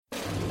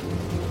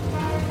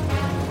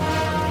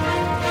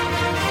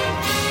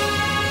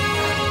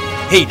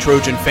Hey,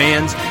 Trojan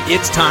fans,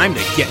 it's time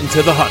to get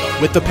into the huddle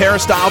with the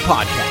Peristyle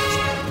Podcast.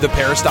 The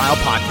Peristyle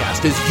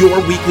Podcast is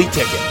your weekly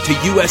ticket to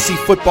USC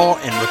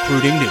football and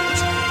recruiting news.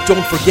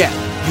 Don't forget,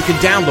 you can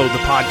download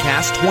the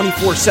podcast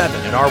 24/7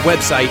 at our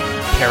website,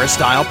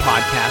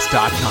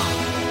 peristylepodcast.com.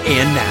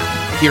 And now,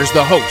 here's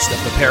the host of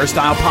the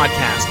Peristyle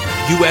Podcast,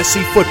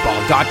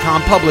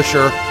 USCFootball.com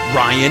publisher,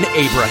 Ryan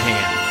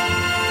Abraham.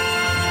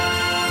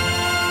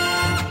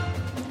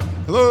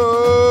 Hello,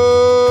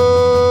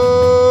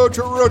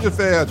 Trojan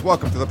fans.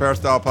 Welcome to the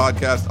Peristyle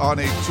Podcast on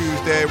a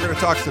Tuesday. We're going to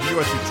talk some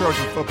USC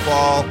Trojan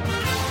football.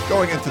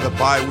 Going into the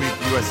bye week,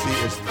 USC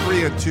is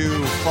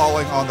 3-2,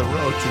 falling on the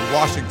road to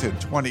Washington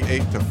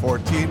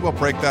 28-14. We'll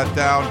break that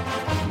down,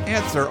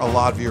 answer a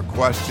lot of your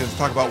questions,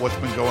 talk about what's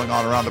been going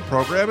on around the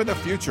program in the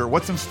future,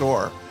 what's in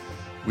store.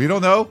 We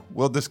don't know.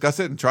 We'll discuss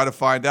it and try to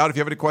find out. If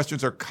you have any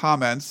questions or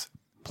comments,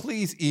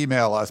 please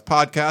email us,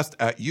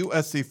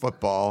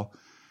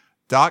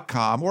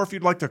 podcast@uscfootball.com. Or if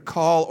you'd like to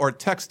call or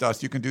text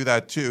us, you can do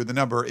that too. The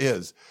number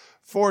is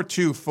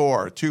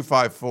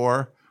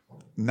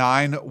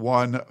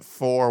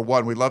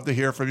 424-254-9141. We'd love to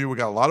hear from you. We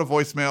got a lot of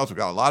voicemails. We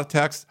got a lot of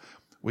texts.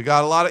 We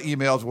got a lot of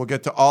emails. We'll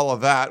get to all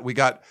of that. We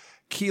got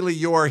Keely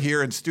Yore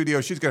here in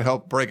studio. She's going to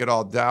help break it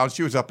all down.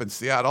 She was up in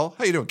Seattle.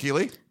 How you doing,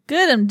 Keely?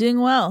 Good. I'm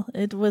doing well.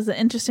 It was an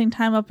interesting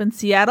time up in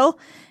Seattle.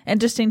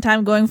 Interesting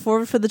time going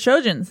forward for the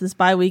Trojans. This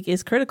bye week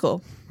is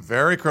critical.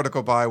 Very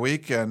critical bye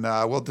week, and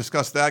we'll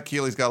discuss that.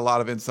 Keely's got a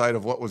lot of insight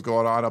of what was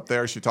going on up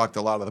there. She talked to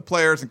a lot of the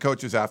players and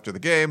coaches after the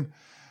game.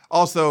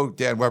 Also,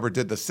 Dan Weber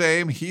did the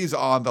same. He's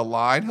on the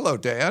line. Hello,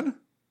 Dan.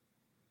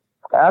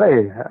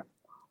 Howdy.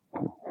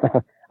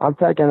 I'm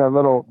taking a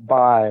little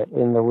bye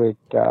in the week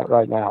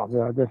right now.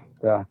 Just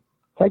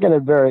taking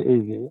it very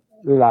easy,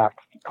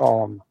 relaxed,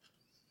 calm,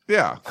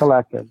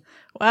 collected.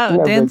 Wow,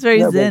 Dan's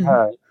very zen.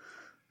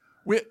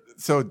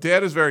 So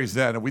Dan is very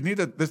zen, and we need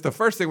to. The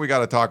first thing we got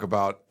to talk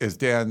about is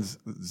Dan's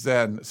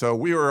zen. So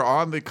we were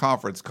on the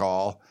conference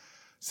call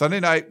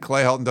Sunday night.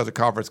 Clay Helton does a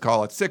conference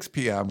call at 6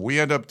 p.m. We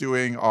end up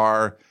doing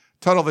our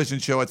Tunnel Vision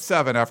show at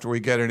 7 after we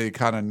get any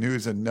kind of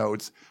news and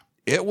notes.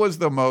 It was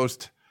the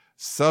most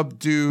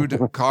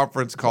subdued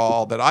conference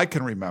call that I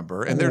can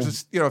remember. And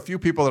there's a few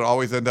people that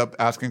always end up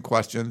asking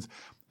questions.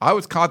 I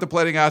was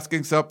contemplating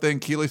asking something.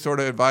 Keely sort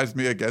of advised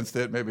me against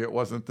it. Maybe it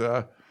wasn't.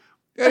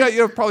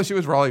 Probably she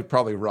was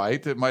probably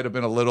right. It might have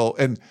been a little,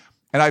 and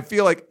I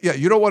feel like,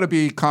 you don't want to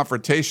be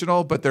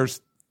confrontational, but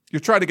you're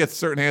trying to get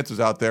certain answers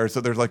out there.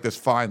 So there's like this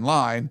fine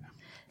line.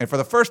 And for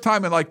the first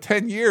time in like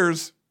 10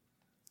 years,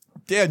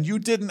 Dan, you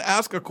didn't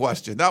ask a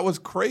question. That was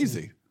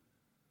crazy.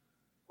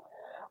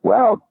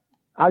 Well,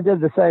 I did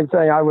the same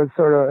thing. I was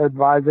sort of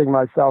advising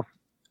myself,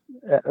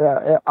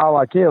 a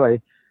la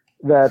Keely,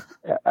 that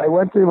I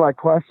went through my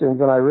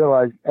questions and I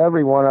realized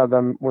every one of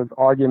them was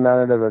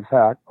argumentative as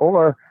heck,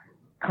 or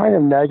kind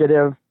of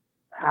negative.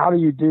 How do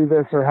you do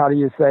this, or how do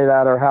you say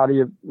that, or how do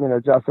you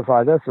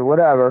justify this, or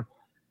whatever?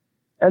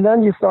 And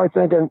then you start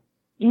thinking,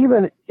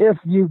 even if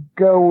you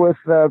go with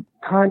the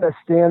kind of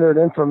standard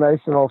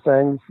informational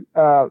things,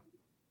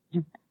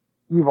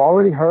 you've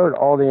already heard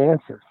all the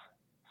answers.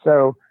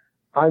 So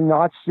I'm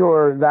not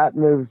sure that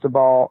moves the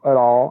ball at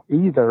all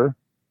either.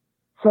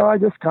 So I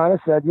just kind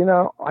of said,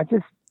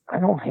 I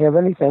don't have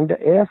anything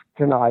to ask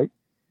tonight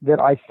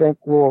that I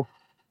think will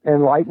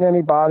enlighten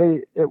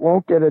anybody. It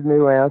won't get a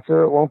new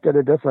answer. It won't get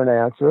a different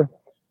answer.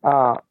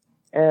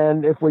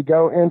 And if we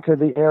go into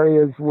the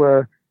areas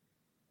where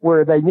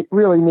they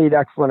really need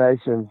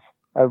explanations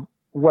of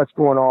what's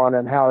going on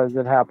and how is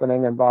it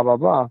happening and blah, blah,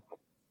 blah,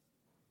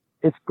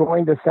 it's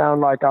going to sound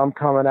like I'm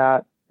coming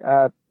at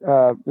Clay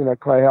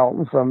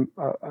Helton from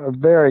a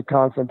very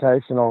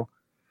confrontational,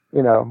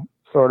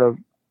 sort of,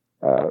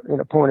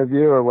 point of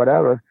view or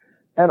whatever.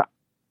 And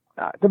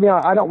to be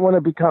honest, I don't want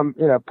to become,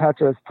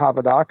 Petros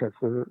Papadakis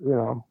or,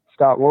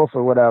 Scott Wolf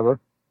or whatever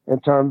in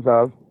terms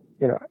of,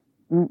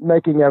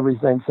 making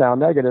everything sound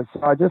negative.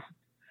 So I just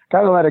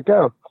kind of let it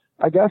go.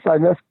 I guess I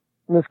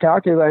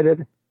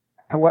miscalculated.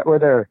 What were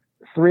there,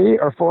 3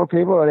 or 4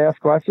 people that asked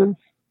questions?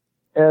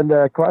 And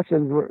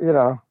questions were,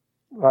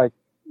 like,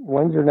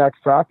 when's your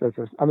next practice?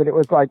 It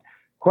was like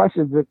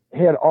questions that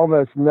had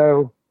almost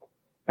no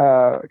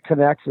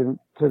connection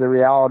to the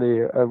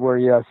reality of where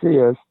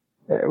USC is.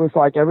 It was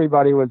like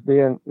everybody was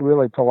being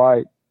really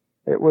polite.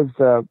 It was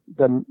the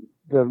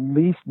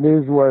least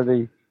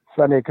newsworthy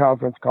Sunday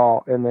conference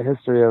call in the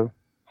history of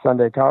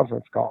Sunday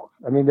conference calls.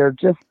 There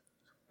just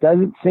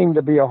doesn't seem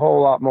to be a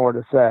whole lot more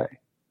to say.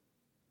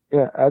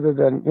 Other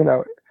than,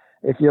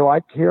 if you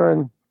like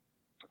hearing,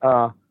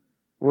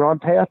 we're on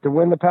path to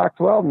win the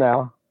Pac-12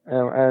 now.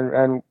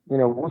 And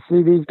we'll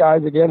see these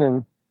guys again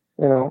in,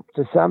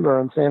 December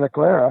in Santa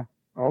Clara.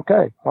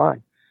 Okay,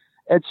 fine.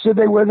 And should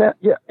they win that?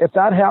 Yeah, if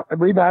that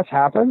rematch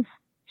happens,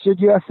 should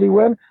USC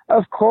win?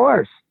 Of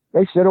course.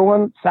 They should have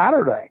won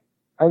Saturday.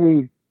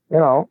 They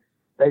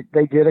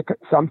did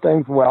some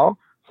things well,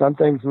 some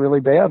things really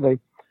badly,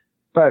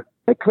 but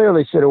they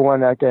clearly should have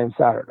won that game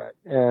Saturday,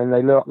 and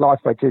they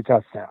lost by 2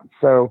 touchdowns.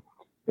 So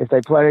if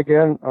they play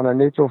again on a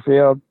neutral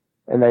field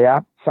and they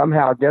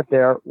somehow get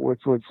there,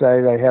 which would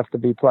say they have to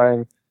be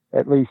playing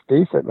at least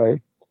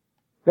decently,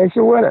 they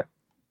should win it.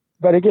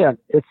 But again,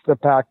 it's the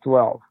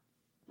Pac-12.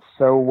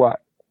 So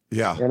what?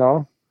 Yeah. You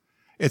know?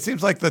 It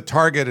seems like the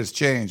target has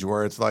changed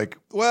where it's like,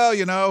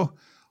 well,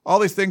 all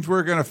these things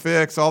we're going to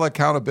fix, all the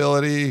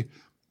accountability.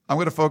 I'm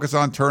going to focus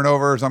on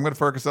turnovers. I'm going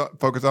to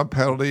focus on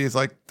penalties.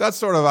 Like, that's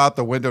sort of out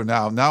the window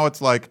now. Now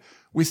it's like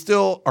we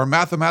still are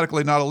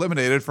mathematically not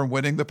eliminated from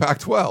winning the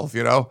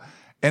Pac-12,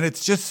 And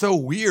it's just so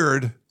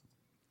weird.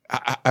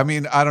 I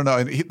mean, I don't know.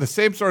 And the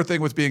same sort of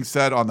thing was being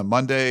said on the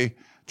Monday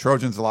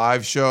Trojans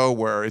Live show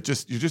where you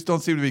just don't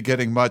seem to be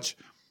getting much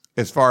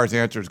as far as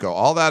answers go.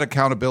 All that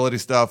accountability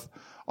stuff,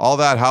 all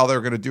that how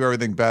they're going to do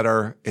everything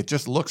better. It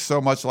just looks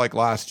so much like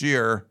last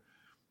year.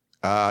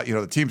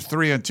 The team's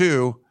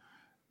 3-2,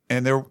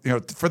 and they're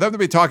for them to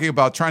be talking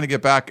about trying to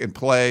get back and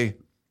play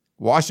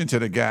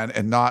Washington again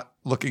and not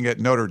looking at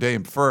Notre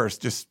Dame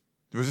first. It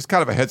was just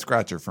kind of a head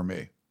scratcher for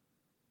me.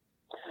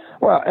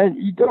 Well, and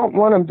you don't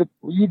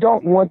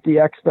want the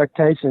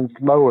expectations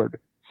lowered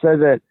so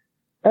that,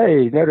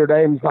 hey, Notre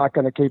Dame's not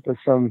going to keep us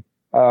from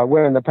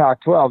winning the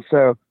Pac-12,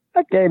 so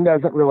that game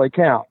doesn't really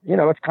count.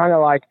 It's kind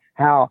of like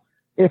how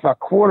if a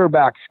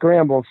quarterback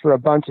scrambles for a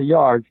bunch of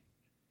yards,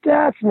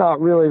 that's not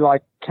really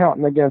like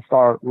counting against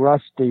our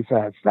rush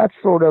defense. That's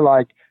sort of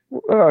like,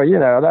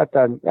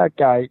 that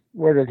guy,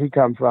 where did he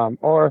come from?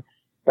 Or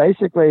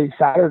basically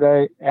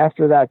Saturday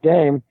after that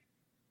game,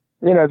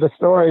 the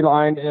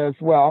storyline is,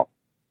 well,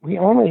 we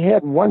only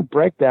had one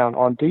breakdown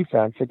on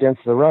defense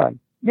against the run.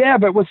 Yeah,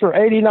 but it was for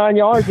 89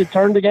 yards. It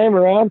turned the game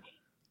around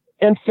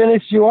and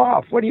finished you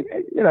off.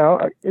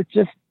 It's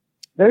just,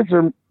 that's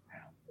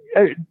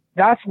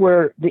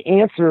where the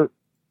answer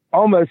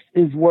almost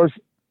is worse.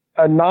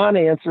 A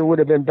non-answer would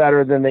have been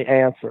better than the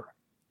answer,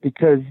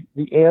 because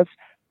the answer,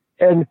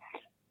 and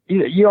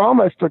you're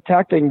almost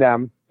protecting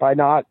them by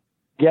not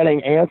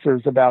getting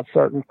answers about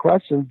certain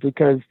questions,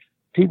 because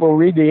people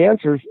read the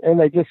answers and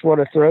they just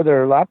want to throw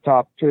their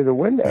laptop through the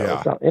window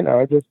or something.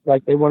 Just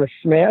like they want to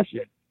smash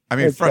it. I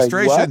mean,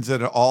 frustration's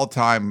at an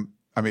all-time,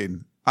 I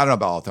don't know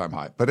about all-time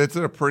high, but it's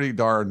at a pretty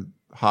darn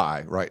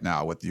high right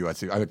now with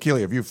USC.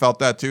 Keely, have you felt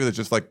that too? That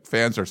just like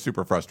fans are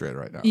super frustrated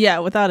right now. Yeah,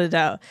 without a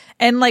doubt.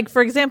 And like,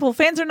 for example,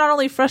 fans are not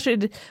only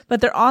frustrated,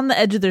 but they're on the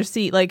edge of their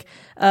seat. Like,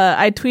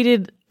 I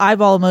tweeted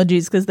eyeball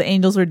emojis because the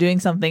Angels were doing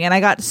something, and I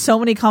got so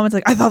many comments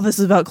like, I thought this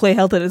was about Clay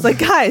Helton. It's like,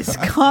 guys,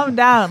 calm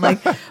down. Like,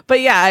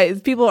 but yeah,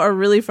 people are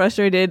really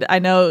frustrated. I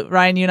know,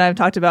 Ryan, you and I have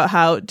talked about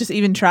how just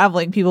even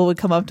traveling, people would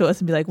come up to us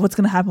and be like, what's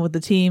going to happen with the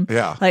team?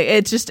 Yeah. Like,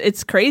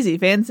 it's crazy.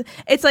 Fans,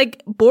 it's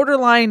like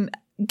borderline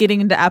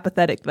getting into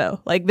apathetic, though.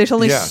 Like, there's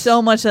only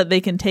so much that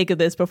they can take of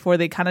this before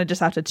they kind of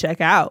just have to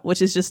check out,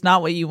 which is just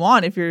not what you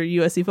want if you're a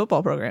USC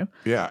football program.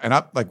 Yeah, and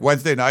like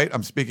Wednesday night,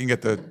 I'm speaking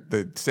at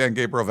the San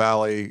Gabriel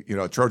Valley,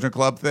 Trojan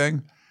Club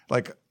thing.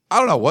 Like, I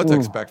don't know what to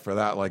expect for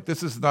that. Like,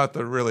 this is not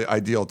the really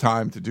ideal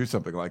time to do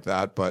something like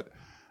that, but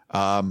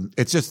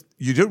it's just,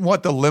 you didn't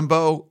want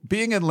the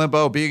being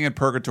in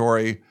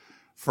purgatory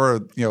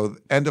for,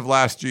 end of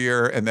last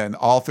year and then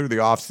all through the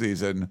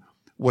offseason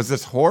was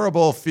this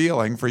horrible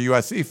feeling for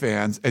USC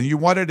fans, and you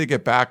wanted to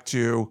get back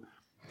to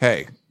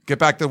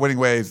the winning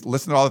ways,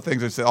 listen to all the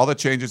things they said, all the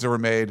changes that were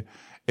made.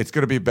 It's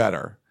going to be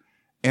better.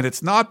 And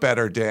it's not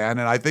better, Dan,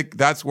 and I think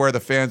that's where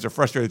the fans are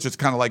frustrated. It's just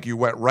kind of like you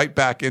went right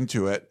back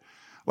into it.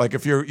 Like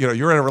if you're in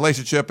a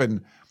relationship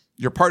and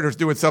your partner's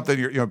doing something,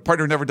 your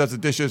partner never does the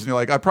dishes, and you're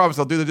like, I promise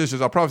I'll do the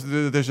dishes. I'll promise to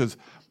do the dishes.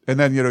 And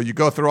then, you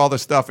go through all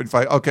this stuff and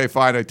fight. Okay,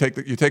 fine.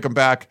 You take them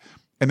back.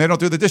 And they don't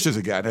do the dishes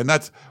again. And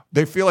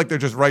they feel like they're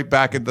just right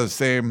back into the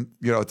same,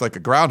 it's like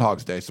a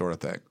Groundhog's Day sort of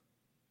thing.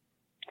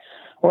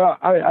 Well,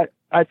 I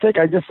think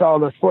I just saw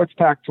the Sports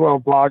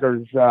Pac-12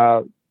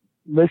 bloggers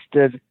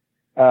listed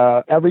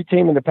every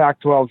team in the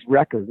Pac-12's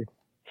record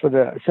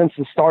since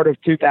the start of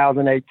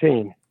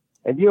 2018.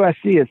 And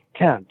USC is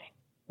 10th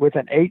with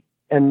an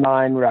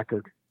 8-9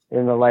 record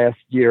in the last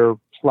year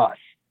plus.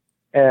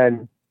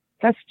 And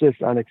that's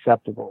just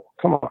unacceptable.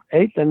 Come on,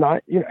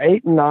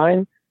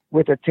 8-9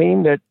 with a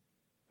team that,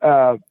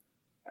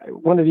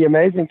 one of the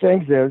amazing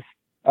things is,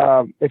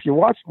 if you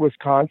watched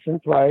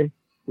Wisconsin play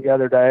the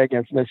other day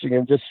against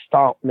Michigan, just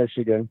stomped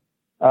Michigan.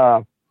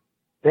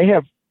 They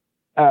have,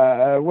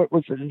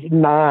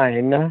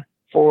 9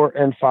 4-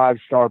 and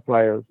 5-star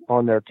players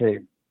on their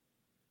team.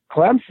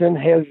 Clemson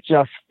has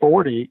just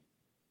 40.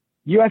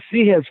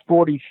 USC has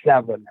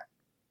 47.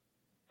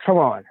 Come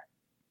on.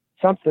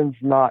 Something's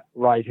not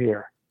right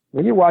here.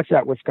 When you watch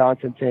that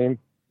Wisconsin team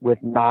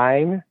with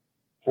 9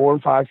 4-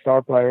 and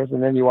 5-star players,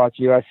 and then you watch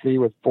USC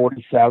with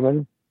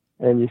 47,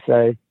 and you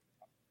say,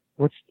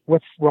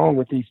 what's wrong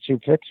with these two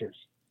pictures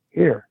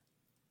here?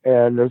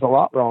 And there's a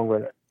lot wrong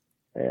with it.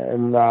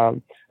 And I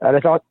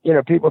thought,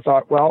 people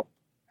thought, well,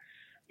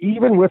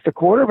 even with the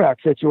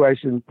quarterback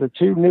situation, the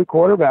two new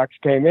quarterbacks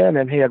came in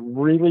and had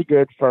really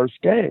good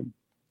first game.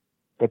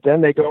 But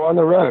then they go on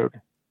the road,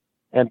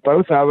 and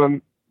both of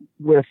them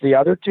with the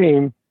other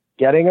team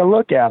getting a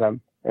look at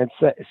them and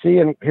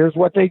seeing, here's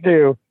what they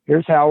do,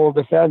 here's how we'll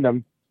defend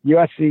them.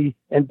 USC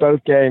in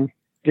both games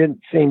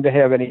didn't seem to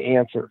have any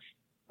answers.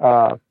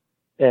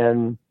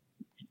 And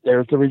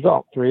there's the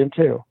result,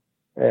 3-2.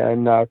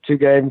 And 2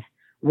 games,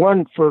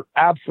 one for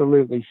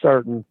absolutely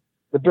certain.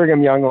 The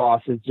Brigham Young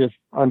loss is just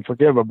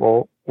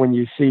unforgivable when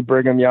you see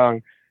Brigham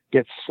Young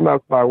get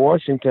smoked by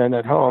Washington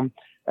at home,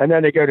 and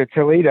then they go to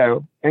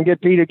Toledo and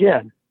get beat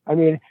again. I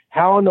mean,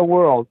 how in the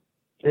world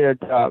did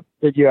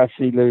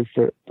USC lose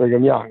to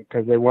Brigham Young?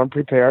 Because they weren't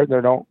prepared.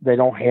 They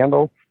don't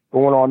handle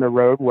going on the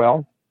road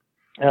well.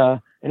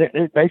 And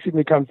it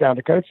basically comes down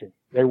to coaching.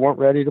 They weren't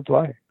ready to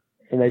play,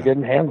 and they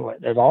didn't handle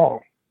it at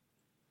all.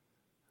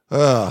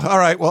 All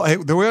right. Well, hey,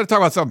 we're going to talk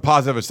about something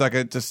positive in a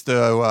second. Just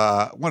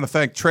want to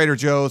thank Trader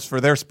Joe's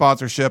for their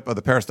sponsorship of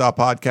the Peristyle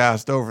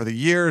podcast over the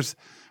years.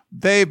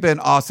 They've been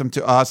awesome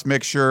to us.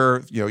 Make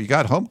sure, you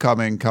got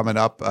homecoming coming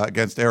up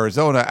against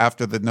Arizona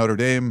after the Notre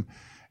Dame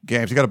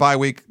games. You got a bye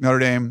week, Notre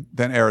Dame,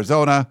 then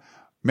Arizona.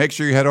 Make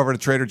sure you head over to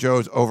Trader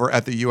Joe's over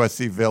at the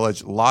USC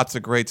Village. Lots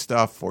of great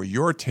stuff for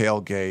your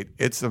tailgate.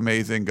 It's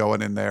amazing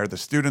going in there. The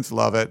students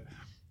love it.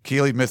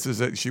 Keely misses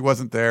it. She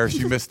wasn't there.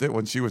 She missed it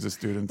when she was a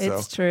student.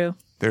 It's true.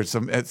 There's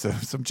some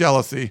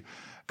jealousy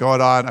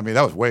going on. I mean,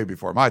 that was way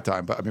before my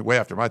time, way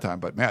after my time.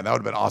 But man, that would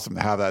have been awesome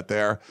to have that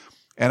there.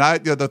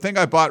 And the thing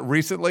I bought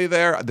recently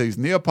there, these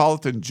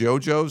Neapolitan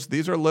JoJo's.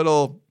 These are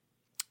little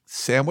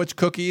sandwich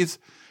cookies.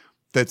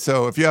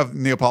 So if you have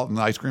Neapolitan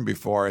ice cream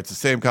before, it's the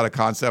same kind of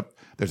concept.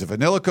 There's a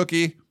vanilla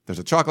cookie, there's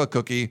a chocolate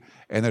cookie,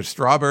 and there's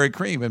strawberry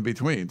cream in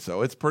between.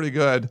 So it's pretty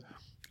good.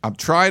 I'm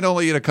trying to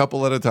only eat a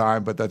couple at a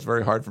time, but that's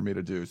very hard for me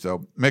to do.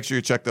 So make sure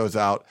you check those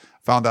out.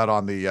 Found that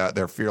on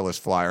their Fearless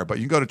flyer. But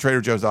you can go to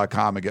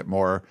TraderJoe's.com and get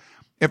more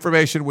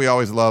information. We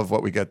always love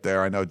what we get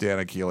there. I know Dan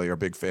and Keely are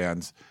big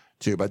fans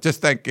too. But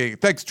just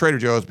thanks Trader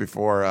Joe's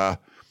before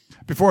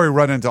we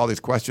run into all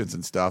these questions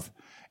and stuff.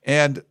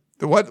 And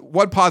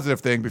one positive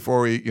thing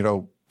before we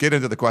get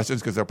into the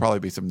questions, because there'll probably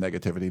be some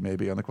negativity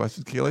maybe on the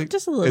questions, Keely.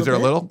 Just a little bit. Is there a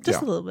little?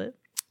 Just a little bit.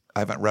 I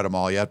haven't read them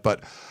all yet,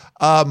 but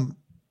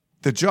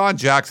the John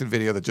Jackson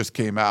video that just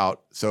came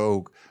out.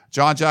 So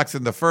John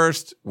Jackson the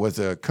first was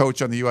a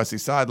coach on the USC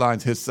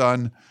sidelines. His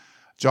son,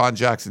 John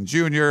Jackson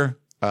Jr.,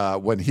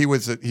 when he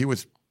was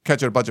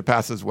catching a bunch of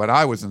passes when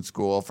I was in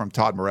school from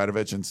Todd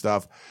Marinovich and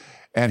stuff.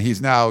 And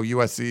he's now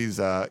USC's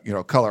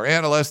color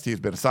analyst. He's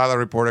been a sideline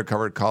reporter,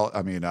 covered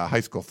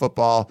high school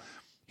football.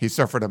 He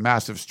suffered a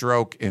massive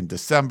stroke in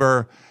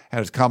December and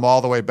has come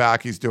all the way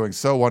back. He's doing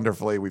so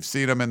wonderfully. We've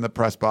seen him in the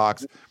press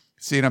box,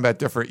 seen him at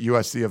different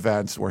USC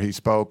events where he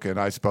spoke and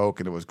I spoke,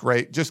 and it was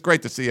great. Just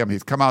great to see him.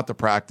 He's come out to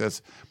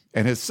practice.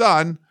 And his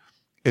son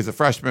is a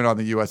freshman on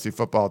the USC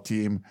football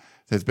team,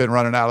 has been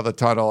running out of the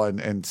tunnel.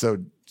 And so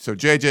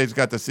JJ's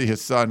got to see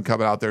his son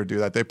coming out there and do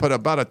that. They put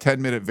about a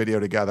 10-minute video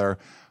together.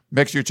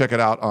 Make sure you check it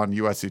out on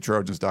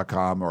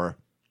usctrojans.com, or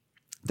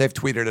they've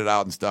tweeted it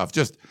out and stuff.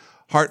 Just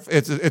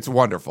it's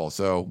wonderful.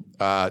 So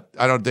I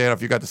don't know, Dan,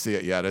 if you got to see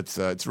it yet.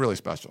 It's really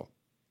special.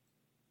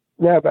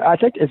 Yeah, but I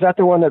think, is that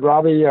the one that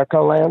Robbie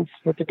Colans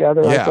put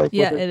together? Yeah, I think,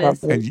 yeah, it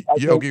is. And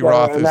Yogi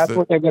Roth and that's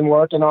what they've been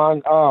working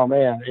on. Oh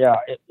man, yeah,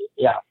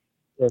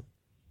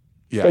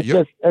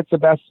 it's the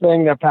best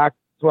thing that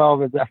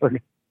Pac-12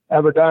 has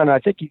ever done. I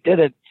think he did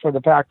it for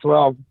the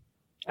Pac-12,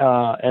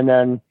 and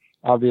then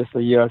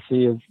obviously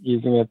USC is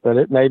using it, but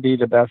it may be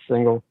the best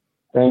single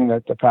thing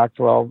that the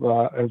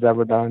Pac-12 has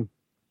ever done.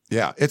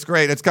 Yeah, it's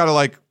great. It's kind of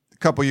like a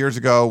couple years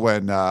ago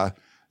when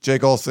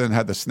Jake Olson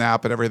had the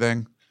snap and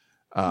everything.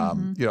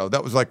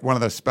 That was like one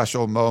of the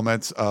special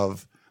moments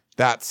of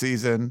that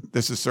season.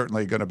 This is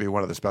certainly going to be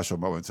one of the special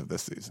moments of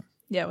this season.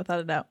 Yeah,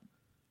 without a doubt.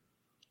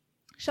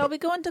 Shall we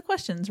go into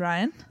questions,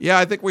 Ryan? Yeah,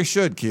 I think we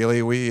should,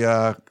 Keely.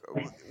 I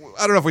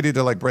don't know if we need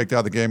to break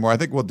down the game more. I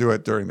think we'll do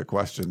it during the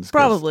questions.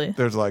 Probably.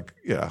 There's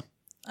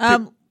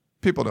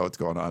people know what's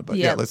going on, but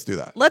yeah, let's do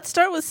that. Let's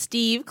start with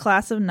Steve,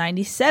 class of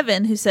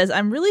 97, who says,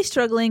 I'm really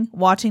struggling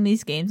watching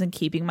these games and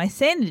keeping my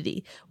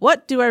sanity.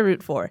 What do I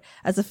root for?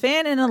 As a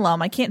fan and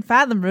alum, I can't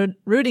fathom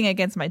rooting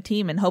against my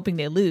team and hoping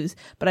they lose,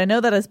 but I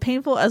know that as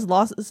painful as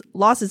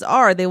losses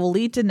are, they will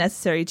lead to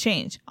necessary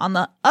change. On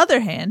the other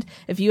hand,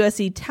 if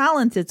USC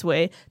talents its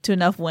way to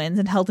enough wins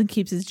and Helton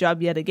keeps his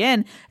job yet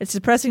again, it's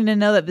depressing to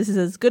know that this is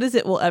as good as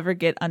it will ever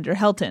get under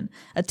Helton.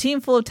 A team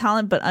full of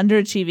talent but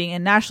underachieving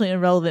and nationally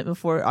irrelevant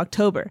before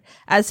October.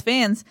 As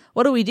fans,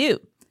 what do we do?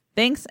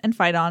 Thanks, and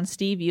fight on,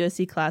 Steve,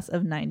 USC class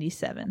of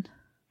 97.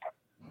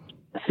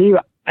 See,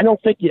 I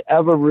don't think you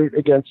ever root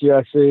against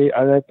USC.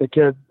 I think the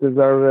kids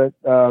deserve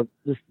it.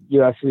 Just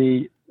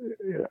USC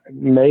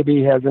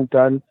maybe hasn't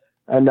done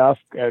enough,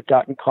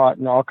 gotten caught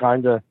in all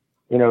kinds of,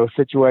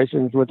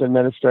 situations with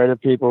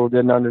administrative people who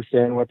didn't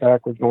understand what the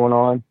heck was going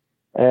on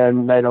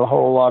and made a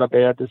whole lot of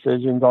bad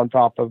decisions on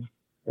top of,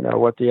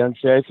 what the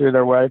NCAA threw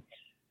their way.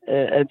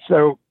 And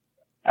so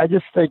I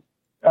just think,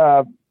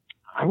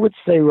 I would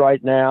say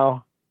right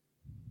now,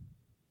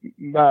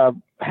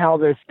 how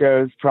this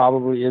goes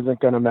probably isn't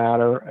going to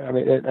matter. I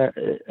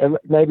mean,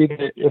 maybe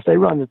if they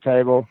run the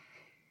table,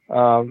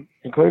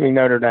 including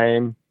Notre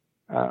Dame,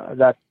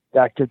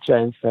 that could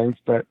change things.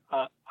 But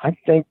I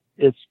think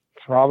it's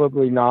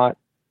probably not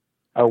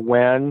a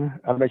when.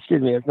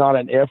 It's not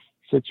an if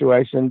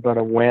situation, but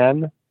a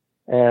when.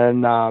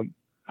 And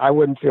I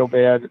wouldn't feel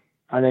bad.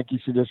 I think you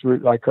should just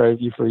root like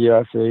crazy for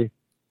USC.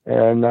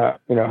 and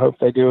hope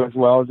they do as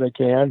well as they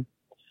can.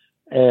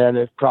 And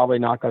it's probably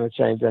not going to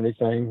change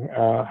anything.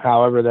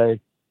 However they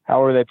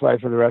play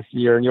for the rest of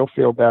the year, and you'll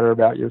feel better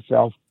about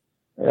yourself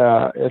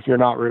if you're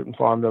not rooting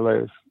for them to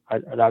lose.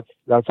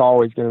 That's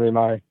always going to be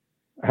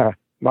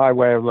my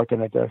way of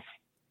looking at this.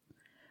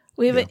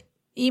 We have an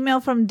email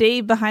from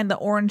Dave behind the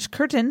orange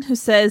curtain who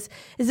says,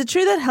 "Is it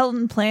true that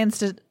Helton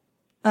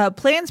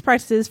plans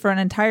practices for an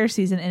entire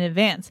season in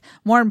advance?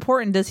 More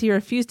important, does he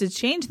refuse to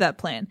change that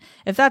plan?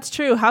 If that's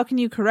true, how can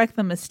you correct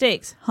the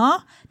mistakes?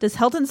 Does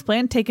Helton's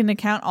plan take into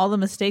account all the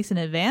mistakes in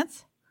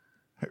advance?"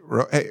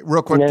 Hey,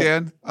 real quick,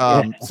 Dan.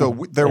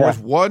 There was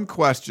one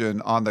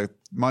question on the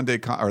Monday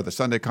or the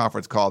Sunday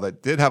conference call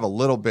that did have a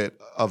little bit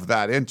of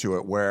that into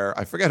it, where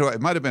I forget who it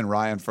might have been.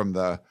 Ryan from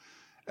the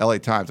LA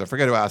Times. I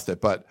forget who asked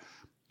it, but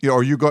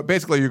you're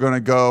going to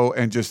go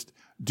and just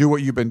do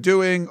what you've been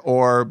doing,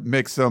 or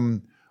make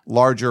some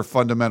larger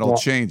fundamental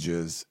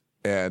changes.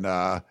 And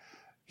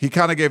he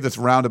kind of gave this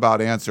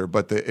roundabout answer,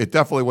 but it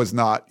definitely was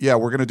not. Yeah,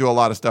 we're going to do a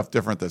lot of stuff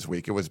different this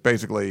week. It was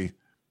basically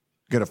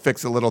going to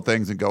fix the little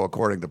things and go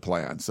according to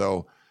plan.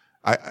 So,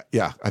 I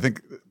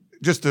think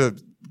just to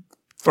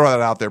throw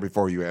that out there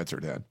before you answer,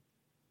 Dan.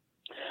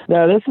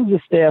 No, this is a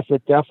staff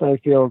that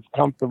definitely feels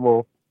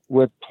comfortable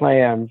with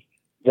plans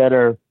that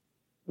are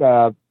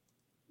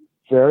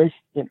very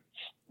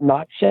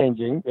not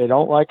changing. They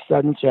don't like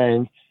sudden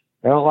change.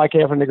 They don't like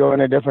having to go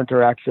in a different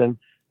direction.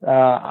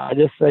 I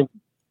just think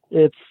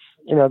it's,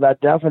 that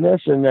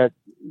definition that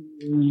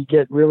you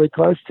get really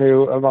close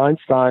to of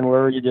Einstein,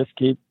 where you just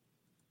keep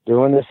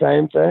doing the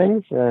same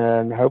things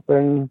and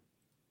hoping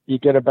you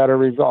get a better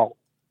result.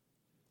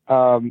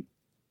 We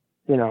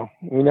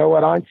know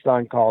what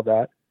Einstein called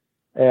that,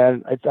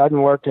 and it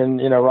doesn't work in,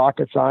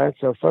 rocket science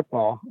or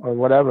football or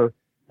whatever,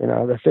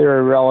 the theory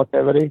of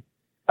relativity.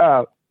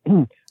 I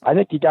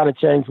think you got to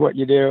change what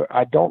you do.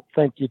 I don't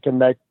think you can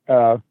make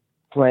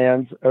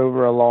plans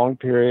over a long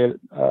period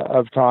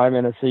of time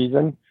in a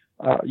season.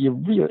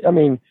 You've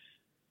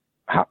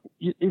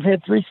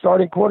had 3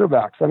 starting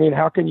quarterbacks. I mean,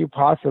 how can you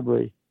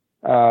possibly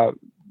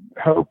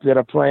hope that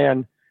a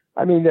plan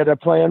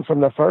from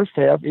the first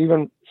half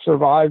even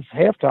survives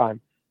halftime?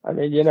 I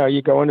mean,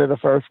 you go into the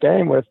first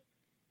game with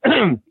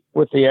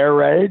with the air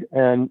raid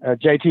and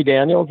JT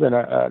Daniels and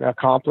an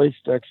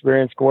accomplished,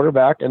 experienced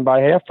quarterback, and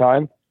by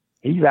halftime,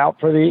 he's out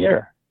for the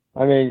year.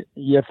 I mean,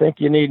 you think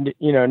you need,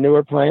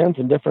 newer plans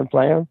and different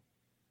plans,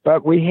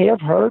 but we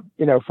have heard,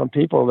 from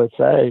people that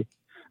say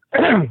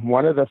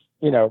one of the,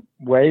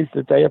 ways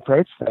that they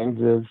approach things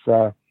is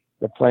the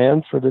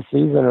plans for the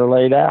season are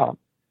laid out,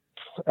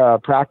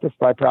 practice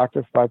by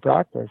practice by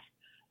practice.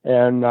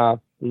 And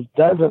it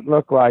doesn't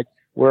look like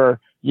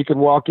you could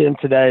walk in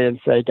today and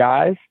say,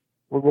 guys,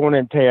 we're going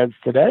in pads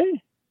today.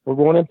 We're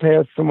going in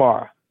pads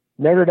tomorrow.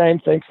 Notre Dame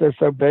thinks they're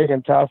so big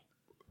and tough.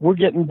 We're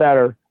getting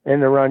better in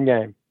the run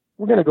game.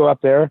 We're going to go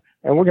up there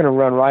and we're going to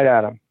run right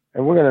at them.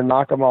 And we're going to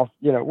knock them off.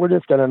 We're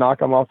just going to knock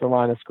them off the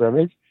line of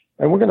scrimmage.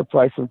 And we're going to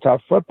play some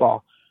tough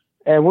football.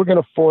 And we're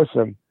going to force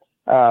them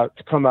to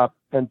come up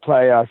and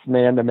play us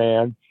man to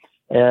man,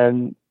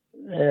 and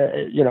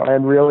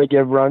and really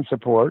give run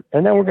support.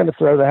 And then we're going to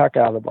throw the heck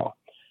out of the ball.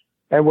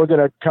 And we're going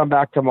to come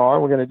back tomorrow.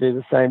 We're going to do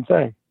the same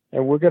thing.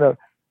 And we're going to,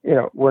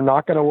 we're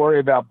not going to worry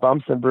about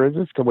bumps and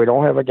bruises because we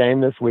don't have a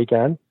game this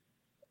weekend.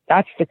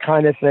 That's the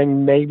kind of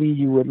thing maybe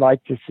you would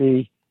like to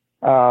see.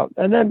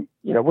 And then,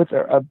 with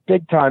a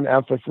big time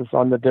emphasis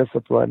on the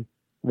discipline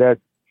that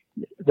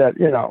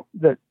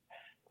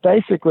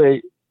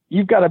basically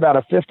you've got about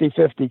a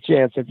 50-50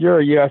 chance. If you're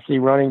a USC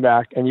running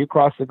back and you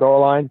cross the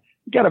goal line,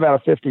 you got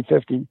about a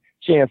 50-50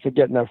 chance of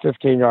getting a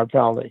 15-yard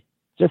penalty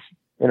just,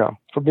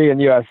 for being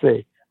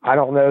USC. I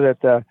don't know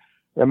that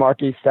the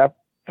Marquis Step,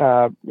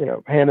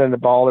 handing the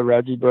ball to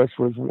Reggie Bush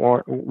would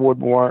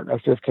warrant a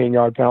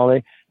 15-yard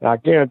penalty. And I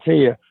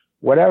guarantee you,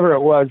 whatever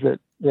it was that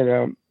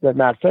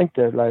Matt Fink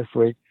did last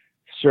week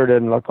sure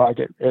didn't look like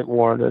it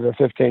warranted a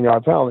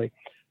 15-yard penalty.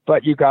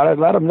 But you got to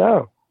let them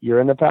know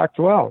you're in the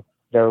Pac-12.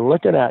 They're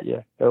looking at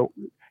you.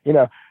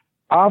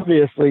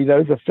 Obviously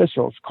those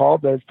officials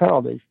called those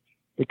penalties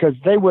because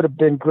they would have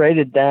been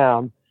graded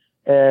down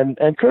and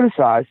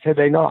criticized had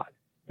they not.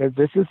 Because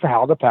this is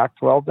how the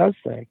Pac-12 does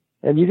things.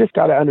 And you just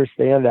got to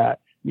understand that.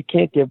 You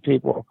can't give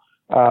people,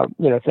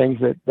 things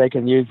that they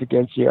can use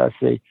against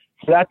USC.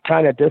 So that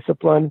kind of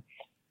discipline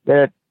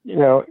that,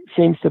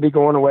 seems to be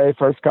going away.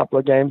 First couple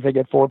of games, they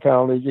get 4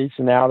 penalties each,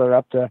 and now they're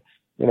up to,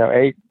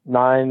 8,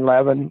 9,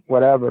 11,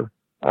 whatever.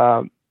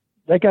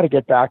 They got to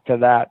get back to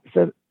that.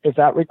 So if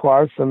that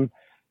requires some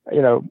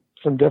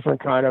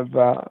different kind of,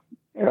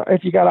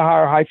 if you got to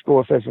hire high school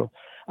officials,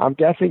 I'm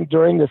guessing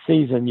during the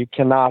season you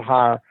cannot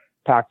hire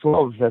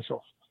Pac-12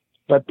 officials,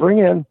 but bring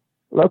in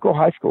local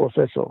high school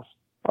officials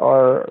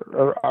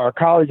or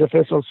college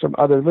officials from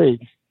other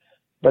leagues.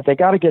 But they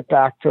got to get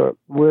back to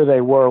where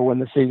they were when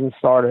the season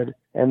started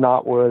and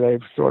not where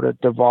they've sort of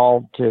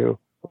devolved to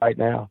right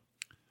now.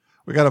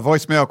 We got a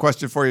voicemail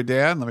question for you,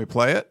 Dan. Let me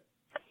play it.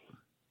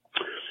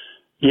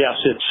 Yes,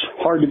 it's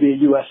hard to be a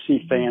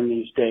USC fan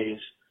these days.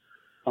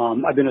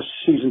 I've been a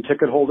season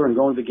ticket holder and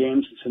going to the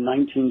games since the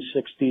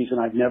 1960s, and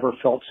I've never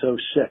felt so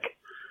sick.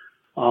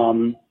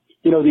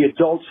 The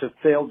adults have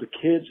failed the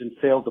kids and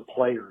failed the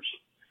players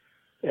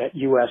at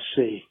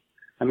USC.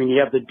 I mean,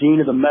 you have the dean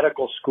of the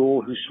medical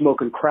school who's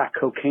smoking crack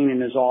cocaine in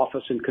his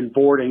office and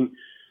cavorting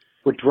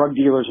with drug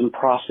dealers and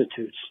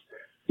prostitutes.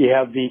 You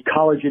have the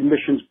college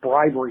admissions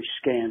bribery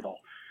scandal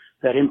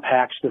that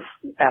impacts the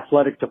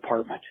athletic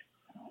department.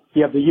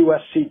 You have the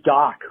USC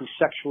doc who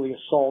sexually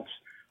assaults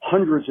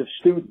hundreds of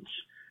students.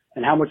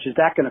 And how much is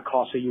that going to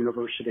cost a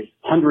university?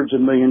 Hundreds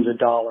of millions of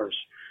dollars.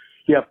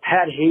 You have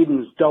Pat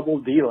Hayden's double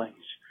dealings.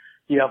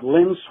 You have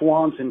Lynn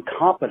Swann's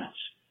incompetence.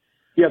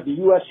 You have the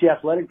USC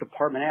athletic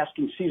department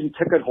asking season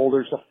ticket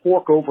holders to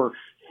fork over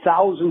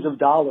thousands of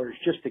dollars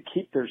just to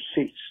keep their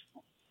seats.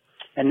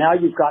 And now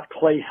you've got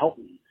Clay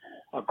Helton,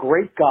 a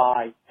great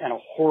guy and a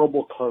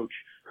horrible coach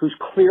who's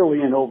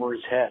clearly in over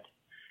his head.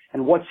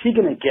 And what's he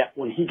going to get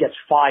when he gets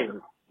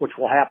fired, which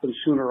will happen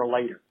sooner or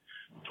later?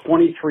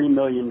 $23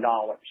 million.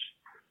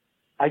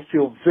 I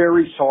feel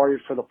very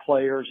sorry for the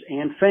players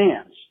and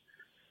fans.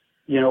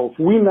 If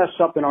we mess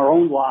up in our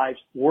own lives,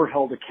 we're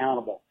held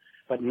accountable,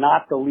 but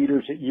not the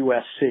leaders at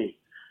USC.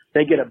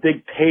 They get a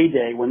big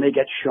payday when they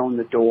get shown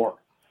the door.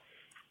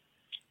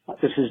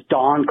 This is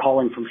Don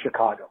calling from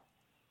Chicago.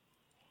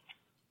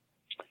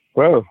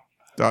 Whoa.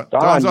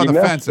 Don's on the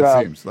fence,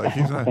 it seems. Like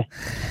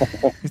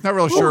he's not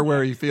really sure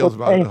where he feels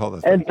about the whole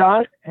thing.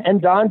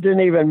 And Don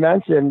didn't even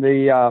mention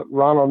the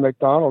Ronald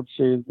McDonald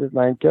shoes that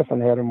Lane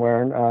Kiffin had him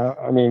wearing.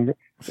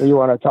 You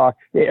want to talk?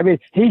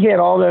 He had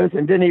all those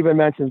and didn't even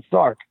mention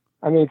Sark.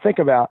 Think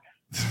about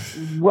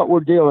what we're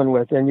dealing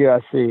with in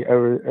USC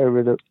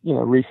over the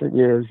recent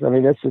years.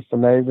 It's just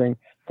amazing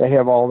to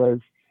have all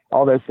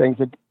those things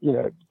that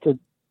to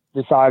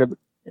decide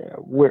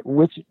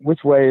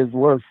which way is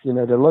worse.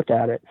 To look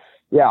at it.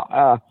 Yeah,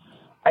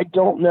 I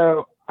don't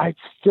know. I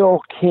still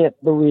can't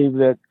believe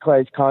that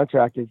Clay's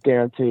contract is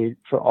guaranteed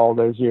for all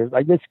those years.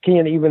 I just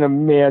can't even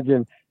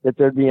imagine that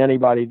there'd be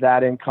anybody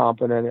that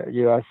incompetent at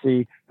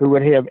USC who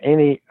would have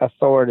any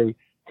authority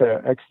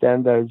to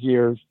extend those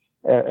years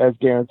as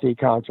guaranteed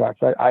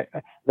contracts.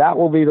 That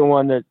will be the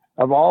one that,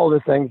 of all the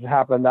things that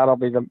happen, that'll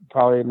be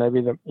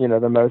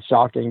the most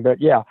shocking. But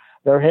yeah,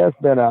 there has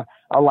been a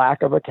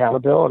lack of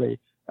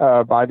accountability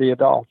by the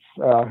adults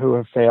who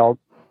have failed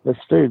the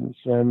students.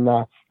 And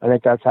I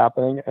think that's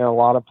happening in a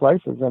lot of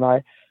places. And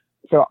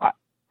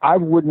I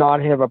would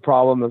not have a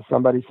problem if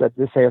somebody said,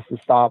 this has to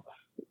stop.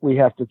 We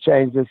have to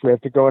change this. We have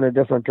to go in a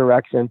different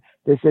direction.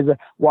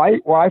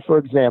 Why, for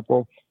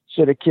example,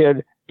 should a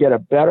kid get a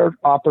better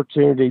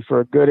opportunity for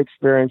a good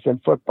experience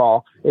in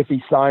football if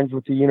he signs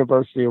with the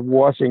University of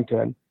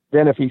Washington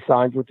than if he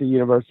signs with the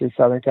University of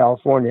Southern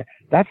California?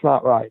 That's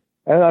not right.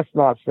 And that's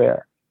not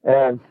fair.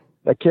 And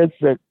the kids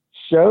that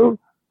show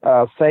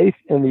faith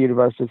in the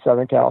University of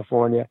Southern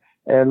California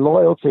and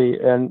loyalty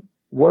and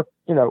work,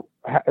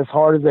 as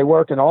hard as they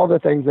work and all the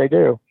things they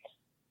do,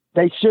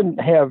 they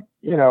shouldn't have,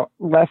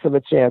 less of a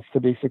chance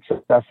to be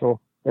successful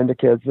than the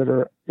kids that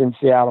are in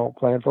Seattle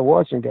playing for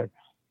Washington.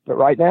 But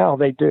right now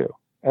they do.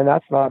 And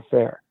that's not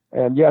fair.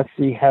 And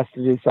USC has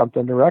to do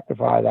something to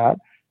rectify that.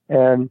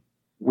 And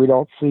we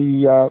don't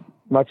see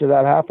much of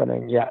that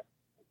happening yet.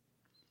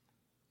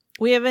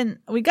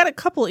 We got a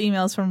couple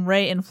emails from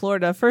Ray in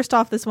Florida. First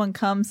off, this one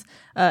comes,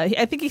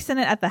 I think he sent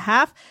it at the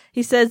half.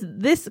 He says,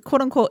 this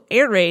quote unquote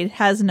air raid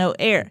has no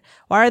air.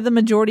 Why are the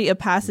majority of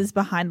passes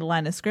behind the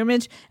line of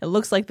scrimmage? It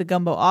looks like the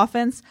gumbo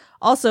offense.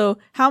 Also,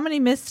 how many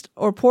missed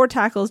or poor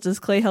tackles does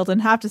Clay Helton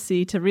have to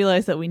see to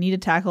realize that we need to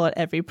tackle at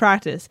every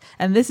practice?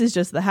 And this is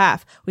just the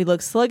half. We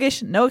look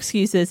sluggish, no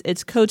excuses.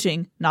 It's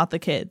coaching, not the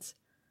kids.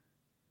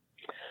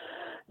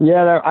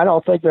 Yeah, I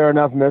don't think there are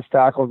enough missed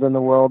tackles in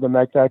the world to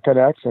make that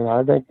connection.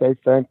 I think they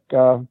think,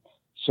 show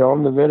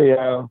them the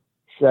video,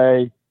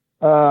 say,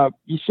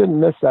 you shouldn't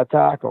miss that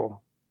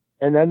tackle.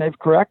 And then they've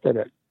corrected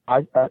it.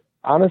 I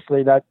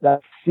honestly,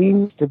 that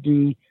seems to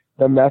be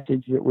the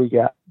message that we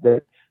get,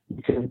 that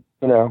you can,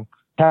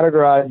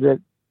 categorize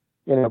it,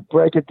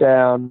 break it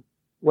down,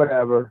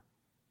 whatever,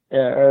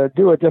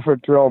 do a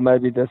different drill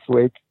maybe this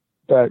week.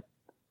 But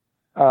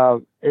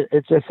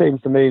it just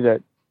seems to me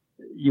that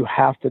you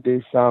have to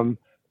do some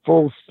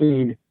full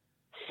speed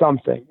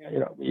something,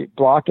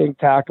 blocking,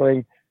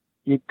 tackling.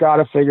 You've got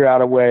to figure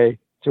out a way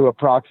to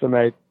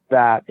approximate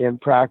that in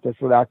practice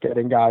without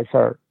getting guys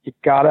hurt.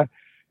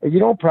 If you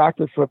don't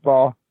practice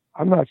football,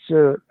 I'm not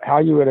sure how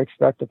you would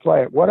expect to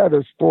play it. What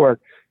other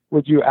sport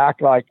would you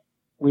act like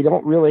we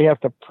don't really have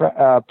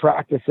to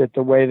practice it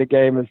the way the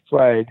game is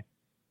played,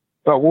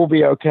 but we'll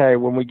be okay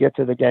when we get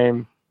to the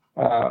game?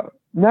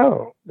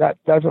 No,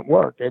 that doesn't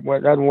work. It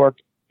doesn't work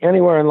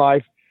anywhere in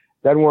life.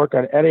 Doesn't work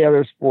on any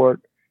other sport.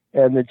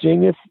 And the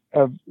genius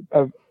of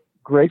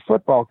great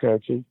football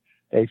coaches,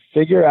 they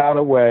figure out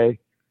a way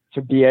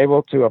to be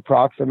able to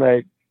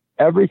approximate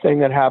everything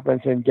that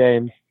happens in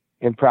games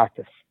in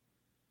practice.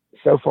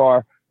 So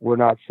far, we're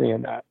not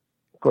seeing that.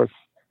 Of course,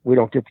 we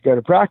don't get to go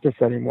to practice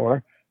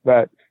anymore,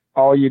 but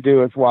all you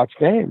do is watch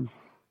games,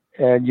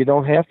 and you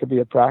don't have to be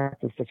at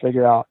practice to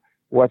figure out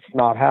what's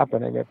not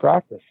happening at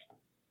practice.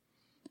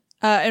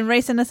 And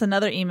Ray sent us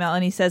another email,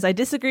 and he says, I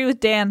disagree with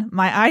Dan,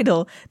 my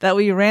idol, that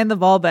we ran the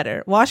ball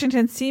better.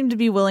 Washington seemed to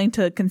be willing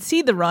to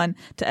concede the run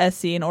to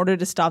SC in order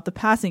to stop the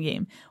passing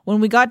game.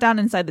 When we got down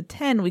inside the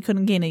 10, we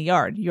couldn't gain a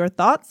yard. Your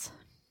thoughts?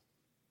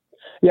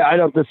 Yeah, I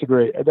don't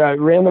disagree. They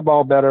ran the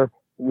ball better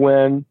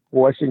when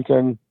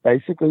Washington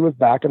basically was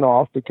backing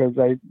off because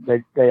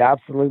they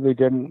absolutely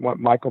didn't want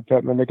Michael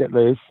Pittman to get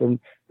loose, and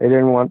they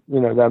didn't want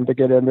them to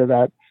get into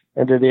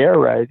the air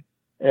raid.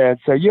 And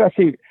so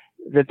USC,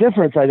 the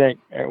difference, I think,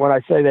 when I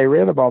say they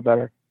ran the ball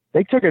better,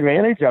 they took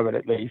advantage of it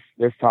at least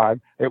this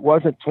time. It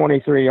wasn't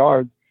 23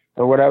 yards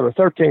or whatever,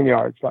 13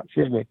 yards,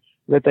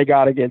 that they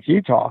got against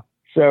Utah.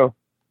 So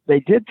they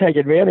did take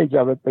advantage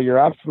of it, but you're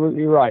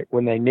absolutely right.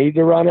 When they need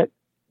to run it,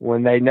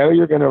 when they know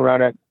you're going to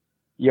run it,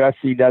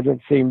 USC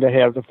doesn't seem to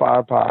have the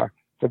firepower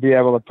to be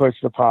able to push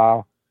the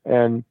pile,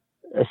 and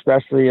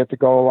especially at the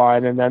goal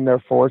line, and then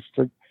they're forced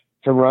to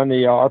run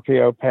the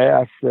RPO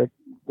pass that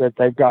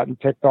they've gotten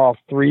picked off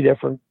 3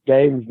 different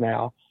games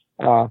now,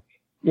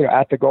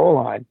 at the goal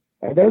line.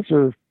 And those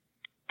are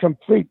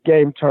complete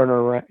game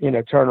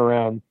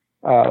turnaround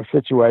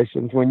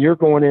situations when you're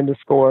going in to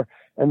score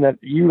and that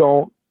you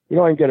don't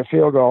even get a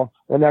field goal.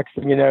 The next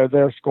thing you know,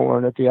 they're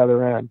scoring at the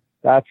other end.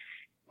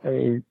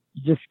 You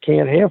just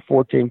can't have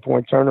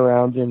 14-point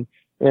turnarounds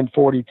in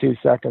 42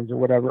 seconds or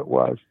whatever it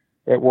was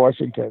at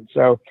Washington.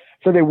 So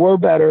they were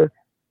better,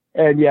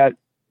 and yet,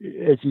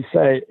 as you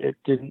say, it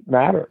didn't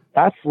matter.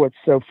 That's what's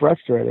so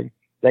frustrating.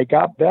 They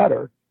got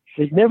better,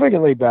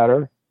 significantly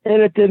better,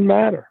 and it didn't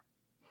matter.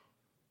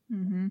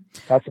 Mm-hmm.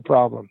 That's a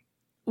problem.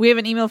 We have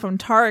an email from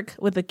Tarek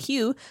with a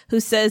Q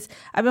who says,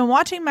 I've been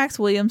watching Max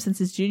Williams since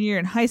his junior year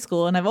in high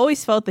school, and I've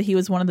always felt that he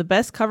was one of the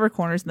best cover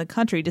corners in the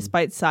country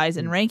despite size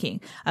and ranking.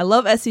 I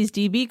love SC's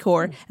DB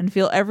core and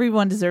feel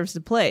everyone deserves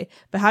to play.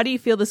 But how do you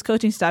feel this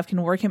coaching staff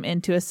can work him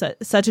into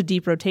such a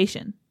deep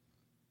rotation?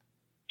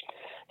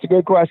 It's a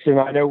good question.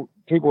 I know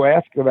people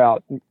ask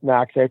about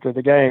Max after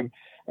the game,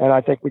 and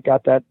I think we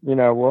got that,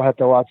 we'll have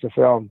to watch the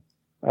film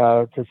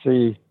to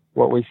see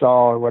what we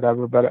saw or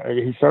whatever, but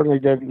he certainly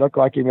didn't look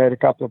like he made a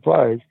couple of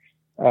plays.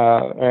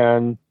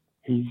 And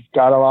he's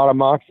got a lot of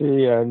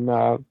moxie, and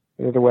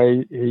the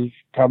way he's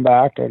come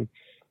back and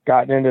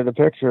gotten into the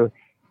picture.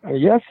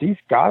 Yes, he's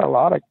got a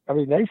lot of,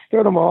 they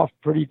stood him off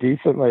pretty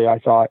decently, I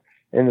thought,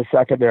 in the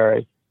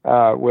secondary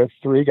with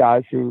 3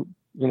 guys who,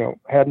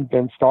 hadn't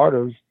been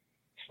starting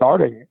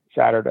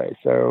Saturday.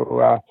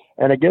 So,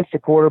 and against a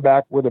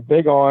quarterback with a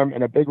big arm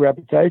and a big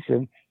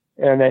reputation,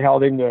 and they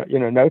held him to,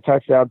 no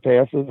touchdown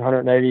passes,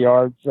 180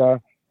 yards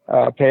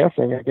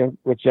passing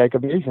with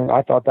Jacob Eason.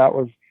 I thought that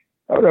was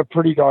a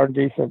pretty darn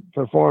decent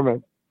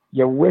performance.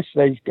 You wish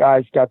these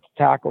guys got to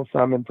tackle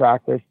some in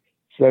practice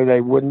so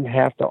they wouldn't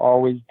have to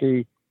always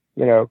be,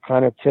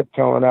 kind of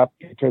tiptoeing up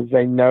because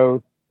they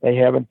know they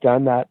haven't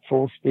done that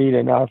full speed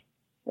enough.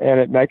 And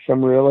it makes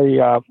them really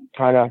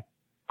kind of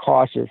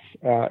cautious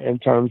in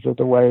terms of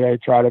the way they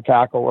try to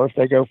tackle. Or if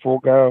they go full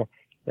go,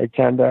 they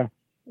tend to,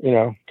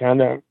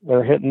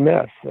 they're hit and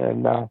miss,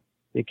 and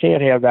you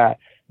can't have that.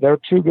 They're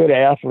too good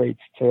athletes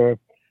to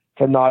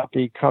not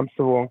be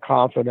comfortable and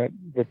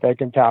confident that they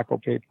can tackle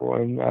people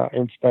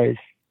in space.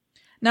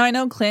 Now, I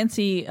know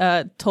Clancy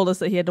told us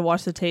that he had to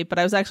watch the tape, but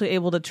I was actually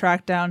able to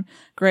track down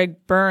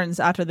Greg Burns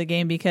after the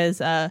game because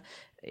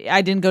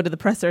I didn't go to the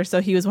presser, so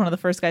he was one of the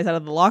first guys out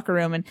of the locker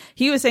room, and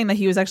he was saying that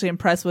he was actually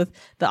impressed with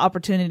the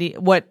opportunity,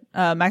 what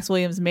Max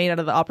Williams made out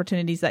of the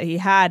opportunities that he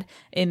had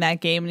in that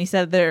game, and he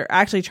said they're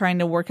actually trying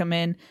to work him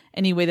in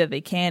any way that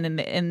they can,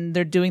 and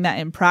they're doing that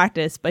in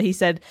practice. But he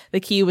said the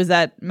key was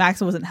that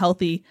Max wasn't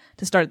healthy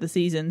to start the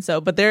season.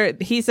 So, but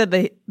he said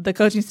the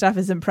coaching staff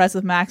is impressed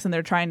with Max, and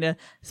they're trying to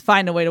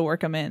find a way to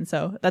work him in.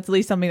 So that's at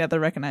least something that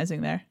they're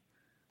recognizing there.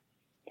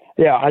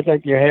 Yeah, I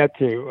think you had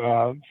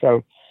to.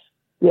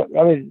 Yeah,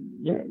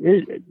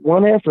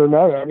 one after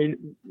another.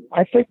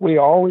 I think we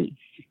always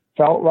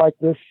felt like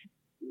this,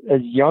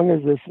 as young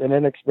as this and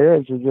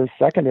inexperienced as this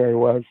secondary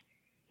was,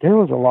 there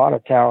was a lot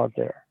of talent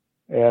there.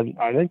 And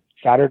I think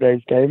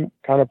Saturday's game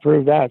kind of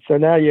proved that. So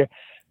now you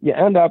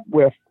end up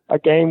with a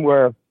game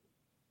where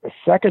the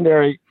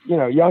secondary,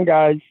 young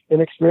guys,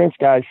 inexperienced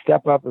guys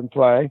step up and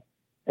play,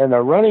 and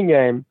the running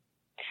game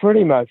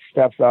pretty much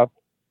steps up,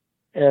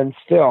 and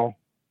still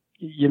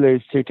you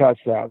lose 2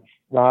 touchdowns.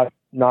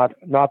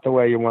 Not the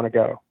way you want to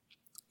go.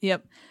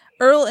 Yep.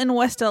 Earl in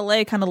West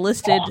LA kind of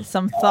listed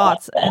some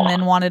thoughts and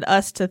then wanted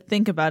us to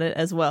think about it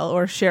as well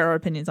or share our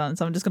opinions on it.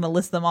 So I'm just going to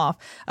list them off.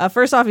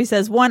 First off, he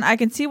says, 1, I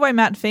can see why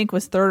Matt Fink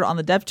was 3rd on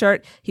the depth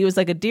chart. He was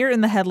like a deer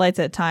in the headlights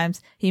at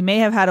times. He may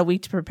have had a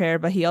week to prepare,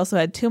 but he also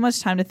had too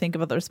much time to think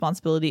about the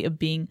responsibility of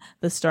being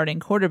the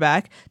starting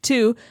quarterback.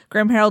 2,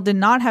 Graham Harrell did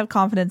not have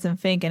confidence in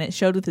Fink, and it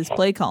showed with his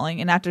play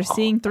calling. And after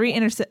seeing 3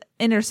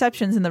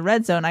 interceptions in the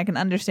red zone, I can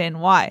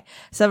understand why.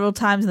 Several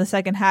times in the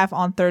second half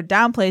on 3rd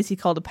down plays, he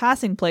called a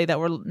passing play that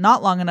were not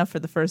long enough for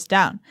the first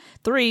down.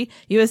 3,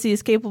 USC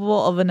is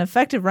capable of an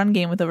effective run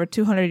game with over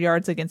 200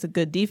 yards against a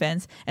good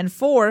defense. And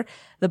 4,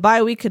 the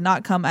bye week could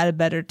not come at a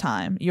better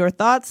time. Your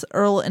thoughts,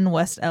 Earl in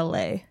West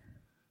LA?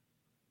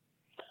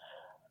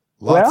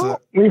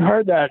 We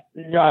heard that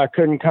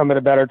couldn't come at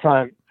a better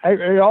time.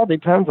 It all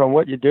depends on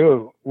what you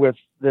do with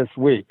this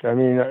week. I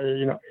mean,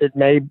 it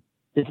may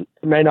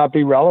not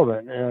be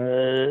relevant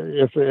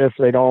if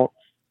they don't,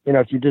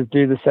 if you just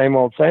do the same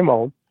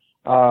old.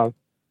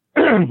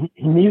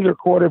 Neither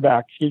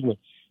quarterback,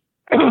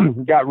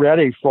 got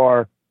ready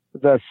for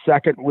the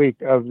second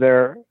week of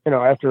their,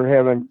 after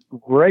having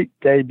great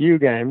debut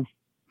games.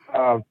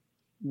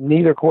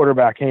 Neither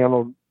quarterback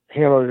handled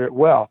it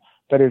well.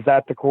 But is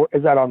that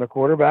on the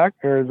quarterback,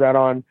 or is that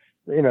on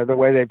the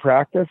way they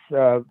practice,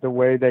 the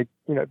way they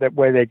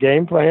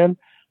game plan?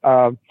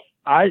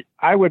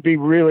 I would be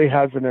really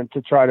hesitant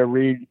to try to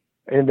read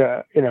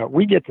into,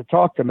 we get to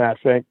talk to Matt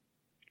Fink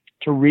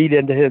to read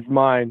into his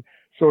mind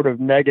sort of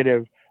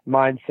negative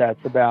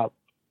mindsets about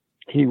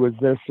he was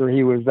this or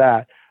he was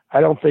that.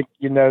 I don't think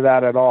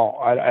that at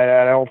all. I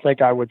don't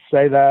think I would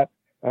say that.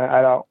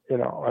 I don't,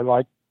 I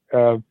like,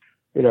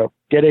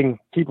 getting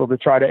people to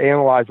try to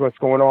analyze what's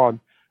going on.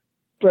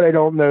 But I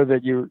don't know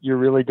that you're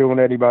really doing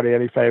anybody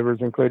any favors,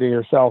 including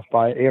yourself,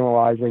 by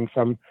analyzing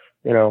some,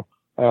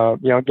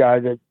 young guy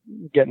that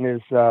getting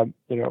his,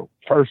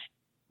 first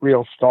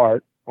real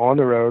start on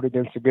the road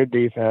against a good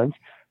defense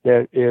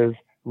that is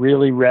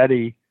really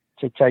ready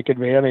to take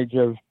advantage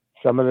of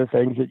some of the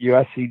things that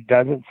USC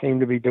doesn't seem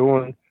to be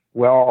doing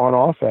well on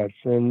offense.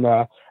 And,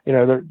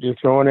 they're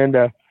just going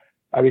into,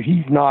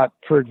 he's not,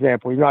 for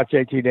example, he's not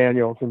JT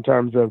Daniels in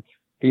terms of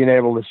being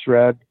able to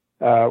shred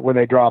when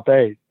they drop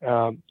 8.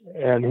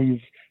 And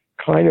he's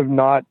kind of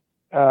not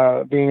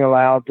being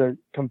allowed to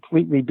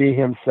completely be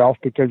himself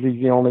because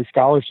he's the only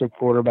scholarship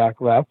quarterback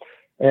left.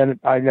 And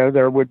I know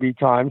there would be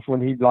times when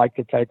he'd like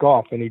to take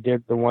off, and he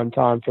did the one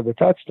time for the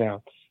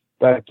touchdown.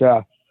 But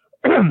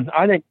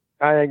I think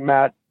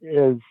Matt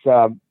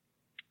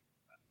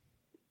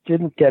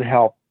didn't get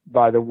help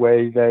by the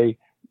way they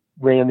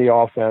ran the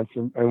offense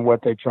and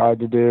what they tried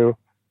to do.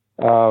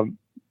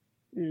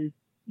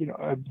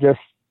 Just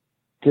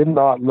did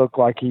not look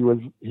like he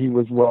was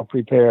well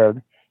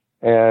prepared.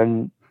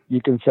 And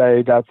you can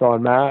say that's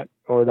on Matt,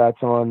 or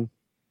that's on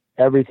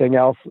everything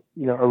else,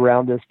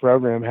 around this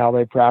program, how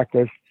they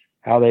practiced,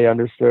 how they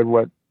understood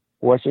what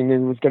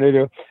Washington was going to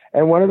do.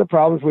 And one of the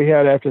problems we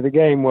had after the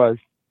game was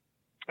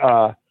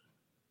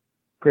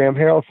Graham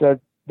Harrell said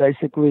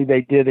basically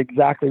they did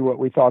exactly what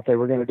we thought they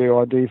were going to do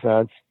on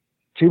defense.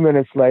 2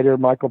 minutes later,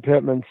 Michael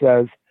Pittman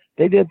says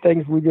they did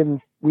things we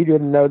didn't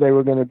know they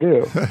were going to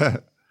do.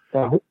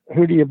 Now,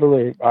 who do you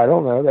believe? I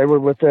don't know. They were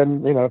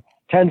within,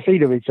 10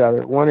 feet of each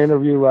other, one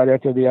interview right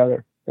after the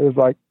other. It was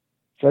like,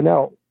 so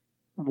now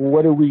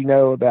what do we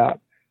know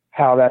about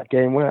how that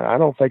game went? I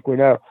don't think we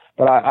know,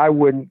 but I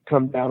wouldn't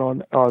come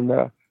down on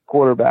the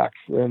quarterbacks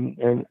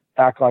and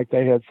act like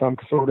they had some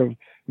sort of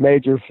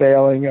major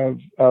failing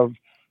of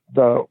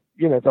the,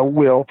 the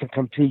will to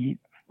compete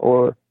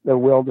or the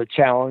will to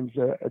challenge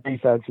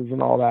defenses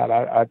and all that.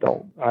 I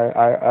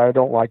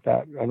don't like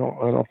that. I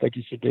don't think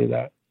you should do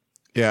that.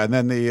 Yeah, and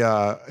then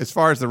as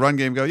far as the run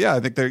game go, I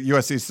think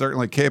USC is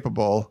certainly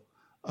capable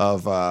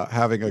of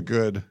having a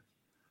good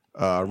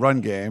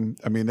run game.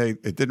 I mean,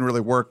 it didn't really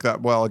work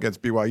that well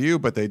against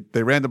BYU, but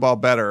they ran the ball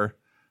better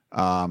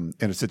in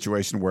a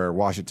situation where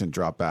Washington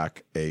dropped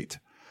back 8.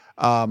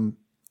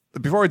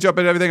 Before we jump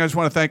into everything, I just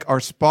want to thank our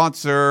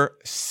sponsor,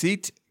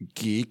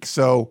 SeatGeek.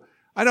 So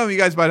I know you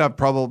guys might have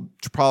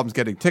problems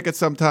getting tickets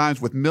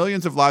sometimes. With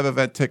millions of live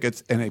event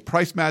tickets and a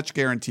price match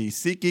guarantee,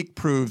 SeatGeek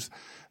proves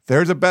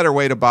there's a better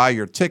way to buy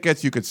your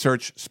tickets. You could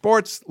search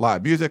sports,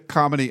 live music,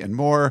 comedy, and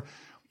more.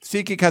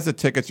 SeatGeek has the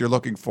tickets you're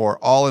looking for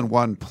all in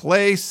one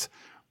place.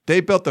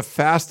 They built the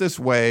fastest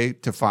way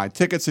to find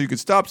tickets so you can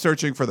stop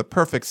searching for the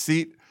perfect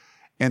seat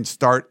and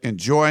start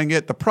enjoying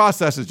it. The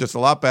process is just a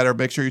lot better.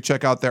 Make sure you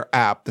check out their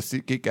app, the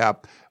SeatGeek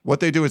app.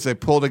 What they do is they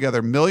pull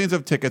together millions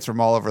of tickets from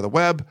all over the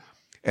web,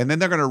 and then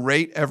they're going to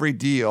rate every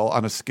deal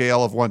on a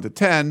scale of 1 to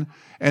 10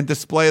 and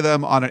display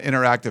them on an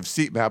interactive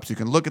seat map so you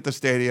can look at the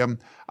stadium.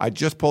 I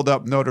just pulled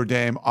up Notre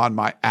Dame on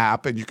my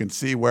app, and you can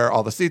see where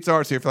all the seats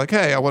are. So if you're like,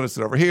 hey, I want to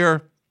sit over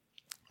here,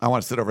 I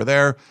want to sit over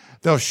there,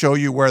 they'll show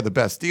you where the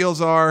best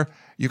deals are.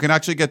 You can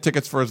actually get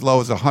tickets for as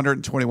low as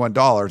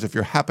 $121 if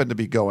you happen to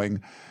be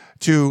going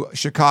to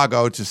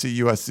Chicago to see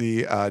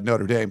USC,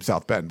 Notre Dame,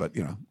 South Bend, but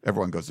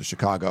everyone goes to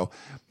Chicago.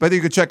 But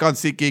you can check on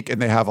SeatGeek,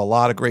 and they have a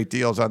lot of great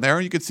deals on there,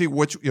 and you can see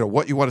what you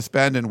want to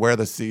spend and where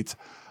the seats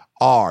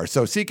are.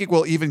 So SeatGeek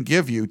will even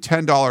give you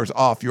 $10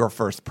 off your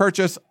first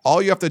purchase.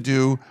 All you have to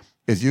do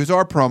is use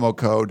our promo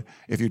code.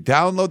 If you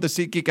download the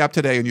SeatGeek app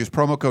today and use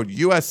promo code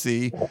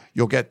USC,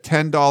 you'll get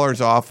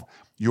 $10 off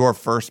your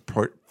first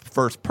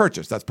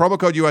purchase. That's promo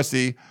code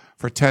USC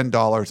for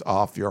 $10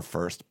 off your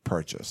first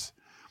purchase.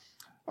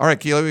 All right,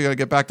 Keely, we're going to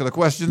get back to the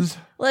questions.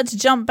 Let's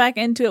jump back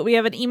into it. We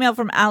have an email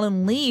from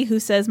Alan Lee who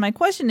says, my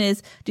question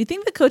is, do you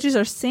think the coaches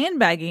are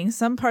sandbagging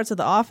some parts of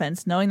the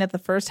offense, knowing that the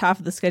first half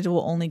of the schedule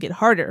will only get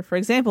harder? For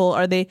example,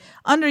 are they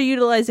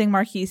underutilizing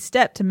Marquise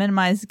Stepp to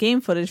minimize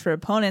game footage for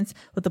opponents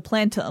with the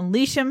plan to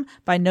unleash him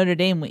by Notre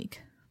Dame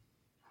week?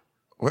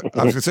 I was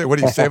going to say, what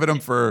are you saving them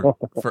for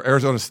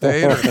Arizona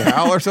State or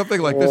Cal or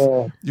something like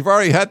this? You've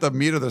already had the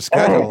meat of the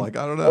schedule. Like,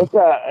 I don't know.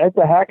 It's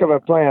a heck of a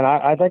plan.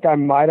 I think I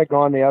might have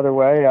gone the other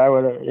way. I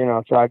would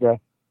have, tried to.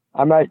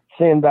 I might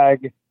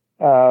sandbag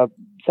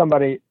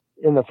somebody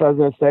in the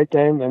Fresno State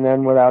game, and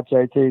then without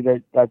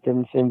JT, that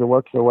didn't seem to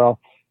work so well.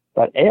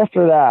 But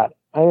after that,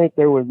 I think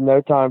there was no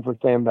time for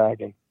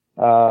sandbagging,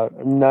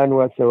 none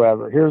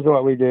whatsoever. Here's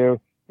what we do.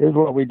 Here's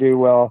what we do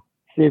well.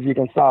 See if you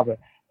can stop it.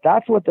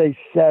 That's what they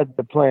said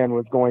the plan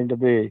was going to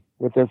be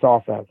with this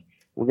offense.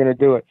 We're going to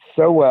do it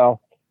so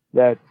well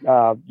that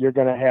you're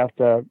going to have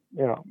to,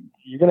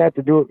 you're going to have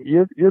to do it.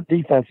 Your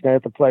defense is going to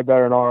have to play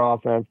better than our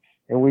offense,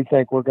 and we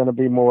think we're going to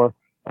be more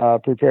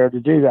prepared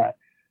to do that.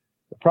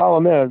 The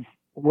problem is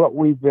what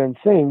we've been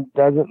seeing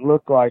doesn't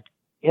look like,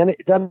 and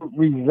it doesn't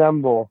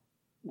resemble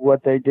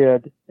what they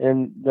did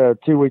in the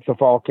 2 weeks of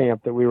fall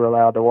camp that we were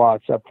allowed to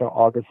watch up to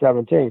August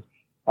 17th.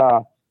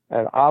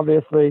 And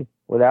obviously,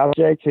 without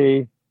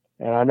JT,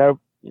 and I know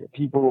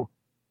people,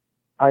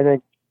 I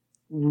think,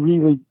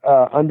 really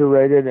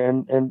underrated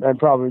and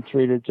probably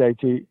treated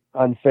JT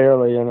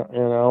unfairly in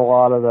a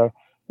lot of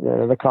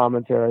the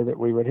commentary that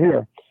we would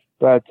hear.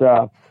 But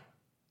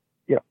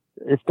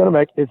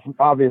it's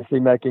obviously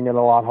making it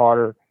a lot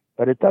harder.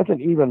 But it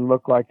doesn't even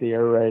look like the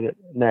air raid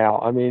now.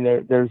 I mean,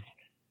 the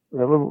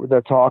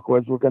talk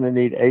was we're going to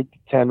need 8 to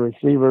 10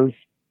 receivers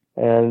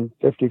and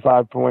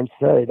 55 points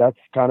a day. That's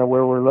kind of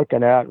where we're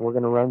looking at. We're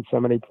going to run so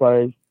many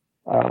plays.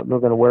 We're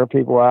going to wear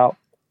people out.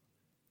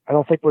 I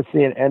don't think we're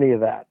seeing any of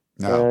that.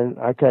 No. And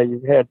okay,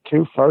 you had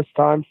 2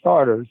 first-time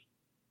starters,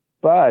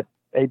 but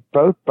they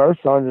both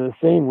burst onto the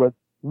scene with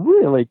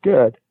really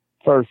good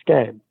first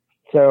game.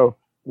 So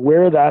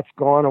where that's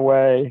gone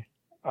away,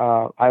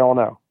 I don't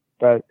know.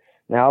 But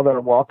now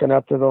they're walking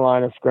up to the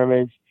line of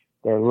scrimmage.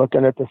 They're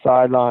looking at the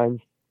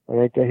sidelines. I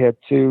think they had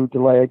 2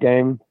 delay a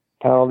game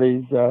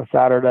penalties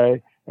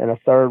Saturday and a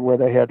third where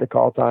they had to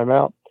call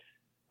timeout.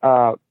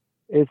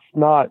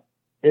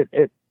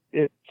 It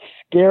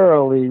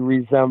scarily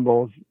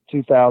resembles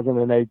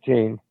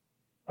 2018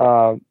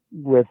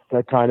 with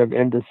the kind of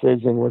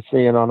indecision we're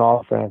seeing on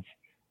offense.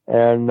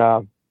 And,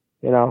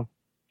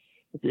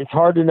 it's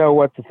hard to know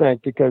what to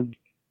think because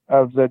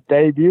of the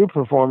debut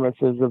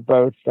performances of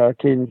both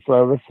Kedon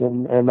Slovis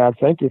and Matt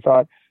Fink. You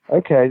thought,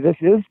 okay, this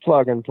is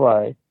plug and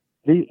play.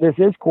 This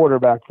is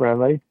quarterback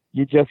friendly.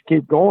 You just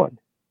keep going.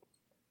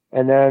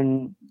 And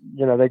then,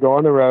 they go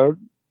on the road,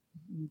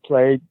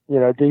 play,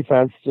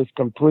 defense just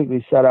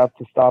completely set up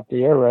to stop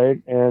the air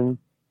raid, and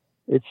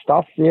it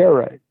stops the air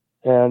raid.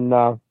 And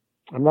I'm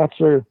not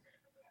sure.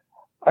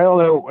 I don't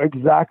know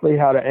exactly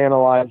how to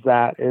analyze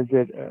that. Is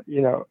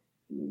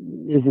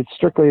it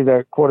strictly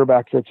the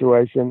quarterback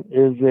situation?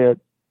 Is it,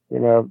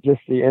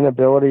 just the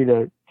inability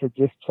to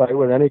just play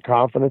with any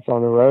confidence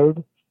on the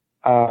road?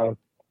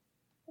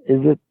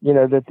 Is it,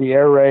 that the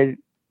air raid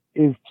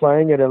is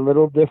playing at a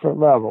little different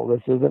level?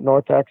 This isn't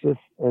North Texas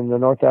and the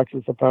North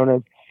Texas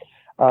opponents.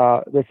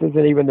 This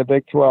isn't even the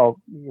Big 12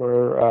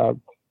 where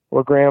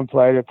Graham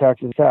played at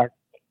Texas Tech.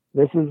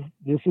 This is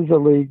a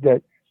league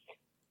that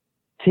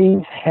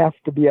teams have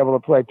to be able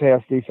to play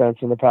pass defense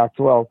in the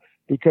Pac-12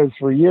 because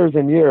for years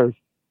and years,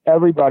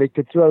 everybody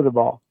could throw the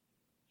ball.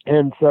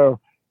 And so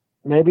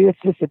maybe it's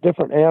just a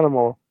different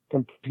animal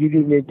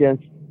competing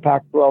against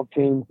Pac-12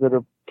 teams that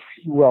are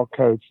pretty well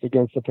coached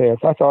against the pass.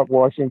 I thought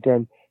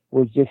Washington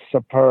was just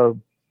superb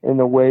in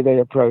the way they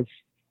approached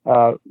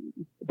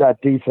that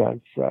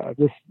defense.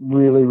 Just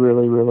really,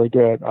 really, really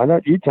good. I know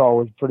Utah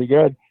was pretty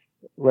good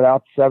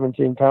without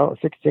 16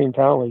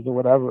 penalties or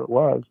whatever it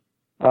was.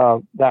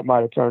 That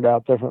might have turned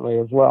out differently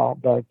as well.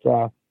 But,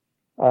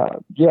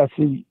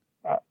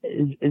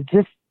 it's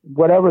just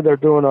whatever they're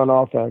doing on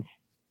offense,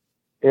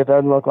 it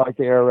doesn't look like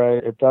the air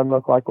raid. It doesn't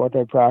look like what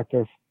they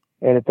practice,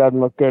 and it doesn't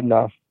look good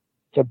enough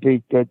to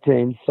beat good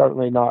teams,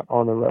 certainly not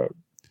on the road.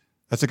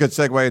 That's a good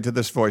segue into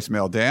this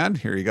voicemail. Dan,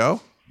 here you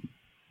go.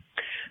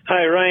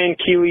 Hi, Ryan,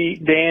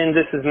 Keely, Dan.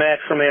 This is Matt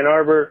from Ann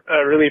Arbor. I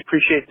really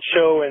appreciate the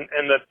show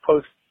and the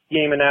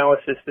post-game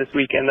analysis this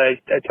weekend.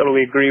 I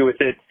totally agree with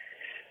it.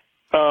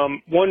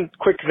 One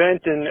quick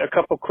vent and a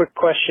couple quick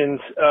questions.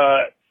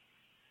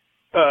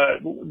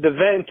 The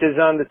vent is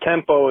on the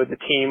tempo of the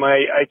team.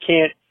 I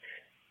can't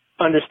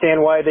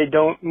understand why they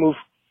don't move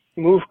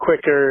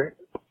quicker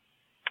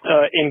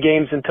in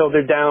games until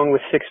they're down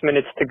with 6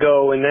 minutes to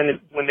go. And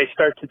then when they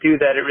start to do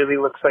that, it really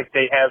looks like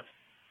they have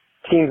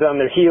teams on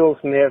their heels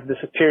and they have the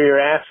superior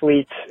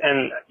athletes.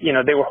 And,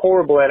 they were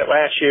horrible at it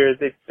last year.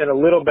 They've been a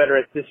little better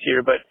at this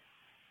year, but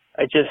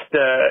I just,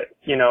 it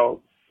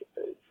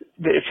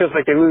feels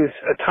like they lose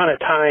a ton of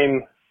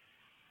time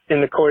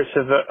in the course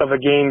of a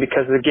game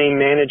because of the game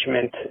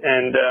management.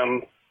 And,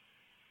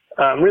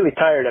 I'm really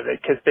tired of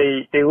it because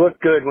they look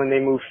good when they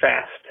move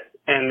fast.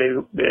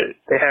 And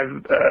they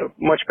have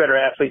much better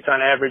athletes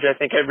on average. I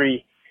think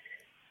every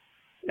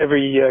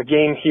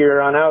game here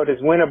on out is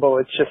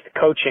winnable. It's just the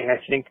coaching. I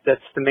think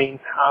that's the main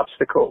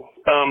obstacle.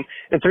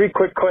 And 3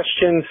 quick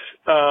questions.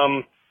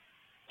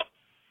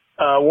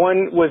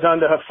 One was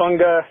on the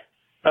Hufanga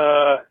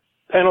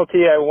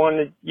penalty. I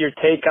wanted your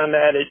take on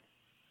that.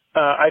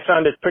 I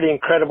found it pretty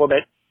incredible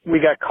that we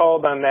got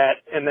called on that,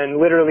 and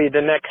then literally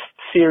the next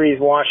series,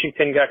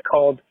 Washington got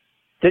called,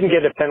 didn't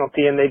get a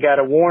penalty, and they got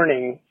a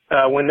warning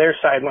when their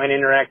sideline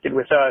interacted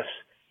with us.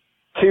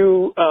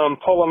 To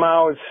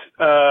Polamalu's,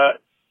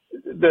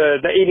 the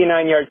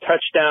 89-yard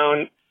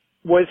touchdown,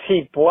 was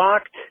he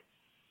blocked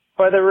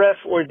by the ref,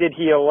 or did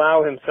he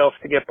allow himself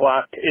to get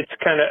blocked? It's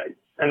kind of,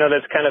 I know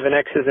that's kind of an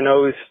X's and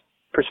O's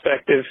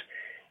perspective.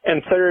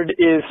 And third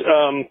is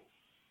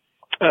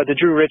the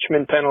Drew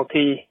Richmond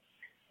penalty.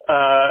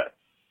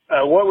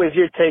 What was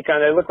your take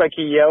on it? It looked like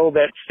he yelled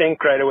at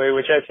Fink right away,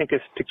 which I think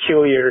is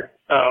peculiar.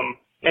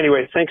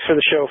 Anyway, thanks for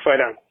the show. Fight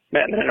on.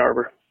 Matt in Ann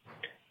Arbor.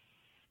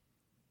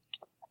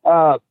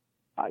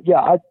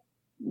 Yeah,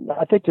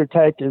 I think your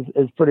take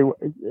is pretty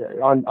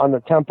on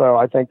the tempo.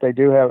 I think they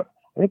do have.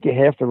 I think you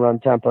have to run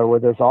tempo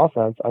with this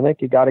offense. I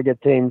think you got to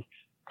get teams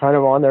kind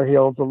of on their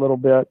heels a little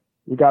bit.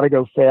 You got to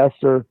go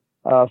faster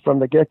from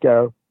the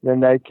get-go than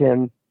they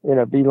can,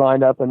 be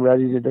lined up and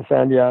ready to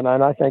defend you. And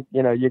I think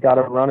you got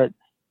to run it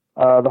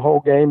the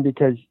whole game,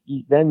 because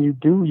then you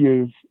do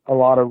use a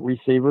lot of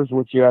receivers,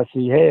 which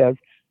USC has,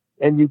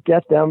 and you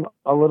get them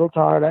a little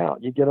tired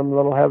out. You get them a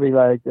little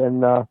heavy-legged,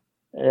 and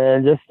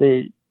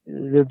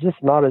they're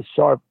just not as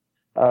sharp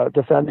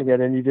defending it,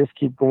 and you just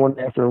keep going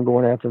after them.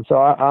 So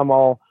I'm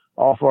all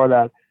for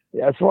that.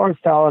 As far as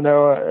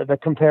Talanoa, the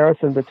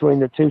comparison between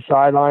the two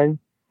sidelines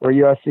where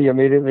USC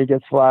immediately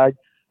gets flagged,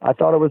 I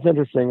thought it was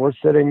interesting. We're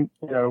sitting,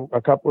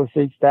 a couple of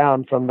seats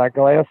down from that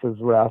Glasses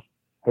ref,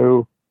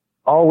 who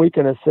all we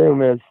can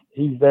assume is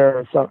he's there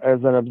as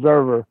an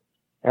observer.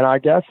 And I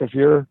guess if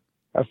you're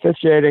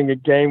officiating a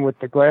game with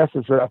the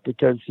Glasses ref,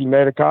 because he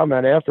made a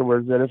comment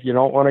afterwards that if you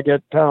don't want to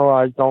get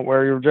penalized, don't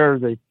wear your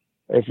jersey.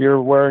 If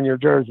you're wearing your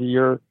jersey,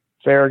 you're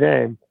fair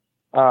game.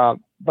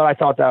 But I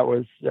thought that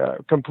was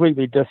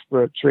completely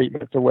disparate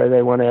treatment, the way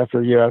they went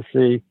after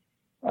USC,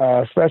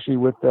 especially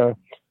with the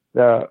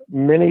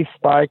mini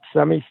spike,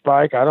 semi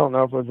spike. I don't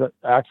know if it was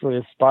actually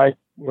a spike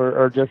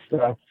or just,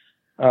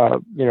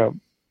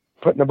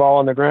 putting the ball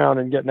on the ground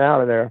and getting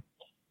out of there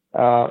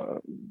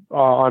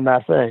on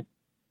that thing.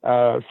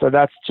 So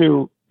that's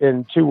 2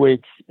 in 2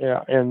 weeks,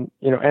 end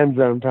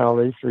zone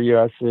penalties for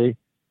USC.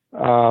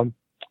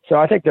 So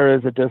I think there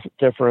is a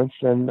difference.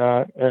 And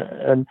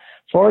as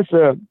far as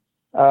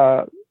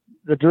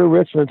the Drew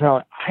Richmond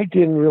penalty, I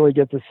didn't really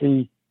get to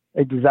see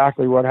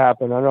exactly what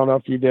happened. I don't know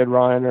if you did,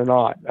 Ryan, or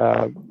not.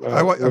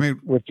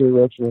 With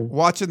Drew Richmond.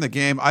 Watching the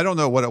game, I don't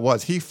know what it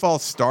was. He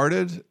false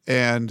started,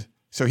 and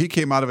so he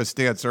came out of his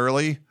stance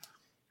early.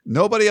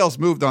 Nobody else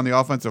moved on the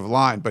offensive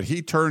line, but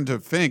he turned to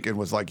Fink and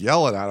was like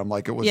yelling at him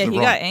like it was he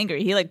got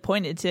angry. He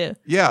pointed too.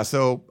 Yeah.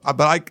 So,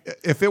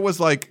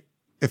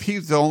 if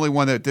he's the only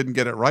one that didn't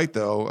get it right,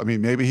 though, I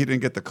mean, maybe he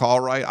didn't get the call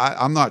right.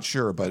 I'm not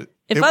sure, but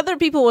if other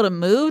people would have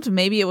moved,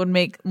 maybe it would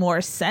make more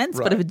sense.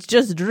 Right. But if it's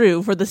just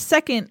Drew for the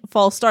second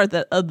false start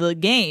of the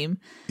game,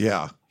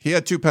 yeah, he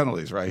had 2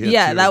 penalties, right?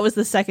 That was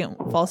the second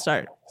false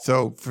start.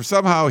 So for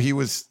somehow he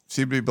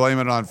seemed to be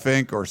blaming it on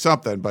Fink or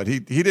something, but he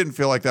didn't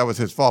feel like that was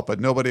his fault. But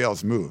nobody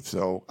else moved,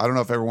 so I don't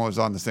know if everyone was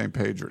on the same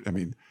page.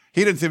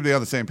 He didn't seem to be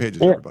on the same page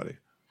as everybody.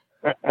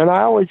 And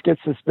I always get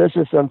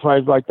suspicious on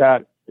plays like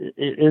that.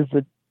 Is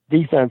the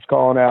defense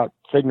calling out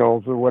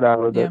signals or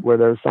whatever where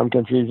there's some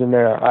confusion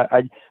there?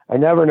 I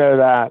never know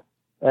that.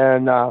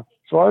 And as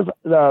far as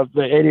the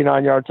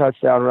 89-yard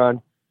touchdown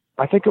run,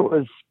 I think it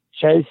was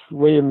Chase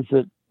Williams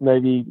that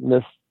maybe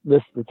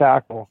missed the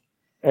tackle,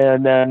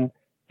 and then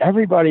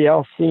everybody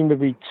else seemed to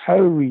be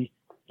totally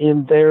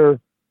in their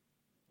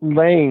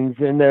lanes,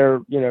 in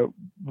their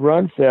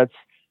run sets,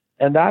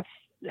 and that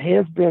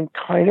has been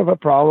kind of a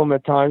problem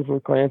at times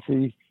with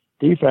Clancy's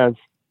defense,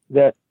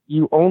 that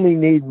you only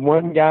need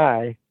one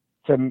guy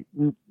to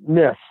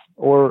miss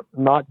or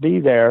not be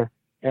there,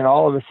 and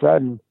all of a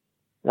sudden,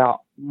 now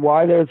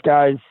why those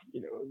guys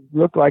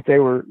look like they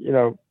were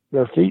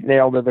their feet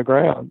nailed to the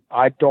ground,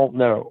 I don't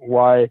know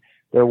why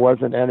there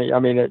wasn't any. I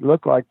mean, it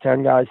looked like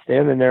 10 guys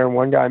standing there and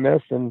one guy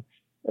missed, and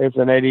it's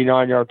an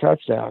 89-yard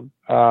touchdown.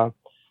 I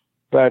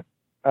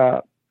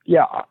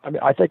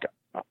think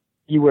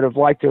you would have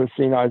liked to have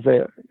seen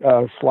Isaiah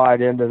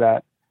slide into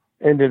that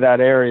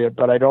area,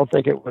 but I don't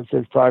think it was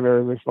his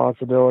primary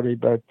responsibility.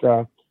 But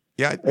I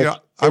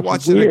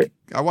watched it.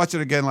 I watched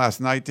it again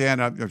last night, Dan.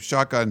 I'm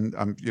shotgun.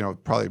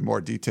 Probably more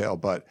detail,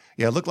 but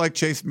yeah, it looked like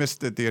Chase missed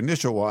the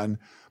initial one.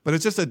 But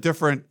it's just a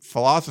different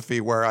philosophy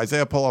where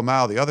Isaiah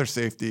Polamalu, the other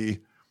safety,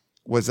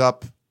 was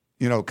up,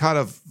 kind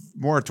of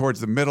more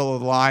towards the middle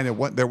of the line, and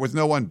there was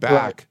no one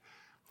back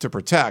to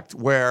protect.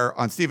 Where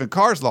on Stephen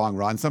Carr's long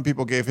run, some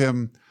people gave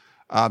him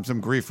some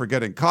grief for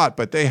getting caught,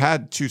 but they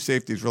had 2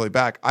 safeties really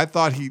back. I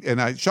thought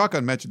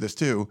Shotgun mentioned this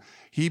too,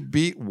 he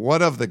beat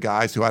one of the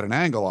guys who had an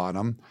angle on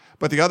him,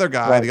 but the other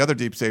guy, the other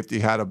deep safety,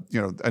 had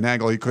an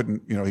angle he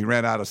couldn't, he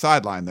ran out of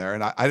sideline there,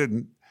 and I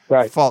didn't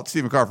fault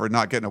Stephen Carr for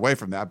not getting away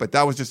from that, but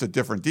that was just a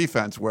different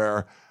defense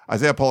where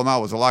Isaiah Polamalu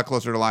was a lot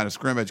closer to the line of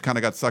scrimmage, kind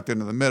of got sucked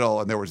into the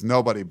middle, and there was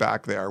nobody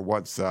back there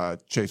once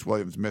Chase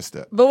Williams missed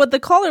it. But what the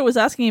caller was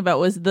asking about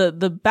was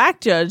the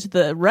back judge,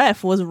 the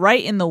ref, was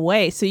right in the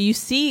way. So you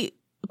see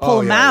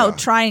pull him out, yeah.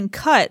 try and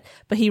cut,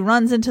 but he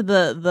runs into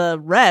the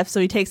ref, so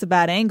he takes a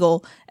bad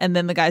angle, and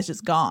then the guy's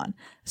just gone.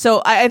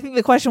 So I think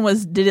the question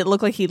was, did it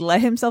look like he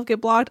let himself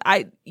get blocked?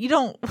 I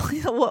don't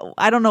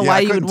know why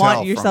you would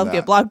want yourself to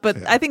get blocked, but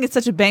I think it's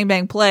such a bang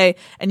bang play,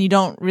 and you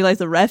don't realize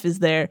the ref is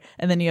there,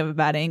 and then you have a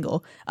bad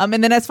angle.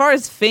 And then as far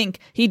as Fink,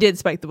 he did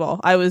spike the ball.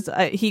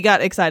 He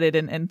got excited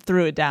and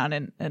threw it down,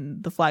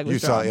 and the flag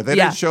was drawn. You saw it. They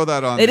didn't show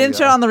that on. They didn't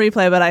show it on the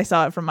replay, but I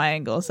saw it from my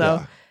angle.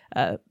 So.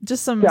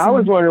 Just some. Yeah, I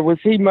was wondering, was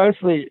he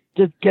mostly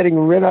just getting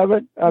rid of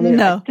it? I mean,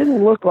 no. It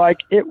didn't look like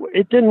it.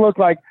 It didn't look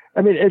like.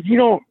 I mean, if you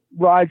don't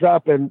rise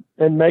up and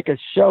make a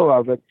show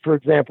of it, for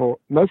example,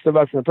 most of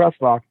us in the press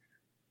box,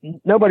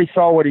 nobody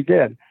saw what he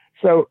did.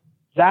 So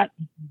that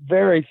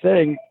very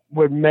thing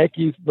would make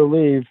you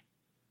believe,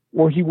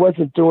 well, he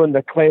wasn't doing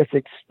the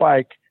classic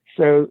spike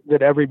so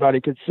that everybody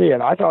could see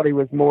it. I thought he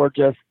was more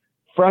just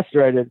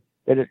frustrated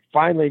that it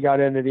finally got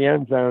into the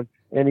end zone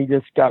and he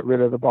just got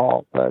rid of the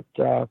ball. But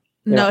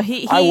no,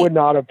 he I would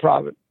not have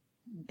probably.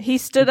 He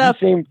stood up.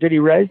 Did he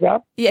raise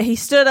up? Yeah, he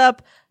stood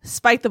up,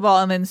 spiked the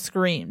ball, and then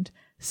screamed.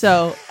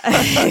 So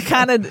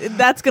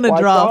that's going to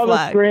draw a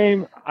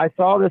flag. I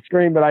saw the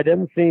scream, but I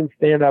didn't see him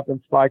stand up and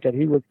spike it.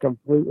 He was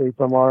completely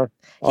from our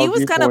He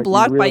was kind of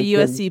blocked by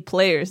USC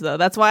players, though.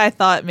 That's why I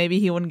thought maybe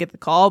he wouldn't get the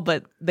call,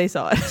 but they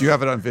saw it. Do you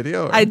have it on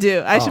video? I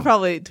do. I should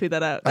probably tweet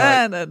that out.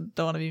 I don't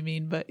want to be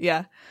mean, but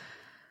yeah.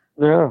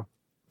 Yeah.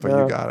 But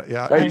you got it.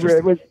 Yeah.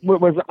 It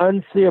was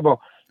unseeable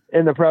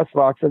in the press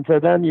box. And so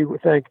then you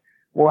think,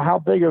 well, how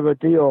big of a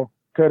deal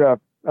could a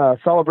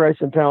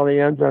celebration penalty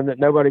end zone that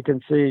nobody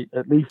can see,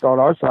 at least on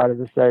our side of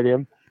the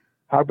stadium,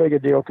 how big a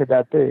deal could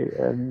that be?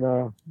 And,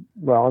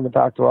 well, in the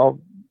Pac-12,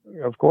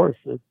 of course,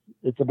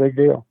 it's a big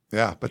deal.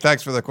 Yeah, but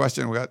thanks for the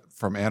question we got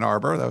from Ann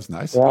Arbor. That was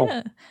nice.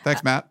 Yeah.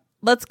 Thanks, Matt.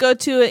 Let's go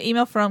to an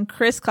email from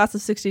Chris, class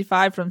of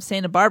 65 from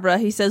Santa Barbara.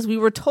 He says, we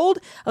were told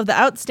of the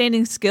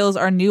outstanding skills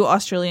our new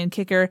Australian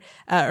kicker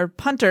or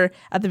punter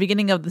at the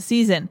beginning of the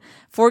season.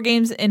 4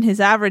 games in his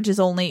average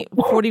is only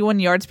 41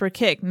 yards per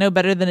kick, no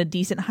better than a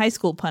decent high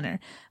school punter.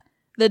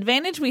 The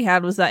advantage we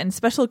had was that in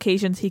special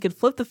occasions, he could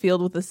flip the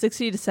field with a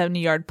 60 to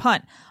 70-yard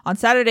punt. On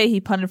Saturday, he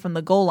punted from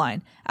the goal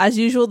line. As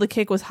usual, the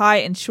kick was high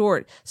and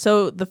short,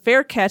 so the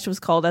fair catch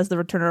was called as the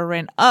returner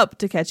ran up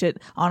to catch it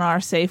on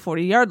our, say,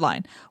 40-yard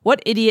line.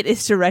 What idiot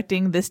is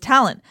directing this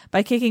talent?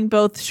 By kicking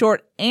both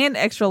short and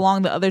extra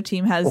long, the other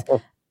team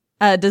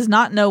does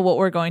not know what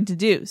we're going to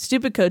do.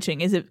 Stupid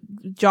coaching. Is it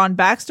John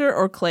Baxter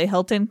or Clay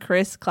Helton?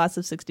 Chris, class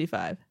of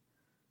 65.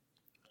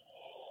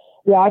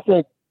 Yeah, I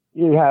think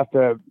you have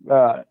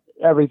to...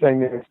 everything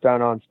that's done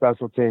on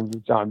special teams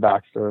is John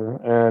Baxter.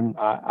 And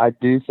I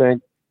do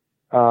think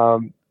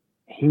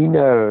he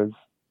knows,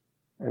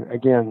 and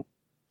again,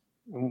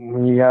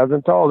 he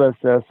hasn't told us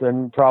this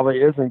and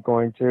probably isn't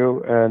going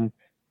to, and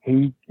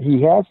he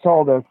has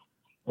told us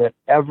that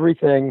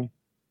everything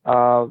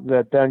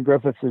that Ben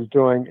Griffiths is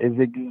doing is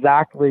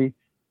exactly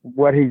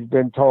what he's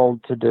been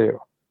told to do.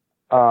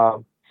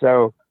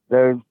 So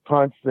those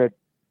punts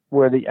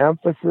where the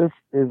emphasis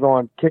is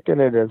on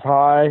kicking it as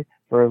high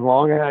for as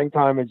long a hang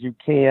time as you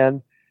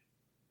can,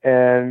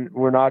 and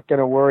we're not going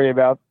to worry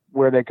about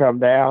where they come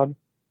down,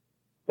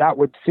 that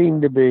would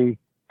seem to be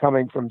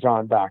coming from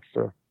John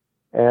Baxter.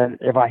 And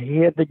if I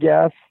had to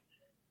guess,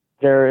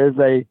 there is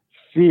a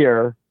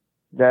fear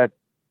that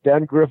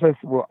Ben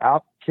Griffiths will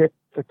outkick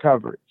the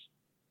coverage.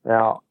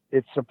 Now,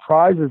 it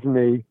surprises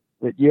me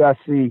that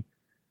USC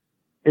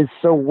is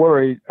so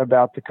worried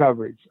about the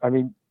coverage. I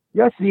mean,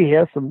 USC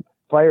has some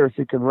players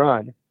who can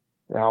run.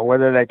 Now,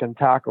 whether they can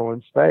tackle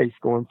in space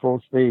going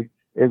full speed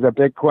is a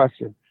big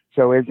question.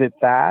 So is it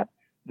that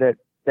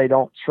they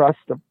don't trust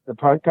the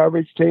punt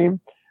coverage team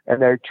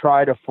and they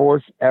try to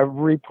force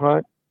every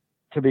punt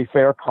to be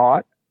fair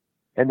caught,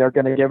 and they're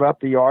going to give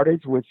up the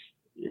yardage, which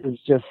is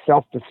just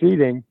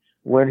self-defeating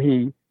when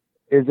he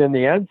is in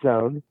the end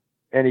zone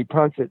and he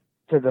punts it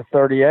to the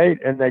 38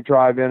 and they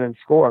drive in and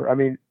score. I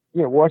mean,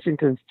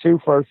 Washington's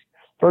first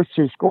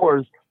 2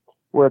 scores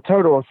were a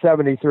total of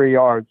 73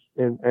 yards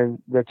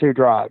in the 2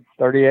 drives,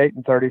 38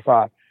 and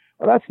 35.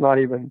 Well, that's not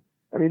even,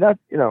 I mean,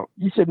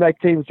 you should make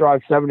teams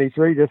drive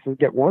 73 just to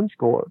get 1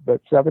 score,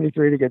 but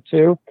 73 to get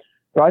 2.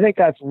 So I think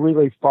that's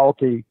really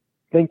faulty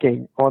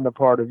thinking on the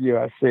part of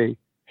USC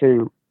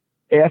to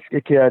ask a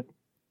kid.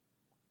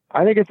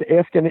 I think it's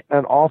asking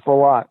an awful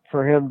lot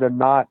for him to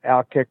not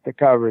outkick the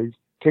coverage,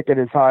 kick it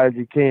as high as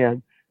he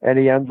can, and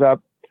he ends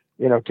up,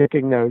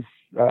 kicking those,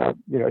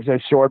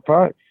 those short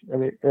punts. I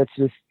mean,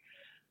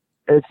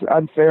 it's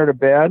unfair to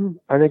Ben.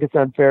 I think it's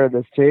unfair to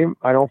this team.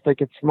 I don't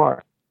think it's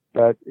smart,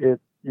 but it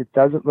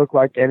doesn't look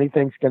like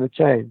anything's going to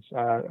change.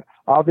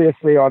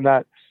 Obviously on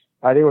that,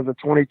 I think it was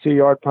a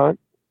 22-yard punt.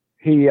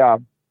 He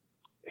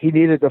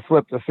needed to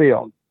flip the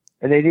field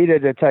and they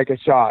needed to take a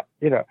shot.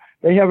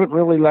 They haven't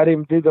really let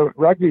him do the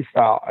rugby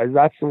style.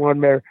 That's the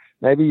one where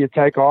maybe you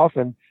take off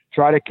and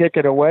try to kick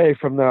it away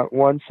from the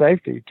one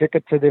safety, kick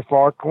it to the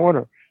far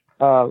corner.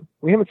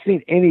 We haven't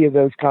seen any of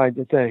those kinds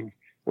of things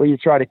where you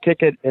try to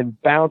kick it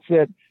and bounce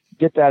it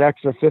get that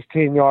extra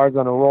 15 yards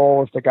on a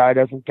roll if the guy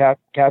doesn't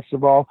catch the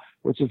ball,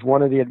 which is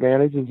one of the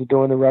advantages of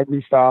doing the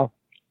rugby style.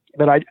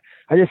 But I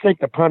just think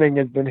the punting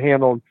has been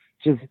handled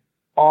just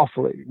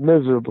awfully,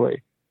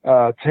 miserably,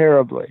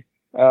 terribly.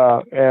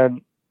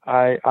 And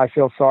I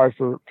feel sorry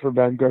for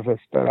Ben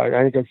Griffiths, but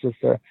I think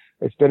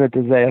it's been a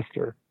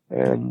disaster.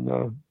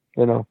 And,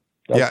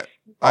 yeah,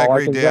 I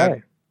agree, Dan.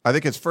 Say. I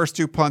think his first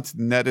 2 punts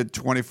netted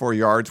 24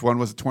 yards. One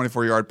was a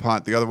 24-yard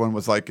punt. The other one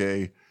was like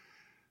a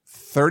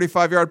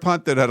 35-yard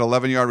punt that had an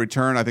 11-yard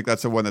return. I think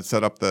that's the one that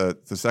set up the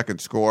second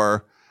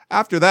score.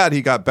 After that,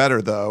 he got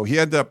better, though. He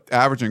ended up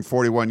averaging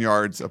 41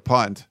 yards a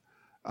punt,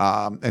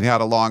 and he had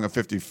a long of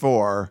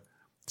 54.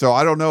 So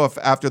I don't know if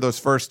after those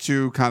first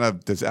 2 kind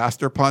of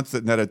disaster punts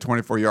that netted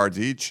 24 yards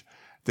each,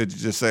 did you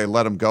just say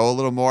let him go a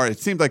little more? It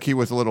seemed like he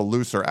was a little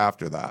looser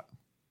after that.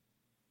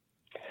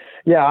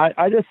 Yeah,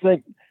 I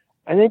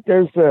think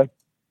there's the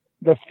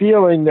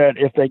feeling that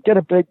if they get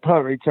a big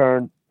punt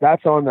return,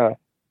 that's on the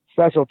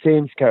special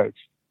teams coach.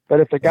 But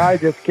if the guy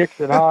just kicks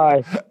it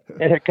high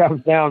and it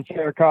comes down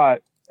fair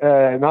caught,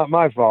 not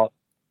my fault.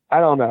 I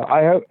don't know.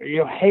 I hope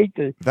you hate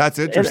to. That's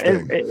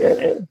interesting.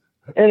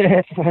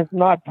 It's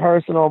not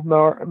personal.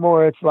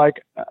 More it's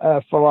like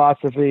a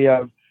philosophy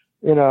of,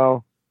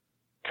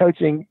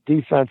 coaching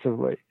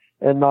defensively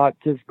and not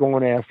just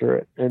going after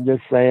it and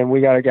just saying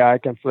we got a guy who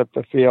can flip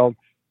the field.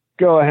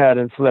 Go ahead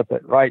and flip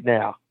it right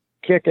now.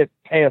 Kick it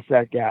past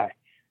that guy.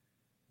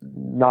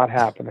 Not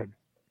happening.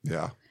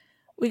 Yeah.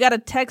 We got a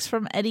text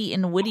from Eddie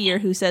in Whittier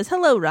who says,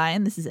 "Hello,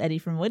 Ryan. This is Eddie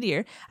from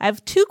Whittier. I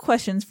have 2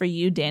 questions for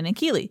you, Dan and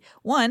Keely.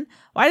 1,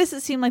 why does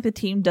it seem like the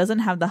team doesn't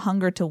have the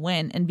hunger to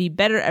win and be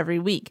better every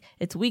week?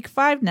 It's week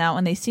 5 now,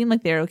 and they seem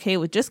like they're okay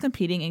with just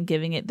competing and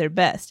giving it their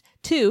best.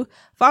 2,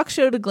 Fox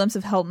showed a glimpse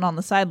of Helton on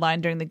the sideline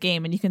during the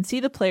game, and you can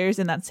see the players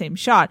in that same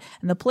shot,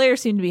 and the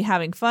players seem to be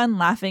having fun,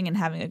 laughing, and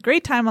having a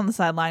great time on the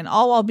sideline,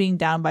 all while being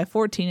down by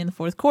 14 in the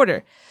 4th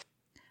quarter.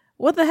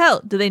 What the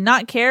hell? Do they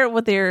not care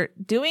what they're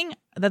doing?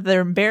 That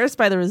they're embarrassed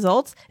by the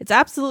results? It's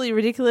absolutely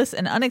ridiculous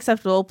and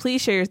unacceptable.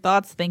 Please share your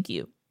thoughts. Thank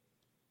you."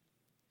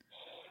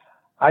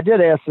 I did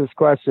ask this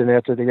question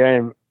after the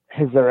game.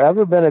 Has there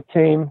ever been a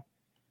team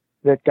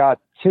that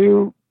got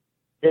 2,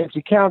 if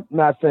you count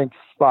Matt Fink's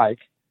spike,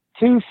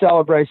 2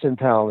 celebration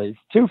penalties,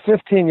 2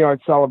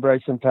 15-yard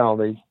celebration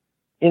penalties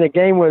in a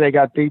game where they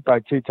got beat by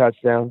 2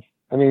 touchdowns?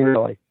 I mean,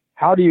 really,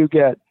 how do you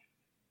get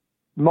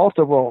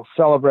multiple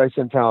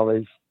celebration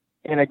penalties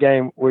in a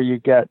game where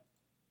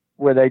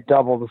they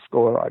double the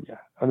score on you?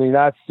 I mean,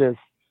 that's just,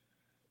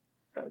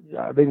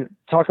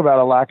 talk about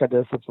a lack of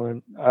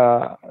discipline.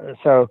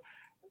 So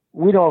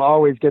we don't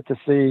always get to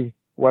see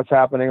what's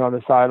happening on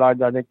the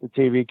sidelines. I think the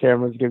TV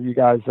cameras give you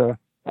guys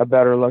a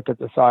better look at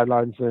the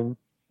sidelines than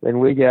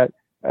we get.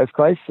 As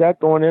Clay said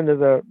going into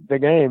the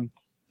game,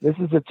 this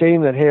is a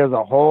team that has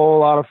a whole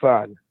lot of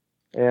fun.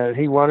 And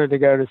he wanted to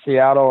go to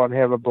Seattle and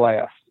have a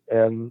blast.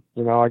 And,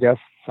 I guess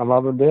some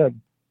of them did.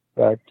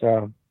 But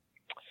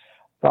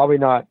probably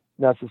not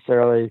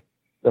necessarily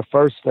the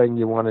first thing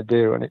you want to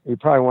do. And you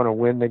probably want to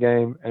win the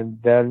game and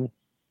then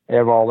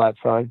have all that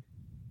fun.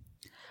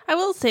 I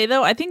will say,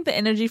 though, I think the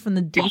energy from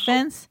the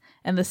defense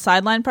and the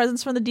sideline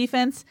presence from the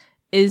defense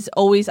is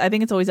always, I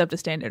think it's always up to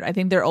standard. I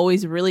think they're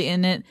always really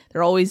in it.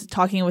 They're always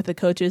talking with the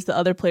coaches. The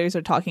other players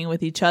are talking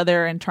with each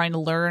other and trying to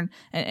learn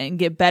and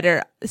get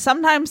better.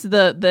 Sometimes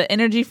the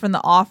energy from the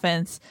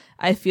offense,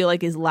 I feel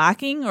like, is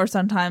lacking, or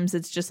sometimes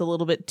it's just a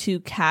little bit too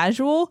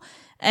casual.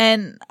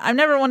 And I've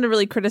never wanted to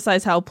really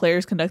criticize how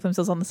players conduct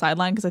themselves on the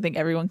sideline, because I think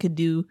everyone could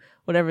do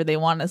whatever they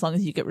want as long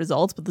as you get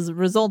results, but the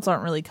results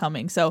aren't really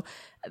coming. So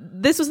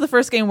this was the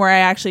first game where I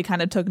actually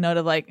kind of took note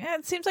of it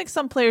seems like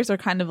some players are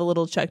kind of a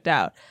little checked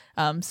out.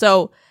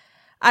 So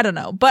I don't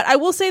know. But I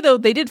will say, though,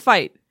 they did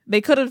fight. They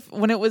could have,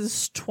 when it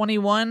was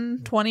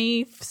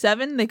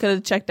 21-27, they could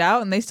have checked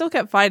out, and they still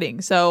kept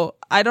fighting. So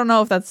I don't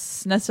know if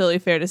that's necessarily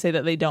fair to say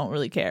that they don't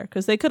really care,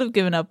 because they could have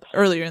given up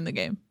earlier in the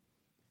game.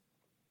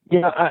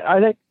 Yeah, I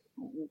think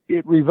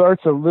it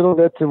reverts a little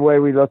bit to the way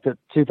we looked at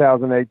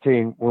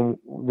 2018 when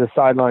the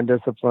sideline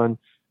discipline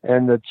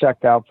and the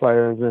checked out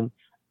players. And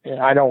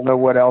I don't know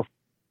what else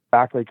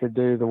exactly could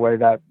do the way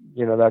that,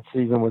 that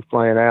season was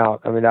playing out.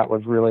 I mean, that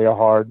was really a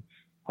hard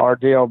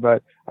deal,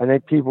 but I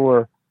think people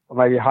were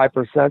maybe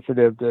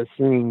hypersensitive to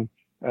seeing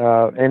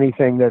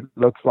anything that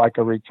looks like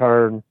a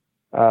return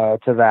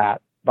to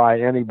that by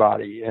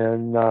anybody.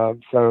 And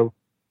so,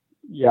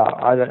 yeah,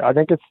 I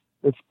think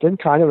it's been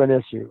kind of an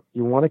issue.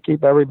 You want to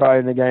keep everybody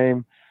in the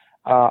game.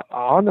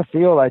 On the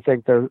field, I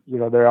think they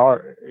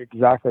are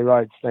exactly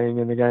right, staying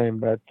in the game.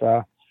 But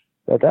that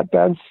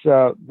bench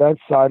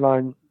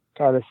sideline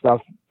kind of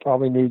stuff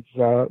probably needs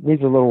a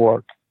little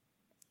work.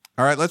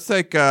 All right, let's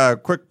take a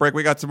quick break.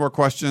 We got some more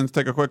questions.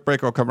 Take a quick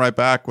break. We'll come right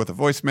back with a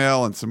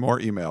voicemail and some more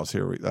emails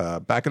here.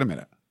 Back in a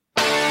minute.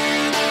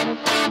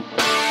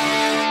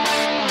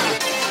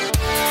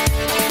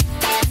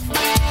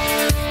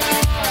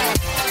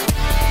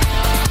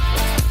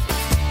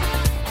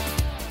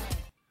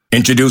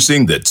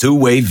 Introducing the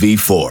Two-Way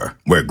V4,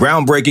 where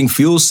groundbreaking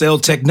fuel cell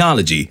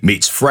technology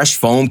meets fresh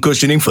foam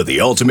cushioning for the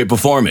ultimate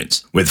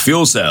performance. With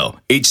Fuel Cell,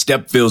 each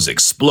step feels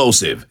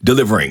explosive,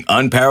 delivering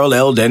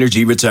unparalleled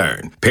energy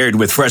return. Paired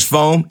with fresh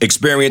foam,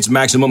 experience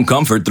maximum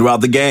comfort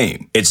throughout the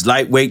game. Its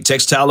lightweight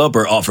textile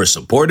upper offers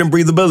support and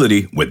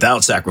breathability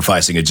without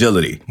sacrificing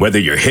agility. Whether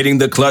you're hitting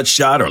the clutch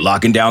shot or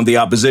locking down the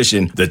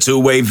opposition, the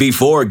Two-Way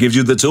V4 gives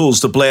you the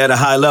tools to play at a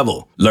high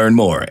level. Learn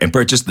more and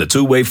purchase the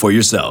Two-Way for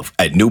yourself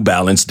at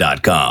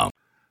newbalance.com.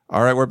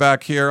 All right, we're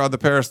back here on the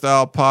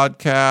Peristyle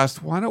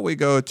Podcast. Why don't we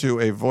go to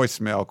a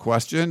voicemail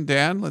question?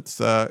 Dan, let's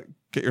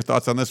get your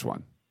thoughts on this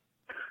one.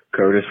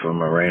 Curtis from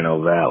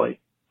Moreno Valley.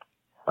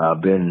 I've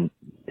been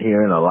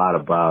hearing a lot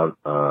about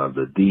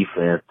the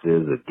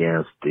defenses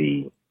against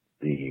the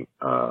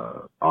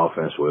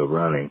offense we're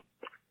running,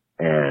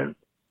 and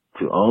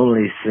to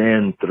only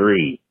send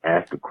 3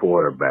 at the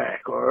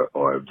quarterback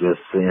or just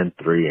send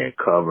 3 and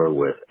cover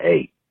with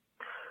 8.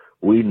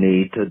 We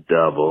need to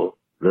double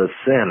the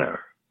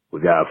center. We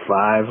got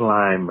 5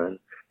 linemen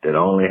that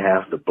only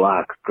have to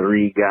block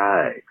 3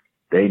 guys.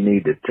 They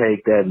need to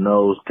take that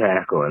nose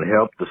tackle and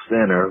help the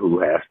center who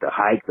has to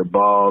hike the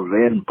ball,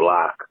 then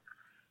block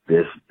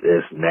this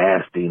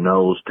nasty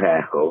nose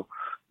tackle.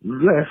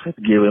 Let's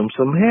give him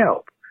some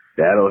help.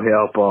 That'll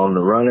help on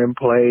the running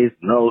plays.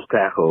 Nose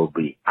tackle will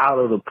be out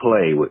of the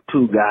play with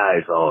 2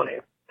 guys on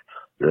him.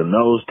 The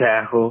nose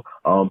tackle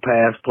on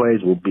pass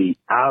plays will be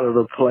out of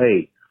the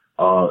play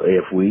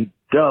if we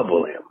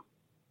double him.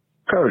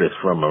 Curtis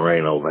from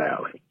Moreno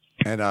Valley.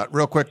 And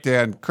real quick,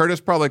 Dan, Curtis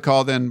probably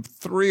called in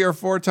 3 or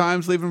 4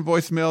 times, leaving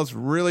voicemails,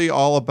 really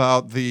all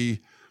about the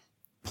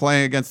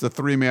playing against the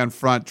 3-man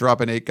front,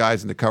 dropping 8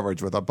 guys into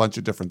coverage with a bunch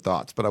of different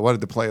thoughts. But I wanted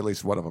to play at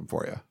least one of them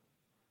for you.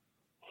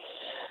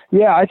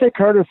 Yeah, I think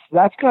Curtis,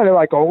 that's kind of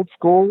like old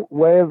school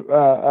way of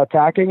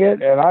attacking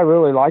it, and I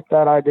really like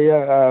that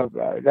idea.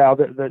 Now,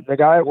 the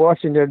guy at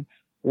Washington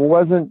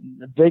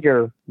wasn't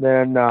bigger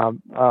than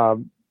Brett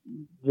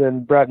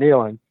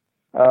Nealon.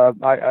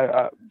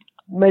 I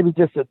maybe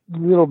just a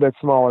little bit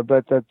smaller,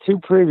 but the 2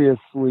 previous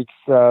weeks,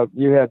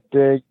 you had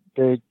big,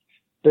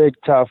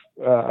 tough,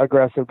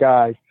 aggressive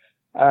guys.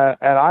 And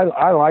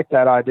I like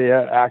that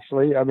idea,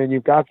 actually. I mean,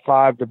 you've got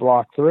 5 to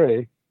block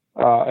 3,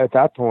 at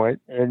that point,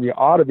 and you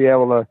ought to be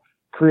able to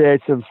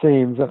create some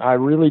seams. And I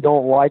really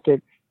don't like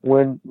it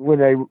when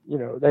they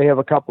have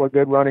a couple of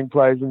good running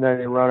plays and then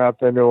they run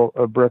up into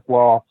a brick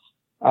wall,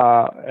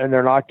 and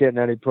they're not getting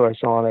any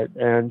push on it.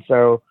 And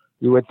so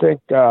you would think,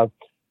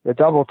 the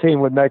double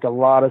team would make a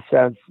lot of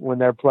sense when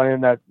they're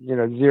playing that,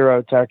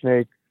 zero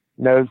technique,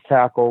 nose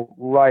tackle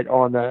right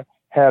on the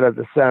head of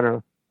the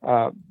center.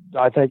 I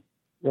think,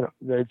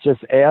 they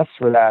just asked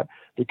for that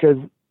because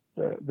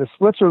the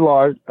splits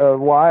are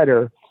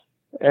wider,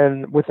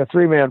 and with a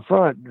 3-man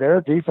front,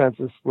 their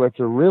defensive splits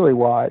are really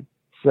wide.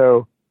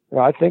 So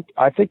I think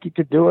you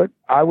could do it.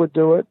 I would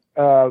do it.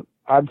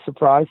 I'm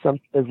surprised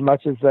as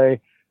much as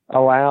they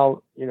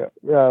allow,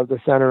 the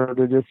center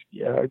to just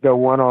go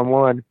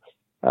one-on-one.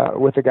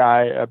 With a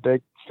guy, a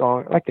big,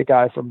 strong, like the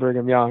guy from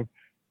Brigham Young,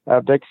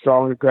 a big,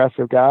 strong,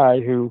 aggressive guy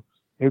who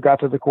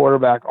got to the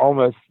quarterback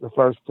almost the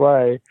first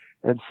play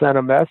and sent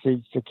a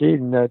message to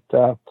Keaton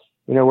that,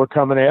 we're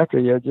coming after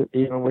you,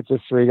 even with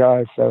just 3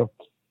 guys. So,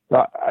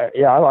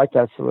 I like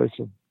that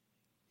solution.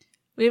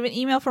 We have an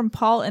email from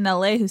Paul in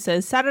LA who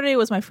says, Saturday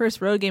was my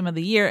first road game of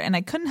the year, and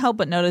I couldn't help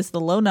but notice the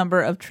low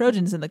number of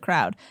Trojans in the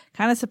crowd. It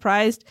kind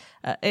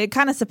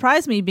of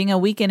surprised me being a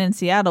weekend in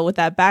Seattle with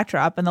that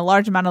backdrop and the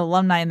large amount of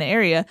alumni in the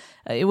area.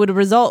 It would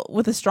result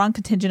with a strong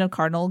contingent of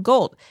Cardinal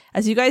gold.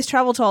 As you guys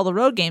travel to all the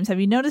road games, have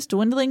you noticed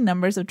dwindling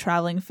numbers of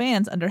traveling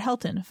fans under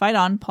Helton? Fight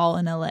on, Paul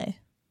in LA.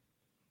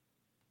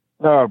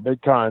 No,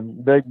 big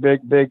time. Big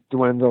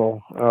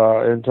dwindle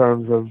in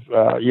terms of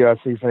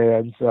USC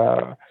fans.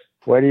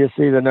 Where do you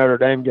see the Notre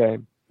Dame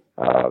game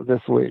this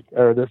week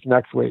or this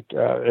next week?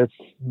 It's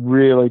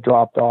really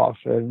dropped off,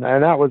 and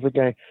that was a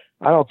game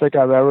I don't think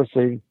I've ever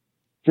seen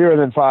fewer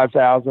than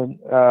 5,000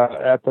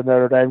 at the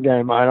Notre Dame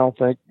game. I don't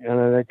think, and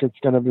I think it's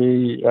going to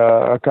be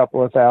a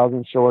couple of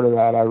thousand short of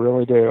that. I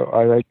really do.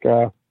 I think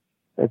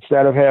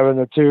instead of having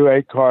the 2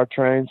 8-car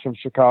trains from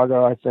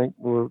Chicago, I think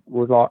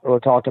we're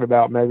talking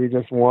about maybe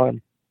just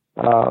 1.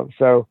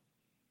 So.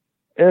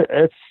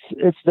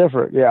 It's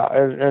different, yeah,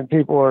 and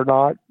people are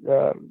not.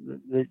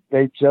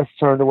 They just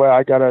turned away.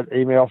 I got an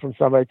email from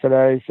somebody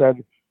today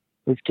said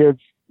his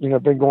kids,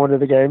 been going to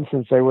the game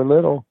since they were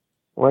little.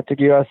 Went to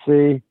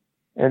USC,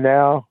 and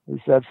now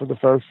he said for the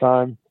first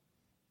time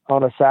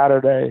on a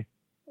Saturday,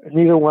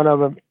 neither one of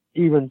them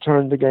even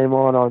turned the game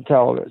on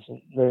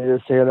television. They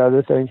just had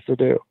other things to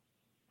do,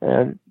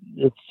 and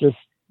it's just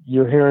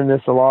you're hearing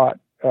this a lot,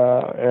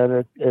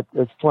 and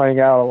it's playing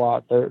out a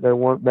lot. There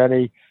weren't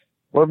many.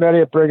 Weren't many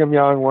at Brigham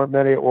Young, weren't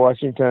many at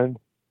Washington,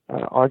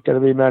 aren't going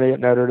to be many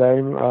at Notre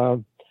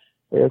Dame.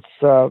 It's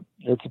a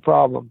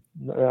problem.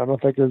 I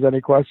don't think there's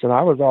any question.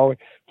 I was always,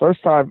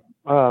 first time,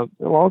 a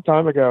long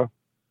time ago,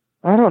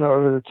 I don't know,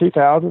 it was the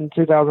 2000,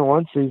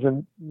 2001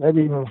 season,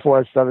 maybe even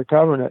before I started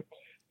covering it. I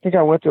think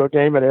I went to a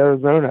game at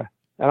Arizona,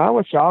 And I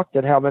was shocked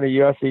at how many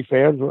USC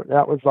fans,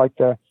 that was like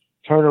the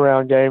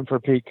turnaround game for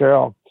Pete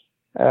Carroll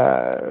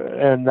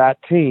and that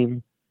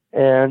team.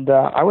 And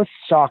I was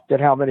shocked at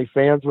how many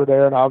fans were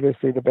there, and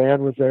obviously the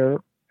band was there.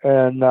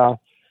 And I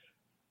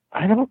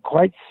don't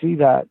quite see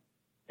that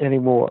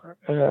anymore.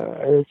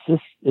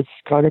 It's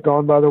kind of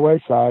gone by the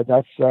wayside.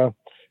 That's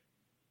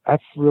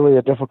really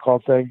a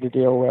difficult thing to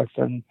deal with.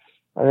 And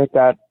I think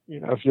that,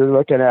 if you're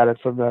looking at it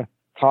from the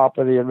top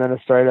of the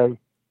administrative,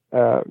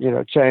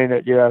 chain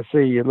at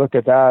USC, you look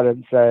at that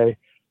and say,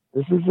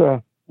 this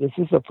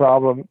is a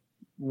problem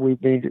we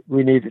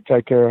need to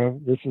take care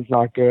of. This is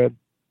not good.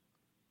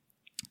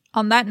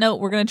 On that note,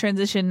 we're going to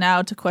transition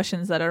now to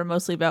questions that are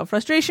mostly about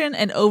frustration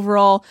and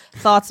overall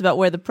thoughts about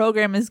where the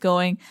program is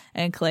going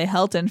and Clay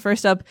Helton.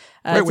 First up,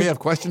 wait, we have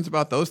questions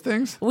about those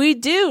things? We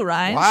do,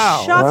 Ryan.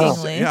 Wow.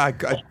 Shockingly. Yeah, I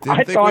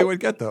didn't think we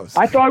would get those.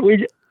 I thought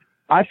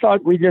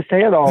we just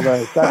had all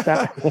those.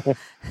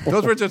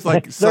 Those were just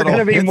like Is subtle there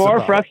going to be hints more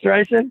about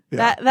frustration?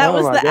 Yeah. That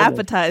was the goodness.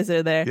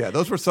 appetizer there. Yeah,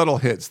 those were subtle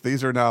hits.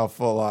 These are now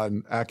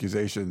full-on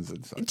accusations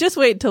and such. Just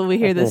wait till we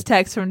hear this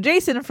text from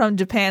Jason from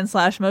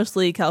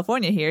Japan/mostly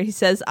California here. He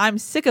says, I'm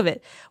sick of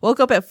it. Woke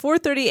up at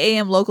 4:30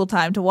 a.m. local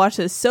time to watch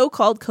this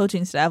so-called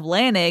coaching staff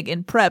lay an egg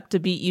in prep to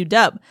beat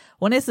UW.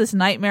 When is this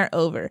nightmare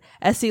over?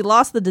 SC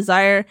lost the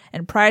desire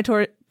and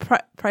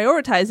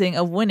prioritizing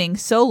of winning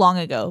so long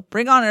ago.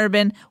 Bring on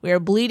Urban. We are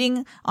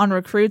bleeding on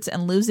recruits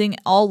and losing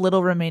all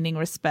little remaining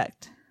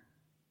respect.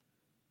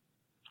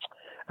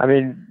 I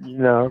mean,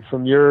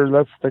 from your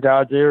lips to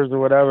God's ears or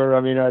whatever,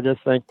 I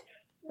just think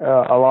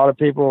a lot of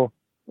people,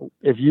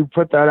 if you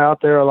put that out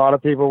there, a lot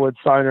of people would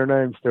sign their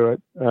names to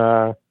it.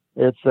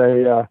 It's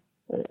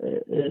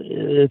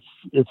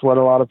what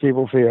a lot of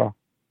people feel.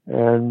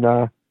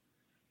 And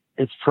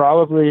it's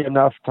probably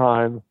enough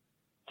time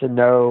to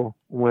know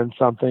when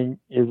something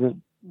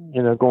isn't,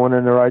 going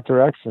in the right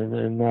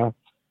direction.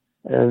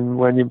 And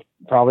when you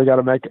probably got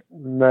to make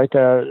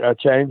a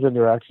change in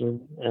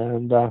direction.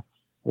 And I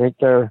think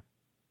they're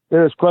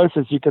as close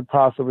as you could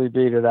possibly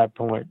be to that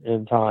point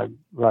in time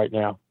right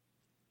now.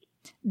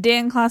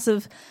 Dan, class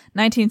of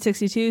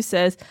 1962,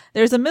 says,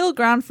 there's a middle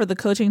ground for the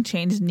coaching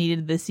change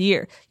needed this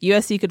year.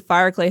 USC could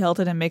fire Clay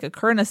Helton and make a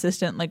current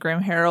assistant like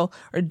Graham Harrell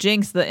or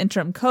jinx the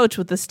interim coach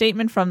with a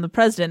statement from the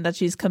president that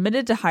she's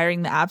committed to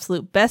hiring the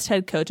absolute best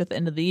head coach at the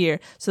end of the year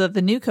so that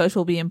the new coach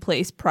will be in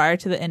place prior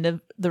to the end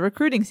of the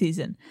recruiting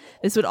season.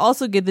 This would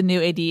also give the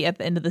new AD at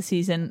the end of the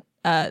season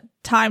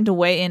time to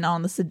weigh in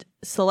on the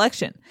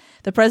selection.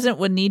 The president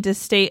would need to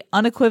state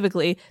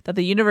unequivocally that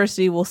the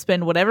university will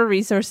spend whatever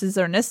resources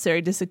are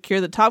necessary to secure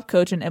the top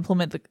coach and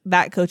implement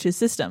that coach's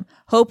system.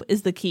 Hope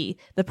is the key.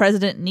 The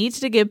president needs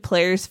to give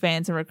players,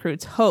 fans, and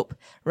recruits hope,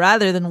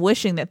 rather than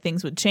wishing that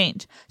things would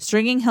change.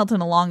 Stringing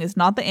Helton along is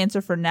not the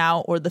answer for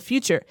now or the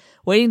future.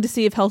 Waiting to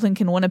see if Helton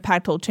can win a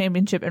Pac-12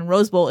 championship and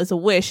Rose Bowl is a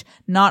wish,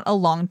 not a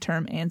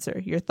long-term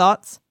answer. Your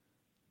thoughts?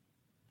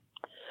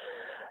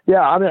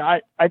 Yeah,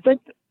 I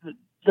think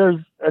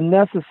there's a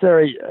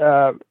necessary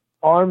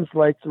arm's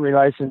length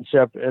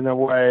relationship in a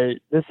way.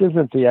 This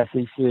isn't the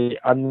SEC.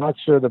 I'm not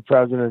sure the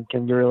president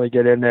can really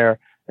get in there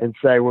and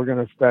say we're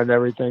going to spend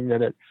everything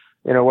that it,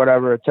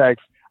 whatever it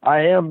takes. I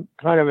am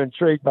kind of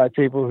intrigued by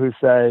people who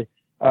say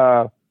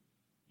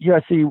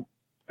USC.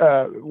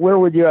 Where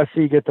would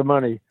USC get the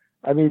money?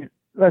 I mean,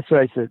 let's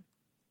face it.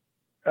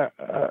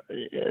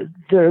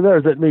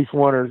 There's at least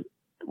one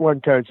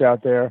coach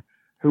out there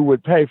who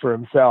would pay for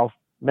himself,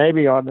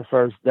 maybe on the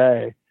first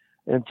day,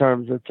 in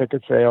terms of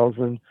ticket sales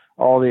and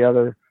all the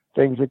other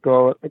things that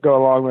go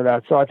along with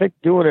that. So I think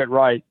doing it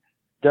right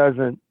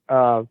doesn't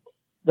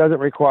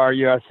require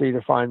USC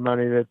to find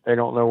money that they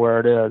don't know where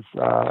it is.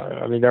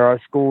 There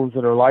are schools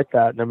that are like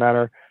that.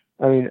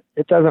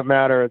 It doesn't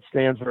matter at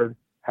Stanford,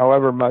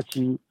 however much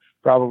you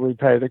probably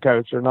pay the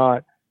coach or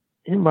not,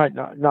 he might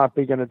not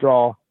be going to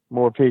draw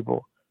more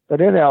people. But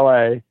in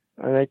LA,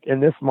 I think in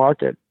this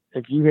market,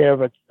 if you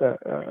have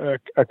a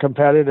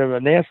competitive,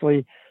 a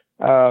nationally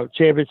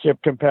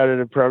championship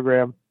competitive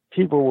program,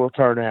 people will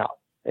turn out,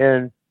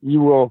 and you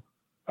will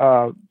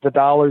the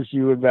dollars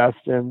you invest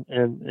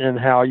in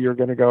how you're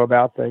going to go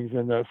about things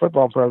in the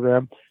football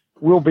program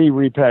will be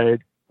repaid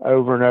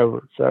over and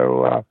over.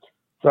 So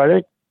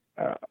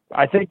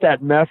I think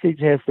that message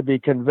has to be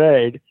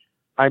conveyed.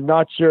 I'm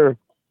not sure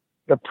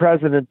the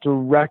president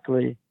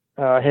directly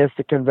has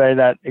to convey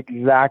that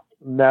exact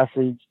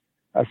message,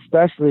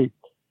 especially,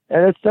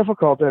 and it's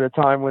difficult at a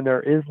time when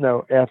there is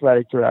no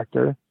athletic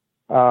director.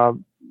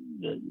 You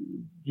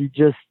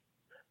just,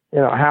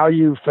 how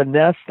you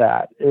finesse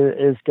that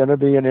is going to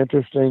be an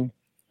interesting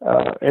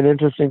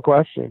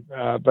question.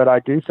 But I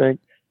do think,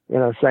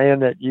 saying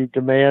that you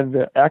demand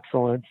the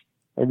excellence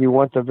and you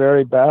want the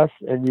very best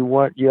and you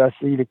want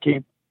USC to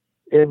keep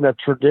in the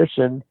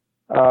tradition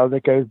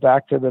that goes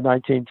back to the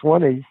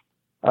 1920s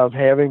of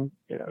having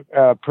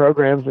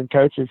programs and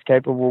coaches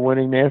capable of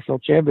winning national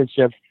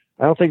championships.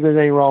 I don't think there's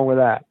anything wrong with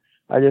that.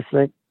 I just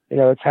think,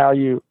 it's how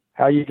you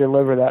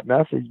deliver that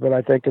message. But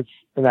I think it's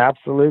an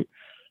absolute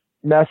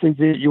message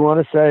that you want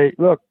to say,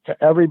 look, to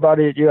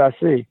everybody at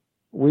USC,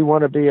 we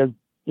want to be as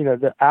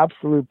the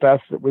absolute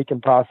best that we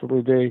can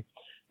possibly be.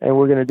 And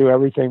we're going to do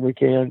everything we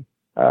can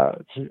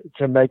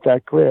to make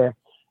that clear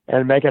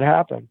and make it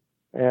happen.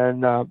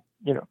 And,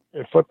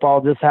 if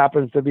football just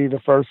happens to be the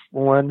first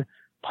one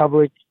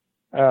public,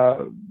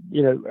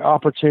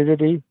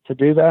 opportunity to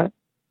do that,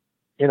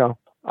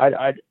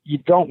 you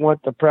don't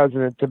want the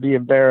president to be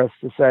embarrassed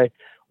to say,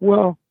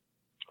 well,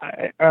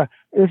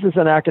 this is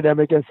an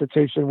academic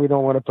institution. We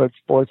don't want to put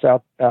sports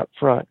out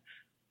front.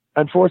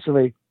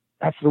 Unfortunately,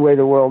 that's the way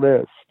the world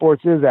is.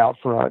 Sports is out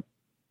front.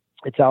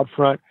 It's out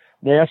front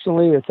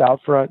nationally. It's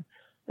out front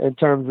in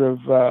terms of,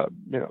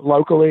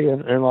 locally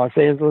in Los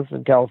Angeles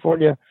and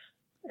California.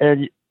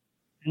 And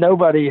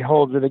nobody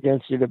holds it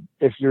against you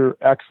if you're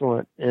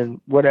excellent in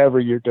whatever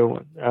you're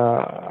doing.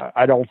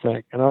 I don't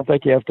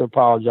think you have to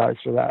apologize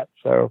for that.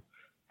 So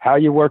how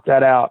you work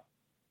that out,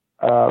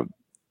 a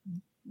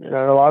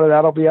lot of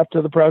that'll be up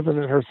to the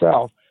president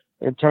herself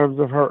in terms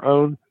of her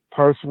own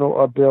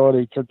personal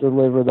ability to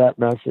deliver that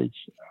message.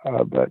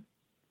 But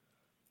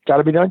it's got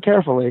to be done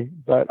carefully,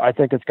 but I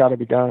think it's got to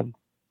be done.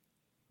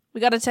 We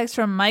got a text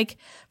from Mike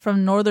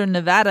from Northern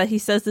Nevada. He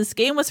says this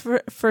game was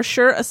for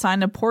sure a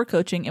sign of poor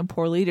coaching and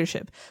poor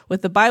leadership.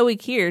 With the bye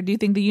week here, do you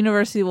think the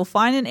university will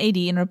find an AD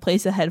and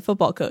replace a head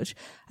football coach?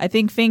 I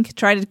think Fink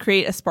tried to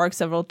create a spark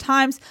several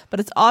times, but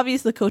it's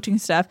obvious the coaching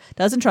staff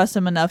doesn't trust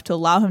him enough to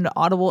allow him to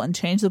audible and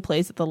change the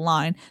plays at the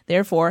line.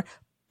 Therefore,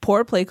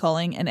 poor play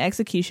calling and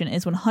execution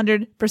is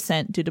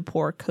 100% due to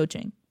poor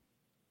coaching.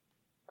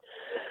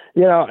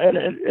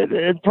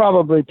 It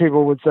probably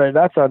people would say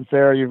that's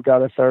unfair. You've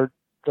got a third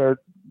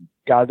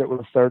guy that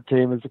was third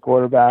team as a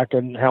quarterback,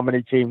 and how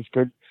many teams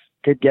could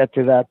get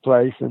to that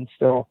place and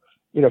still,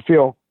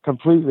 feel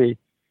completely,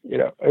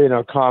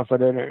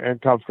 confident and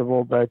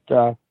comfortable. But,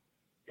 the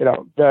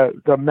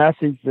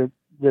message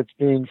that's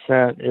being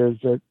sent is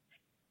that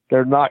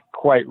they're not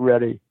quite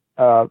ready,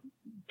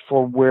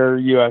 for where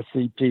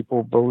USC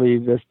people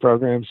believe this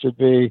program should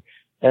be.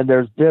 And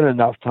there's been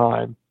enough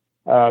time,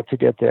 to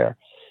get there.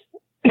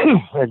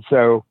 And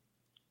so,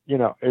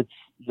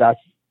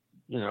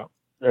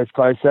 as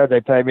Clay said,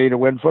 they pay me to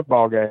win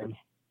football games,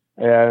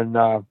 and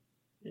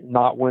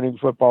not winning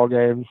football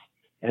games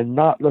and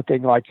not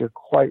looking like you're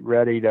quite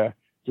ready to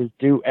just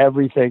do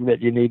everything that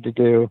you need to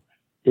do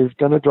is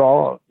going to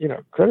draw,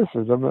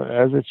 criticism,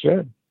 as it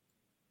should.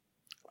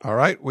 All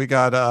right. We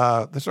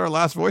got, this is our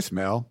last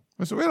voicemail.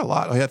 So we had a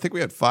lot. I think we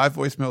had 5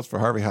 voicemails for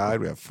Harvey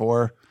Hyde. We have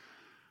 4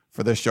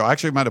 for this show. I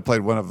actually might have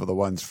played one of the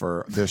ones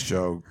for this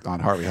show on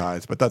Harvey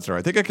Hyde's, but that's all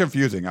right. They get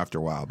confusing after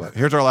a while, but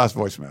here's our last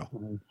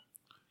voicemail.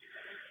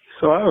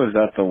 So I was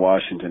at the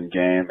Washington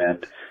game,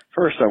 and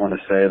first I want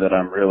to say that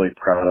I'm really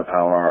proud of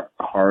how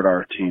hard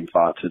our team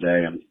fought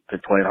today, and they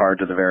played hard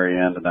to the very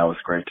end, and that was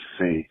great to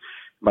see.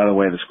 By the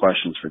way, this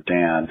question's for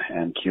Dan,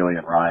 and Keely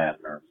and Ryan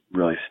are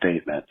really a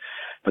statement.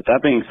 But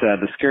that being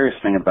said, the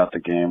scariest thing about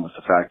the game was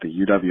the fact that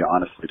UW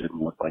honestly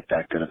didn't look like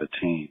that good of a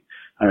team.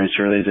 I mean,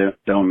 sure, they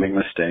don't make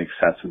mistakes,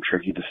 had some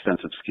tricky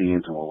defensive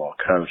schemes, and were well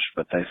coached,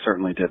 but they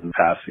certainly didn't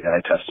pass the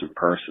eye test in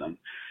person.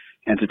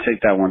 And to take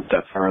that one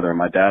step further,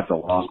 my dad's a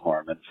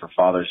Longhorn, and for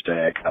Father's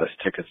Day, I got his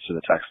tickets to the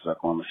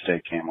Texas-Oklahoma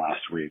State game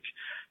last week.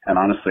 And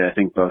honestly, I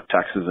think both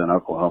Texas and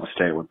Oklahoma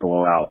State would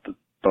blow out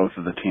both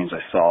of the teams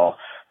I saw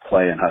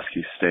play in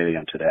Husky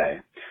Stadium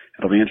today.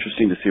 It'll be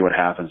interesting to see what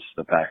happens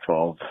to the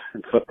Pac-12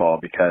 in football,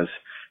 because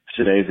if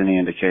today's any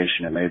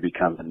indication, it may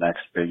become the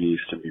next Big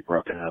East and be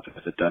broken up if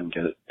it doesn't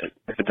get it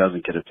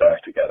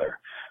back together.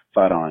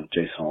 Fight on,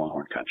 Jason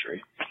Longhorn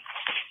Country.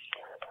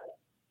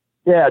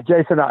 Yeah,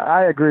 Jason,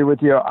 I agree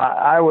with you.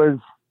 I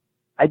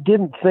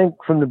didn't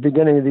think from the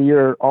beginning of the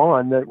year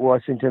on that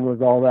Washington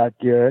was all that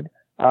good.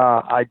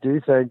 I do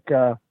think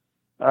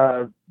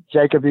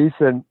Jacob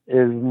Eason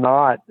is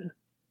not.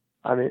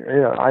 I mean,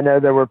 I know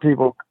there were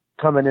people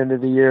coming into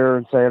the year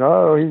and saying,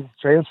 "Oh, he's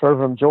transferred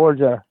from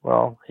Georgia."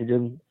 Well, he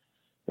didn't.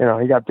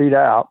 He got beat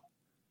out,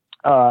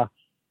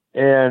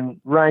 and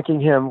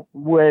ranking him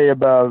way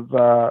above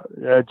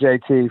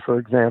JT, for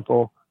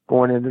example,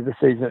 going into the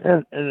season,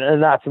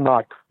 and that's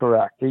not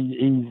correct.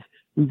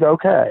 He's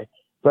okay,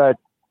 but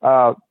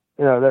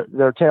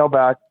their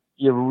tailback,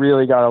 you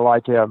really got to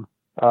like him.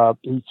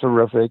 He's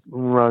terrific,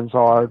 runs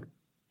hard,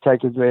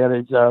 take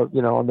advantage of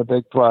on the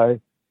big play.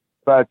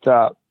 But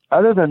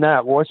other than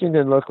that,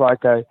 Washington looked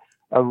like a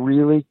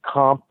really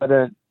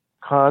competent,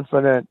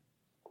 confident,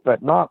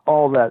 but not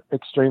all that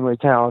extremely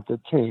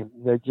talented team.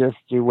 They just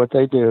do what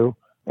they do,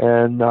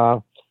 and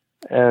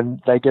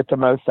they get the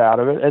most out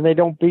of it, and they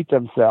don't beat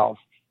themselves.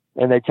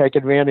 And they take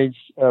advantage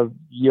of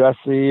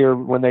USC, or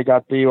when they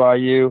got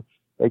BYU,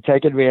 they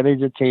take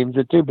advantage of teams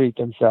that do beat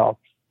themselves.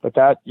 But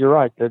that, you're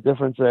right, the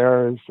difference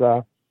there is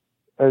the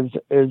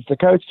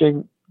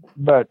coaching.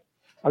 But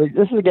I mean,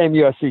 this is a game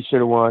USC should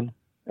have won,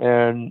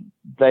 and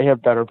they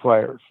have better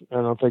players. I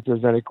don't think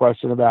there's any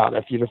question about it.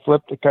 If you'd have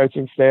flipped the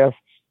coaching staff,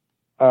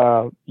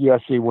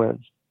 USC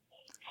wins.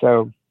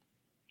 So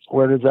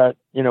where does that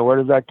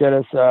get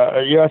us?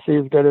 USC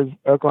as good as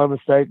Oklahoma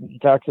State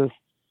and Texas,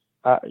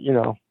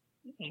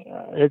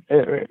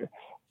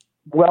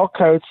 well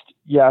coached,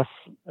 yes.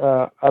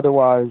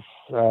 Otherwise,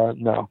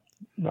 no.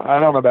 I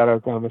don't know about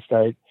Oklahoma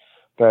State,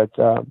 but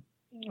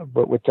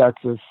with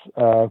Texas,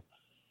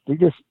 they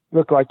just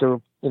look like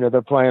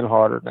they're playing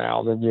harder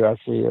now than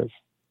USC is.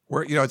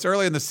 It's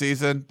early in the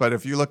season, but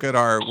if you look at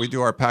we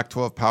do our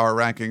Pac-12 power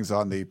rankings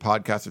on the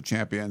Podcast of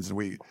Champions, and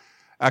we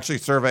actually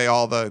survey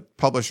all the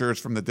publishers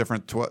from the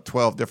different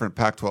 12 different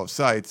Pac-12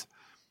 sites.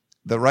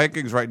 The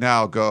rankings right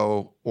now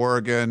go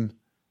Oregon,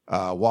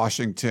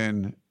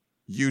 Washington,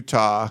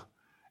 Utah,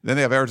 then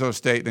they have Arizona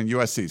State, and then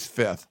USC's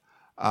fifth.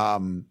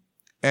 But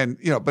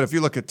if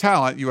you look at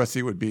talent,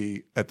 USC would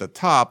be at the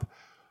top.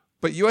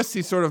 But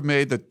USC sort of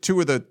made the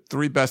two of the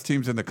three best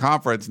teams in the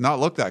conference not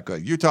look that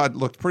good. Utah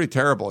looked pretty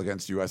terrible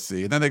against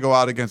USC, and then they go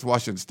out against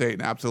Washington State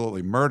and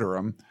absolutely murder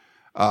them.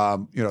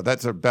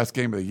 That's their best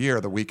game of the year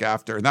the week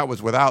after, and that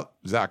was without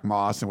Zach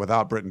Moss and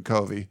without Britton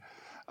Covey.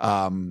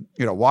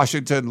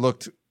 Washington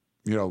looked,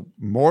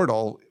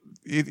 mortal.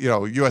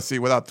 USC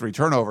without 3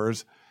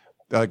 turnovers,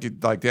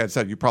 like Dan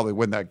said, you probably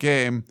win that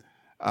game.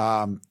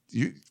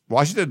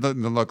 Washington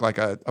didn't look like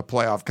a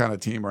playoff kind of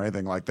team or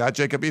anything like that.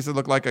 Jacob Eason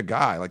looked like a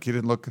guy. Like, he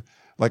didn't look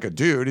like a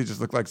dude. He just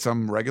looked like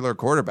some regular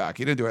quarterback.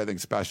 He didn't do anything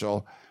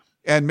special.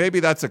 And maybe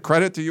that's a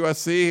credit to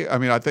USC. I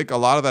mean, I think a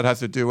lot of that has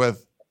to do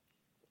with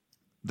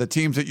the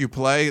teams that you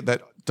play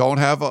that don't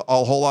have a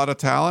whole lot of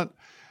talent.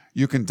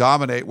 You can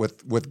dominate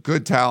with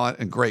good talent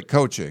and great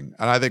coaching.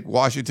 And I think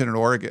Washington and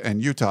Oregon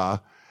and Utah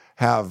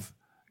have,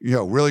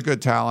 really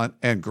good talent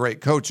and great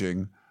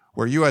coaching,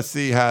 where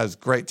USC has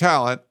great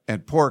talent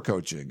and poor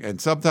coaching. And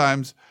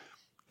sometimes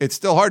it's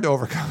still hard to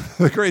overcome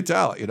the great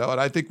talent, and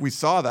I think we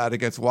saw that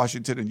against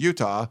Washington and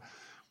Utah.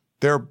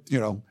 They're,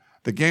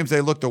 the games they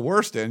looked the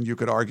worst in, you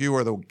could argue,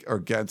 are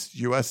against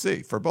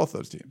USC for both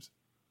those teams.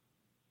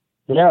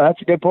 Yeah,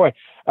 that's a good point.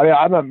 I mean,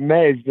 I'm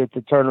amazed at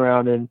the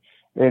turnaround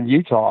in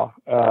Utah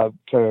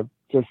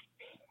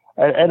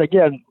and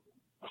again,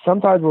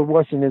 sometimes with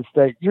Washington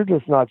State, you're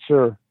just not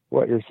sure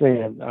what you're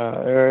seeing.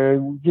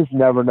 You just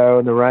never know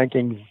in the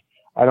rankings.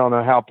 I don't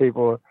know how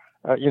people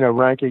are,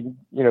 ranking,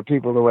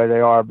 people the way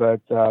they are,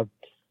 but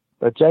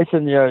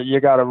Jason, you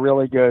got a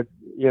really good,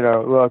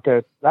 look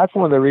at. That's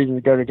one of the reasons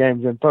to go to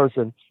games in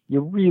person. You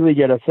really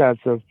get a sense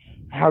of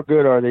how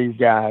good are these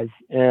guys,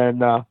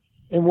 and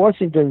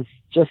Washington's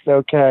just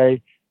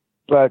okay,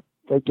 but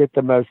they get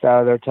the most out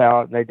of their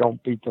talent and they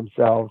don't beat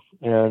themselves.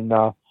 And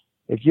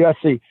if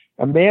USC,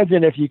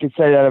 imagine if you could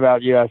say that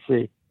about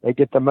USC. They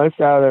get the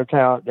most out of their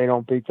talent, they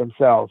don't beat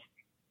themselves.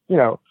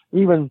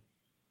 Even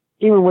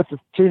with the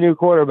 2 new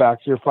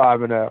quarterbacks, you're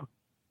 5-0.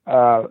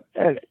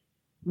 And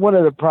one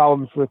of the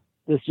problems with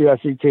this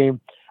USC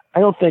team, I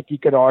don't think you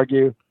could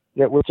argue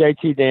that with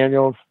JT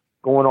Daniels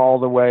going all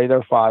the way, they're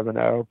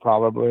 5-0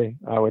 probably,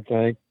 I would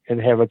think, and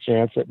have a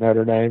chance at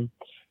Notre Dame.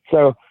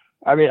 So,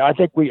 I mean, I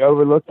think we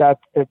overlook that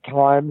at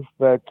times,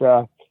 but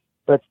I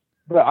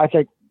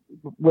think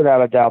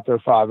without a doubt they're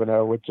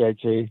 5-0 with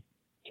JT.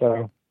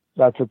 So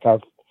that's a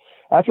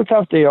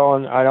tough deal,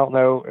 and I don't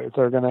know if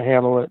they're going to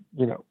handle it,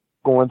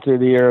 going through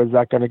the year. Is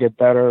that going to get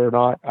better or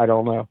not? I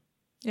don't know.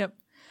 Yep.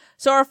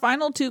 So our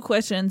final 2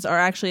 questions are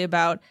actually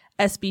about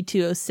SB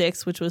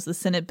 206, which was the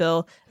Senate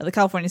bill, the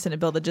California Senate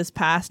bill that just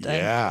passed,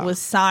 was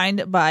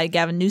signed by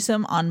Gavin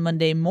Newsom on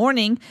Monday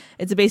morning.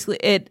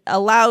 It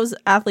allows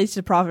athletes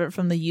to profit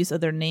from the use of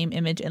their name,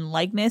 image, and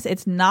likeness.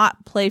 It's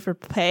not play for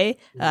pay.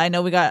 I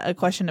know we got a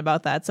question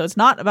about that, so it's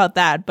not about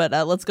that, but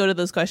let's go to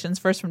those questions.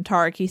 First from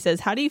Tarek, he says,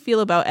 how do you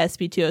feel about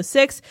SB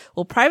 206?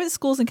 Will private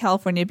schools in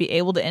California be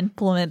able to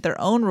implement their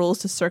own rules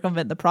to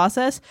circumvent the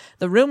process?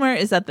 The rumor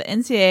is that the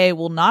NCAA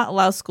will not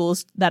allow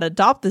schools that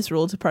adopt this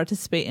rule to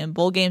participate in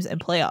bowl games and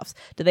playoffs.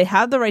 Do they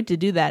have the right to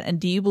do that? And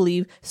do you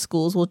believe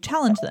schools will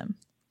challenge them?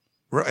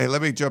 Hey,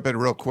 let me jump in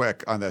real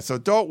quick on this. So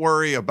don't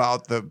worry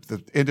about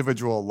the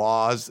individual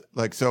laws.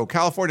 So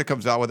California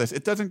comes out with this.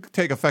 It doesn't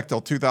take effect till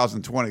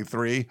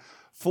 2023.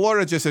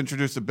 Florida just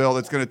introduced a bill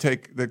that's going to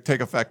take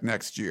effect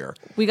next year.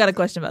 We got a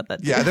question about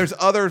that too. Yeah,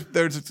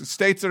 there's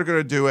states that are going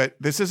to do it.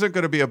 This isn't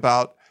going to be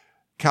about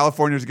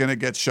California's going to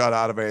get shut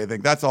out of anything.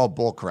 That's all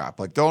bull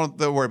crap. Don't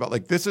worry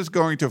about this is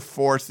going to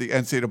force the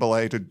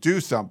NCAA to do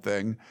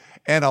something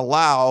and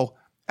allow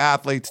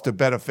athletes to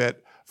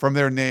benefit from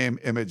their name,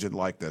 image, and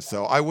likeness.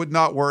 So I would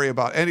not worry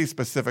about any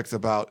specifics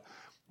about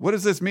what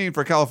does this mean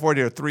for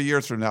California 3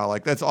 years from now.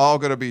 That's all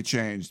going to be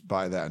changed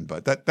by then.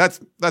 But that's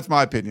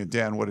my opinion.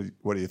 Dan, what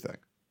do you think?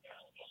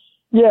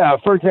 Yeah,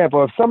 for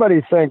example, if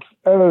somebody thinks,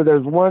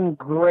 there's one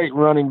great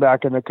running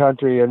back in the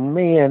country, and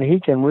man, he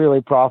can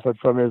really profit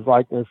from his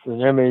likeness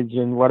and image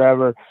and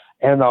whatever,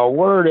 and the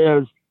word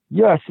is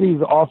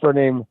USC's offering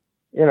him,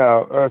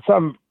 or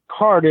some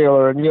car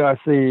dealer in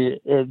USC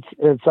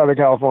in Southern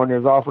California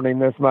is offering him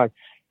this much.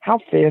 How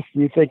fast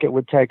do you think it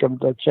would take him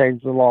to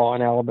change the law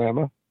in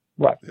Alabama?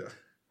 What,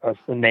 a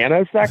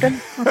nanosecond?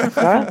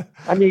 Huh?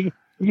 I mean,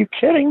 are you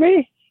kidding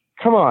me?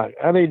 Come on.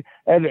 I mean,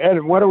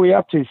 and what are we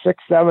up to?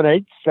 6, 7,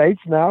 8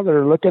 states now that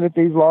are looking at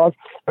these laws?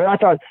 I mean, I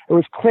thought it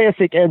was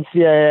classic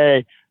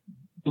NCAA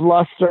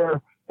bluster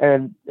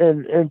and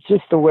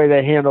just the way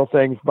they handle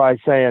things by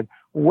saying,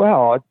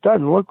 well, it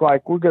doesn't look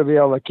like we're going to be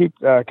able to keep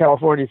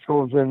California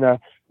schools in the,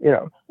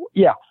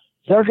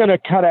 they're going to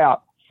cut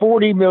out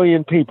 40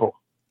 million people.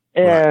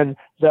 And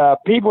the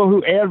people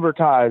who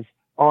advertise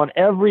on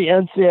every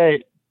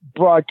NCAA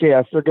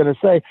broadcast are going to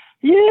say,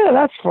 yeah,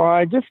 that's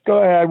fine. Just go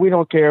ahead. We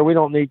don't care. We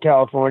don't need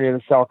California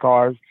to sell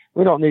cars.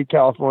 We don't need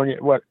California.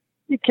 What?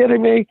 You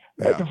kidding me?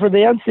 Yeah. For the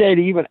NCAA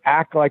to even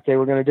act like they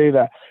were going to do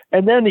that.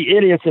 And then the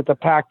idiots at the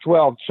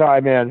Pac-12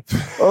 chime in.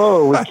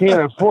 Oh, we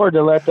can't afford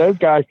to let those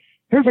guys.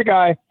 Here's a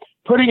guy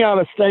putting out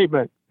a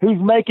statement who's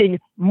making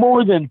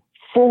more than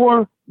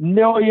 $4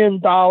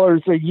 million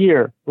a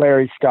year,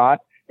 Larry Scott,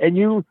 and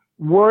you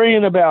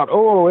worrying about,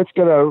 oh, it's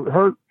going to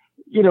hurt,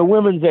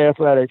 women's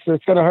athletics.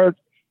 It's going to hurt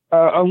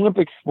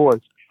Olympic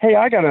sports. Hey,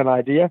 I got an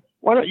idea.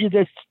 Why don't you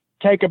just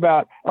take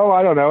about,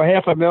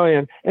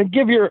 $500,000 and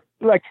give your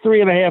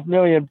 $3.5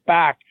 million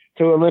back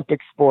to Olympic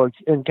sports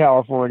in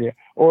California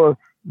or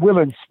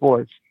women's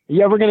sports? Are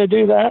you ever going to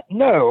do that?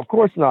 No, of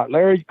course not.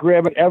 Larry's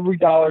grabbing every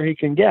dollar he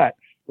can get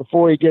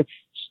before he gets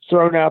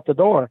thrown out the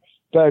door.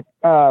 But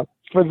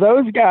for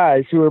those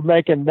guys who are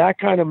making that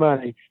kind of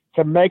money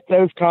to make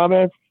those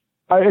comments,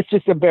 it's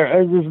just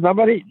embarrassing. There's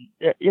nobody,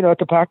 at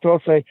the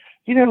Pac-12 say,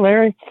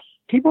 Larry,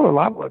 people are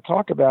liable to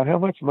talk about how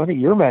much money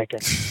you're making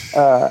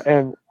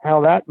and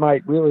how that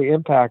might really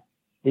impact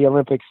the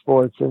Olympic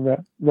sports. And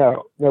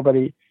no,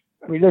 nobody.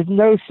 I mean, there's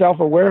no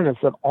self-awareness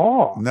at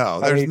all. No,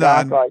 there's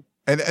none.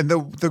 And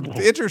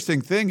the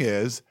interesting thing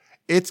is,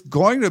 it's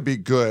going to be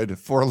good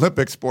for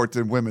Olympic sports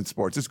and women's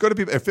sports. It's going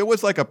to be, if it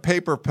was like a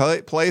paper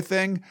play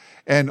thing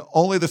and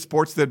only the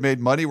sports that made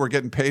money were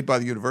getting paid by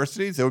the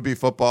universities, it would be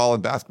football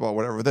and basketball,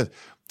 whatever.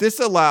 This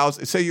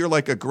allows, say you're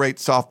like a great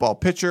softball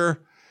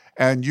pitcher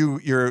and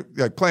you're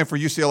like playing for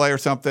UCLA or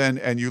something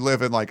and you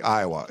live in like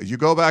Iowa. You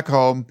go back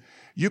home,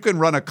 you can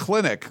run a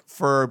clinic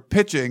for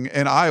pitching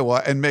in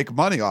Iowa and make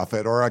money off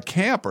it, or a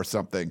camp or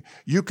something.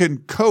 You can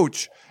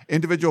coach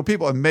individual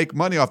people and make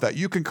money off that.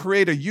 You can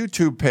create a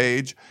YouTube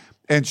page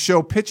and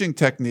show pitching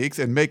techniques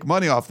and make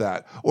money off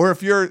that. Or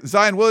if you're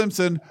Zion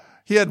Williamson,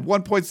 he had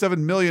 1.7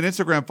 million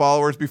Instagram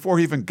followers before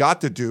he even got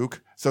to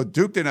Duke. So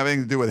Duke didn't have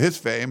anything to do with his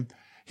fame.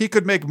 He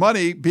could make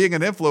money being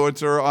an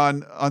influencer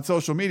on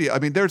social media. I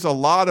mean, there's a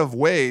lot of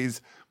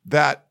ways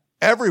that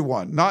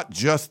everyone, not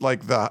just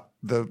like the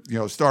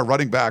star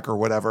running back or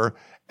whatever,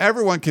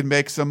 everyone can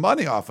make some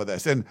money off of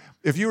this. And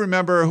if you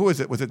remember, who is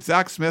it? Was it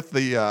Zach Smith,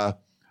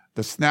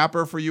 the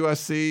snapper for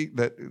USC,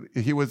 that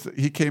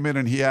he came in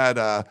and he had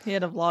a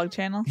vlog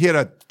channel. He had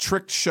a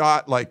tricked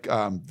shot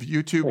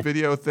YouTube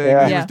video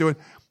thing he was doing.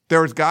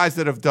 There was guys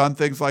that have done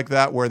things like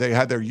that where they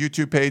had their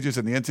YouTube pages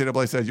and the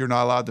NCAA says you're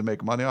not allowed to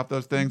make money off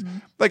those things. Mm-hmm.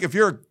 Like if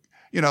you're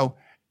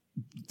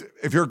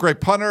a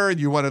great punter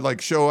and you want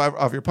to show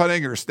off your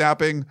punting or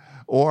snapping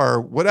or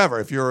whatever,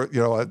 if you're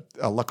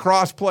a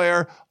lacrosse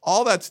player,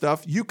 all that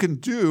stuff you can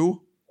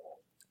do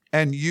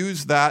and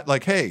use that.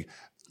 Like, hey,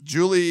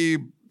 Julie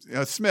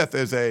Smith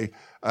is a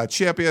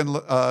champion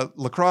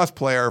lacrosse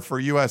player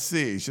for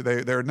USC.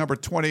 They're number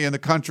 20 in the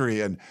country,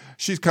 and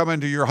she's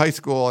coming to your high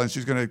school, and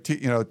she's going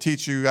to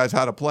teach you guys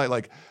how to play.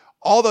 Like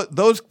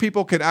those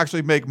people can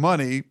actually make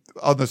money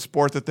on the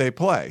sport that they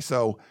play.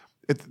 So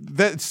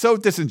it's so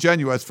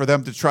disingenuous for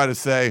them to try to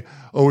say,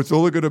 oh, it's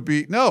only going to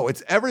be. No,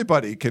 it's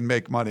everybody can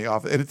make money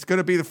off it, and it's going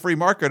to be the free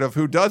market of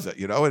who does it.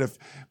 And if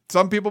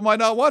some people might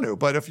not want to,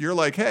 but if you're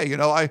like, hey,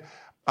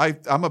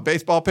 I'm a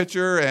baseball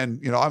pitcher and,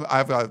 I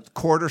have a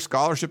quarter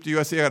scholarship to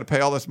USC. I got to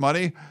pay all this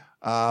money.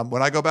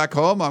 When I go back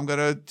home, I'm going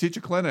to teach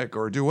a clinic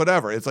or do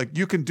whatever. It's like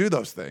you can do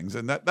those things.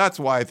 And that's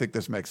why I think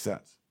this makes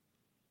sense.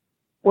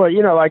 Well,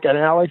 like an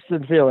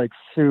Allyson Felix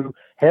who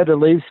had to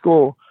leave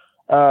school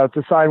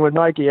to sign with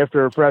Nike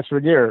after her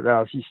freshman year.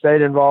 Now, she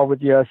stayed involved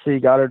with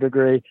USC, got her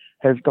degree,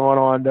 has gone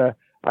on to,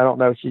 I don't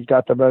know, she's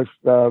got the most,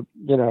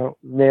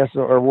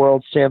 national or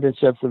world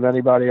championships of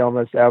anybody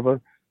almost ever.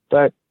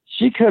 But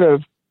she could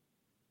have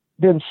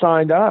been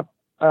signed up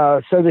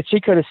so that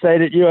she could have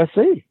stayed at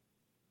USC.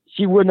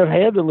 She wouldn't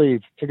have had to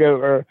leave to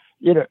go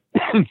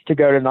to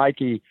go to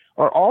Nike,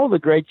 or all the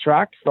great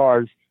track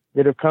stars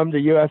that have come to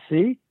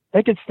USC.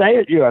 They could stay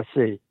at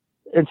USC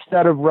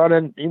instead of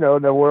running,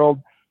 the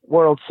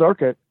world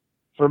circuit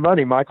for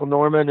money. Michael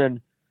Norman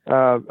and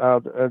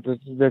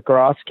the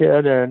Gross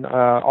kid and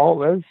all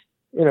those,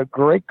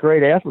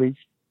 great athletes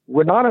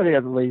would not have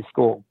had to leave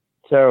school.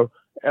 So,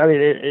 I mean,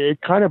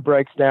 it kind of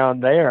breaks down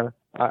there.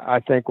 I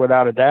think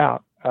without a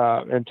doubt,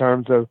 in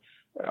terms of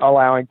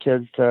allowing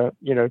kids to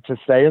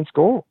stay in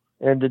school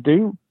and to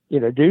do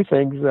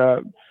things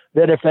that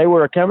if they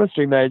were a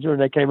chemistry major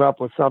and they came up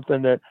with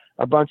something that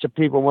a bunch of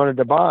people wanted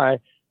to buy,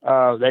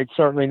 they'd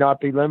certainly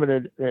not be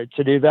limited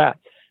to do that.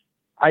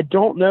 I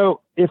don't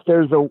know if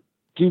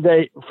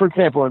for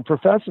example, in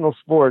professional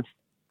sports,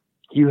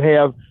 you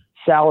have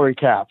salary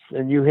caps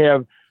and you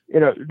have,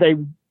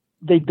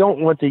 they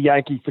don't want the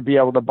Yankees to be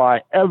able to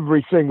buy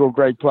every single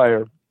great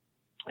player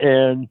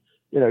and,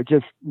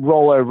 just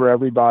roll over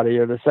everybody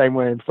in the same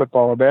way in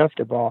football or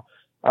basketball.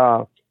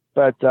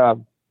 But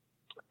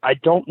I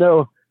don't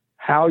know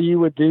how you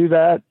would do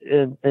that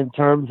in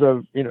terms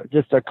of,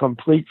 just a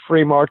complete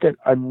free market.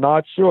 I'm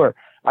not sure.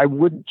 I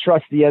wouldn't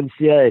trust the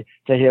NCAA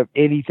to have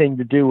anything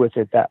to do with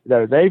it. That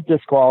they've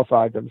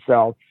disqualified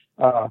themselves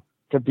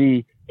to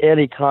be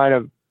any kind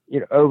of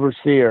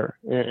overseer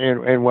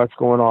in what's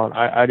going on.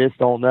 I just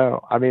don't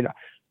know. I mean,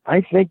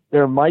 I think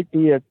there might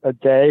be a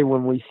day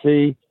when we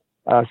see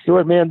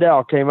Stuart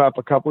Mandel came up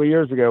a couple of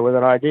years ago with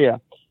an idea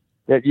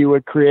that you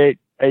would create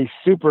a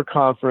super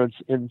conference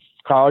in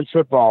college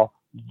football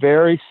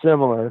very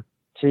similar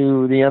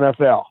to the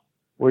NFL,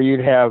 where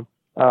you'd have,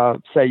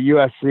 say,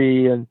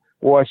 USC and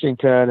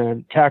Washington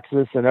and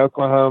Texas and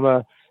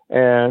Oklahoma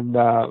and,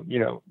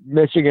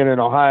 Michigan and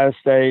Ohio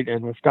State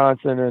and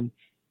Wisconsin and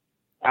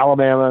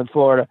Alabama and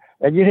Florida.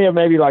 And you'd have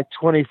maybe like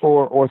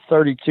 24 or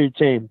 32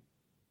 teams.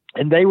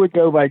 And they would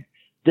go by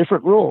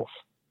different rules.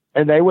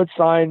 And they would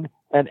sign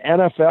an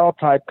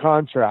NFL-type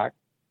contract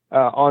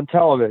on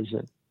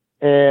television.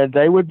 And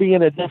they would be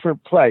in a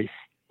different place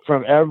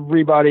from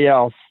everybody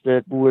else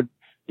that would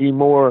be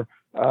more,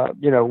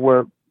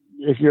 where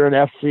if you're an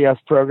FCS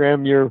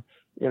program,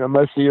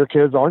 most of your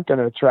kids aren't going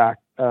to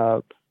attract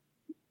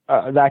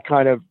that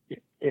kind of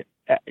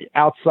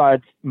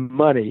outside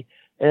money,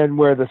 and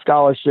where the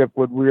scholarship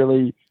would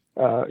really,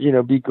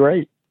 be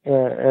great.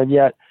 And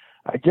yet,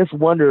 I just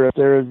wonder if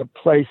there is a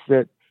place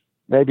that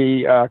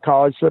maybe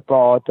college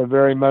football at the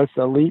very most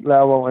elite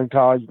level and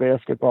college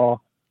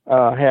basketball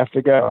have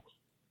to go.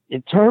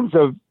 In terms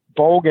of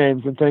bowl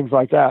games and things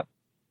like that,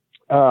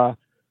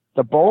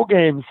 the bowl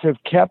games have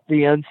kept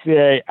the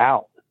NCAA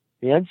out.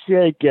 The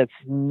NCAA gets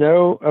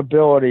no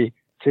ability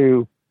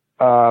to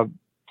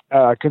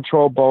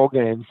control bowl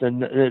games,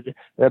 and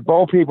the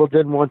bowl people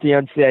didn't want the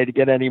NCAA to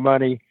get any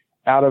money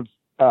out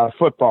of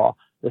football.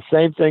 The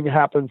same thing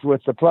happens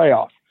with the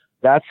playoffs.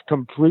 That's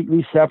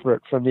completely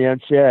separate from the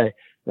NCAA.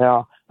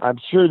 Now, I'm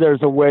sure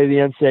there's a way the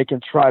NCAA can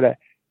try to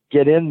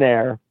get in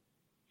there,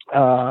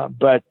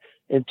 but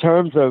in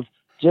terms of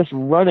just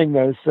running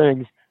those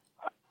things,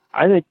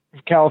 I think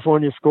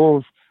California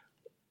schools,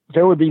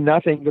 there would be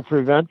nothing to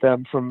prevent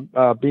them from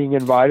being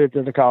invited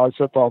to the college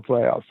football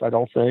playoffs. I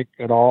don't think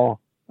at all.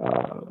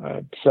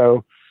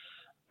 So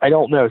I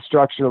don't know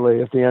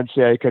structurally if the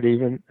NCAA could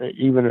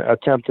even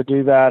attempt to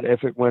do that.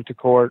 If it went to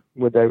court,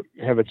 would they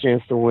have a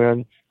chance to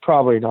win?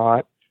 Probably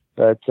not.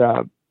 But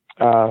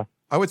I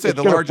would say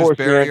the largest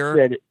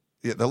barrier.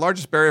 The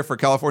largest barrier for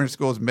California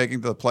schools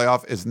making the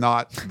playoff is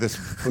not this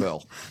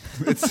bill.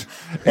 It's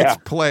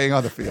playing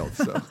on the field.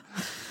 So.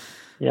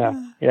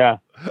 Yeah.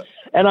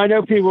 And I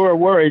know people are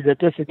worried that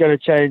this is going to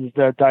change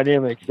the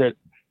dynamics, that,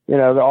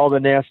 all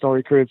the national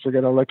recruits are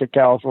going to look at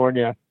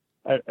California.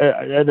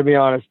 And to be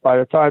honest, by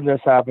the time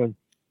this happens,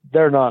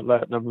 they're not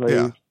letting them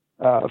leave.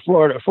 Yeah.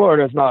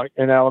 Florida's not,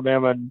 in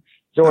Alabama and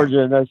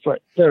Georgia, and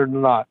they're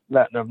not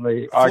letting them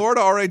leave. Florida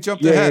already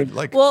jumped ahead.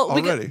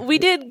 We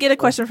did get a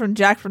question from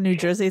Jack from New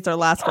Jersey. It's our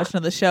last question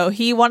of the show.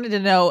 He wanted to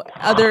know,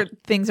 other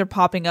things are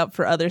popping up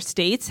for other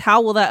states. How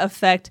will that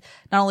affect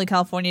not only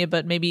California,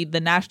 but maybe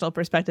the national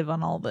perspective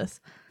on all of this?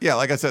 Yeah,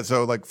 like I said,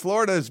 so like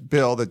Florida's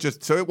bill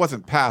so it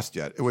wasn't passed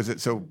yet.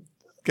 So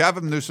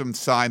Gavin Newsom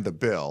signed the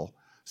bill,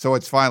 so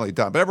it's finally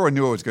done. But everyone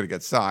knew it was going to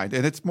get signed,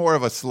 and it's more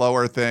of a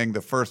slower thing,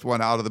 the first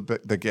one out of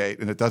the gate,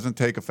 and it doesn't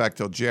take effect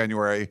till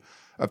January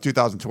of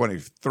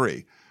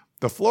 2023.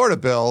 The Florida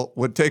bill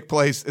would take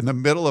place in the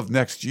middle of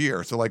next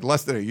year, so like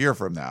less than a year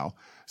from now.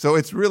 So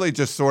it's really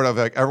just sort of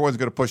like everyone's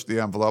going to push the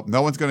envelope.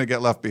 No one's going to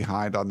get left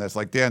behind on this.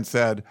 Like Dan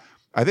said,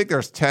 I think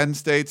there's 10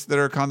 states that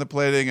are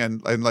contemplating,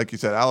 and like you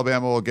said,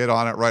 Alabama will get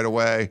on it right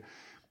away.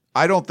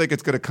 I don't think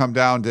it's going to come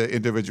down to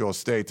individual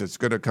states. It's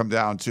going to come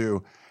down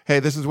to, hey,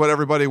 this is what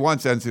everybody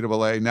wants,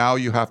 NCAA. Now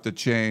you have to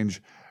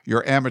change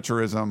your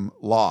amateurism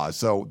laws.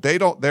 So they're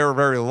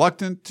very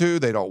reluctant to.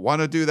 They don't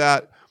want to do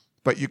that.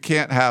 But you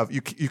can't have,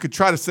 you could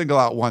try to single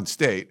out one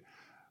state,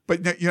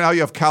 but you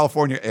have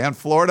California and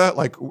Florida,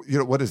 like,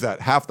 what is that?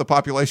 Half the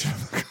population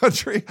of the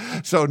country.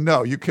 So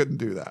no, you couldn't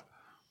do that.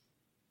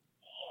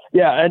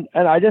 Yeah.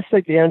 And I just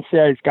think the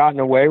NCAA has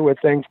gotten away with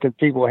things because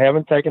people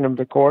haven't taken them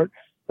to court,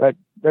 but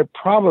they're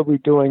probably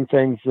doing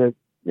things that,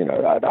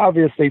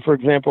 obviously, for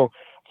example,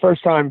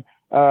 first time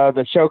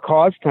the show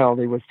cause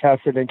penalty was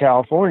tested in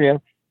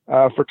California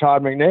for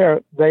Todd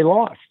McNair, they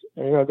lost.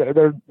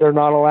 They're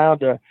not allowed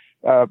to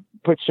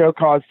put show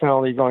cause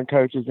penalties on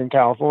coaches in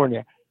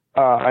California.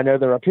 I know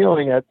they're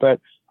appealing it, but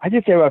I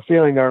just have a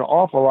feeling there are an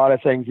awful lot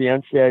of things the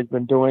NCAA has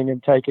been doing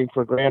and taking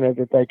for granted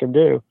that they can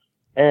do.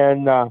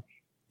 And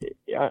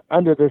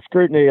under the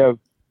scrutiny of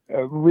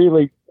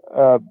really,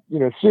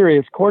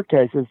 serious court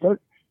cases,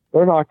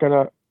 they're not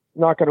gonna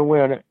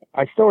win.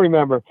 I still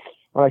remember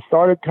when I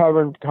started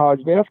covering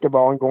college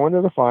basketball and going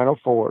to the Final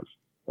Fours,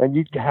 and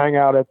you'd hang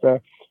out at the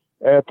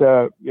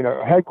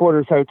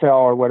headquarters hotel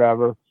or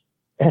whatever,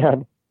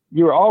 and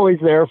you were always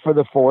there for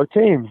the four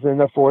teams. And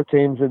the four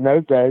teams in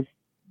those days,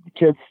 the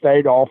kids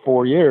stayed all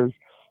 4 years,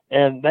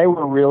 and they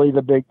were really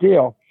the big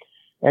deal.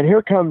 And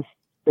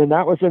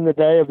that was in the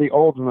day of the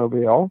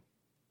Oldsmobile,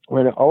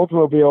 when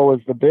Oldsmobile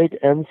was the big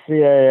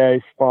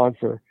NCAA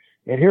sponsor.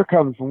 And here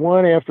comes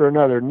one after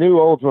another, new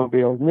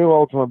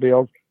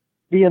Oldsmobiles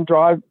being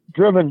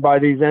driven by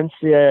these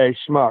NCAA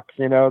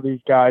schmucks,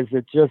 these guys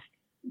that just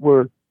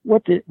were,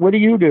 what do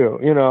you do?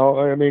 You know,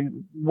 I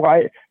mean,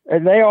 why?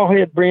 And they all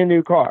had brand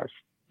new cars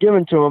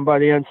given to them by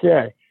the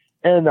NCAA.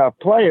 And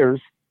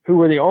players who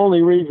were the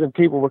only reason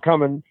people were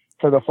coming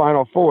to the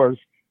Final Fours,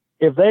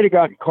 if they'd have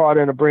gotten caught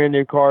in a brand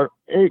new car,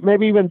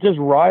 maybe even just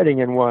riding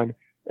in one,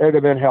 they'd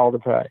have been hell to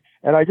pay.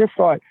 And I just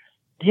thought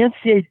the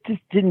NCAA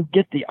just didn't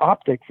get the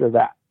optics of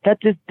that.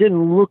 That just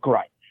didn't look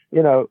right.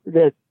 You know,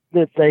 that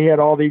they had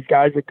all these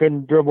guys that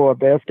couldn't dribble a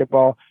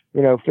basketball,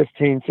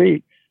 15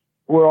 feet,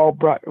 were all,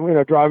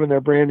 driving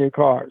their brand new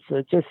cars.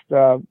 It just,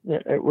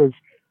 it was,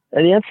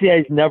 and the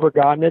NCAA's never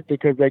gotten it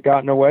because they've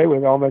gotten away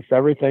with almost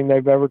everything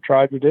they've ever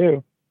tried to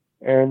do.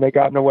 And they've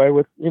gotten away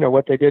with,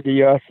 what they did to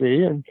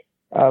USC. And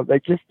they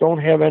just don't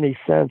have any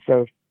sense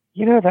of,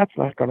 that's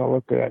not going to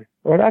look good,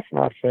 or that's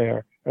not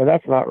fair, or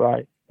that's not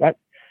right.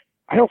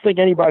 I don't think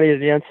anybody at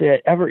the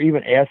NCAA ever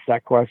even asked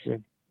that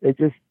question. They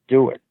just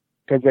do it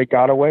because they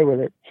got away with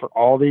it for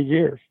all these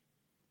years.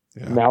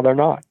 Yeah. Now they're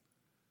not.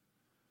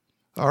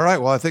 All right.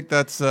 Well, I think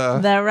that's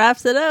that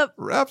wraps it up.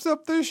 Wraps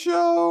up this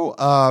show.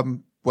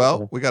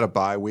 Well, we got a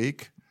bye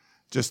week.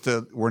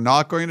 We're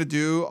not going to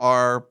do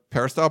our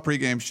Peristyle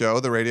pregame show,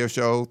 the radio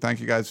show. Thank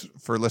you guys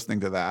for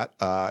listening to that.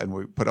 And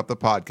we put up the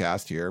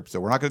podcast here.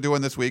 So we're not going to do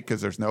one this week because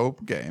there's no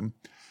game.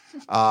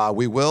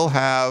 We will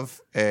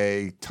have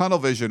a Tunnel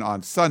Vision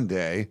on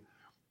Sunday,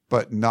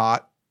 but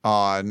not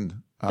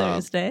on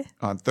Thursday.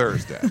 On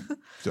Thursday.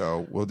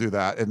 So we'll do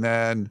that. And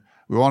then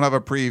we won't have a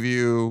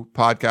preview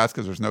podcast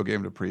because there's no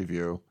game to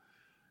preview.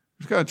 We're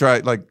just going to try,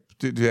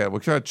 we'll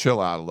try to chill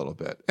out a little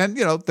bit. And,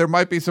 there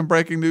might be some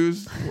breaking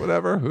news,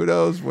 whatever. Who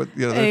knows?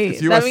 Hey,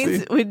 it's USC. That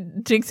means we're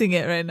jinxing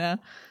it right now.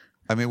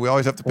 I mean, we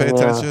always have to pay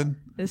attention.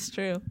 It's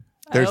true.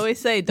 I always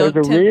say, don't.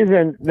 There's a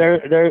reason.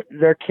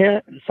 There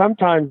can't.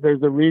 Sometimes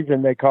there's a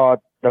reason they call it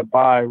the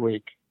bye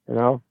week.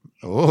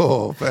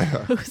 Oh,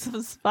 fair.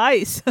 Some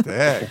spice.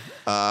 Dang.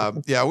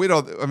 Yeah, we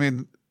don't. I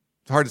mean,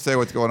 it's hard to say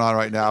what's going on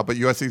right now. But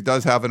USC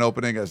does have an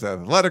opening as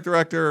an athletic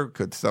director.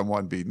 Could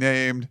someone be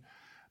named?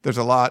 There's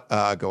a lot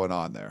going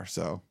on there.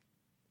 So,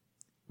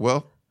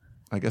 well,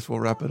 I guess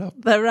we'll wrap it up.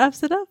 That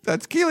wraps it up.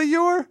 That's Keely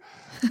Eure.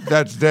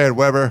 That's Dan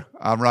Weber.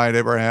 I'm Ryan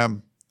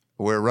Abraham.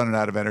 We're running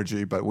out of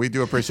energy, but we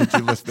do appreciate you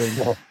listening.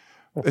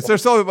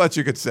 There's so much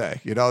you could say.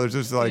 There's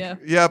just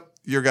yep,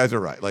 you guys are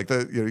right.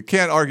 You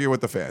can't argue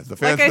with the fans. The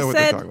fans know what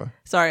they're talking about.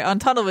 Sorry, on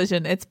Tunnel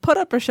Vision, it's put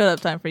up or shut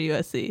up time for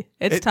USC.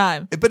 It's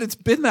time. But it's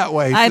been that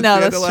way I since know,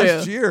 the end that's of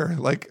last true. year.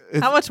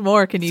 How much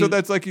more can you So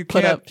that's you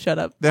put can't. Up, shut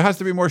up. There has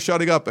to be more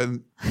shutting up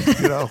and,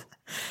 No.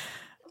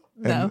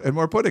 and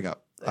more putting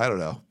up. I don't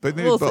know. But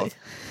maybe We'll both.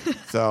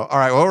 So, all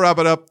right, we'll wrap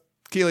it up.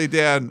 Keely,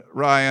 Dan,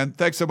 Ryan,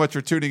 thanks so much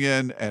for tuning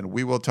in, and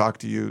we will talk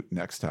to you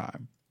next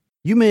time.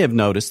 You may have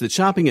noticed that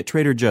shopping at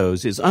Trader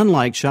Joe's is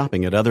unlike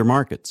shopping at other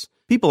markets.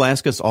 People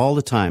ask us all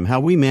the time how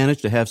we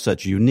manage to have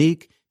such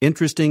unique,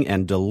 interesting,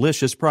 and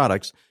delicious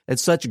products at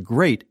such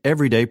great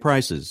everyday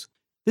prices.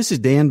 This is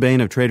Dan Bain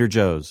of Trader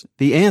Joe's.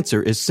 The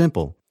answer is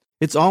simple.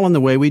 It's all in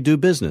the way we do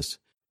business.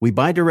 We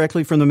buy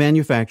directly from the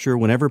manufacturer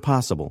whenever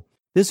possible.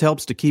 This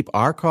helps to keep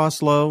our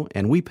costs low,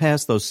 and we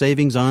pass those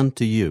savings on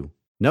to you.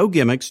 No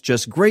gimmicks,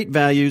 just great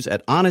values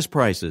at honest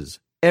prices.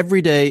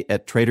 Every day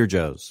at Trader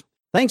Joe's.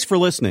 Thanks for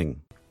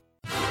listening.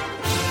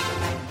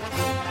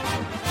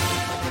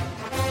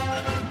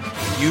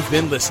 You've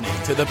been listening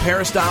to the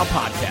Peristyle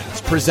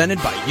Podcast, presented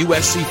by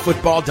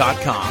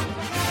USCFootball.com.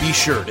 Be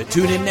sure to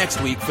tune in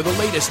next week for the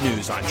latest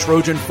news on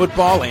Trojan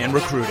football and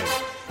recruiting.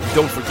 And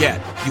don't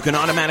forget, you can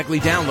automatically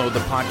download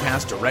the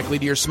podcast directly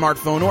to your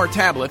smartphone or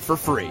tablet for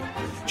free.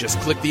 Just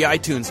click the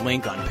iTunes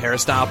link on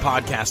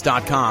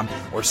PeristylePodcast.com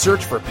or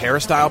search for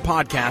Peristyle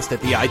Podcast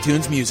at the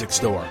iTunes Music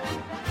Store.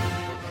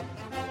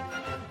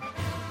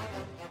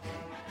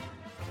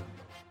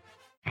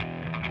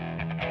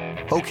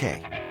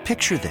 Okay,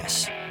 picture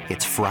this.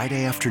 It's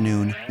Friday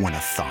afternoon when a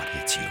thought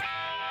hits you.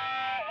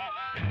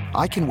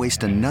 I can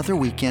waste another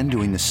weekend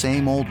doing the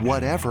same old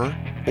whatever,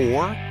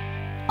 or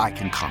I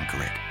can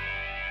conquer it.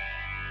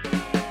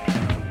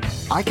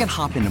 I can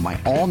hop into my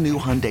all-new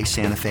Hyundai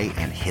Santa Fe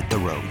and hit the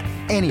road.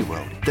 Any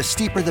road. The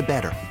steeper, the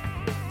better.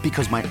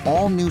 Because my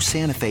all-new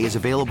Santa Fe is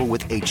available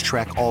with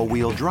H-Track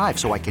all-wheel drive,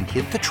 so I can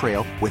hit the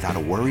trail without a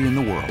worry in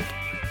the world.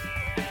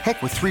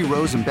 Heck, with 3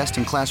 rows and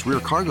best-in-class rear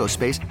cargo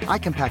space, I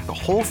can pack the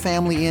whole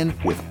family in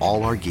with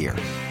all our gear.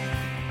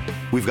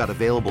 We've got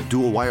available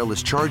dual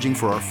wireless charging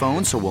for our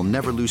phones, so we'll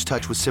never lose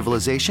touch with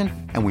civilization,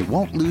 and we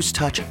won't lose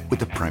touch with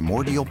the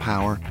primordial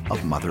power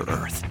of Mother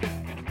Earth.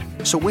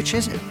 So which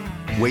is it?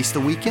 Waste the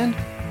weekend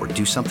or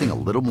do something a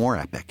little more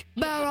epic?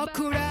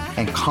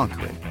 And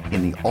conquer it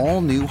in the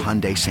all-new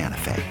Hyundai Santa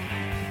Fe.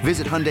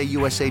 Visit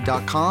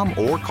HyundaiUSA.com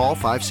or call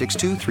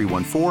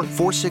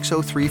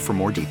 562-314-4603 for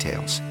more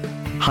details.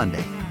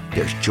 Hyundai,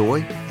 there's joy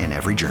in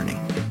every journey.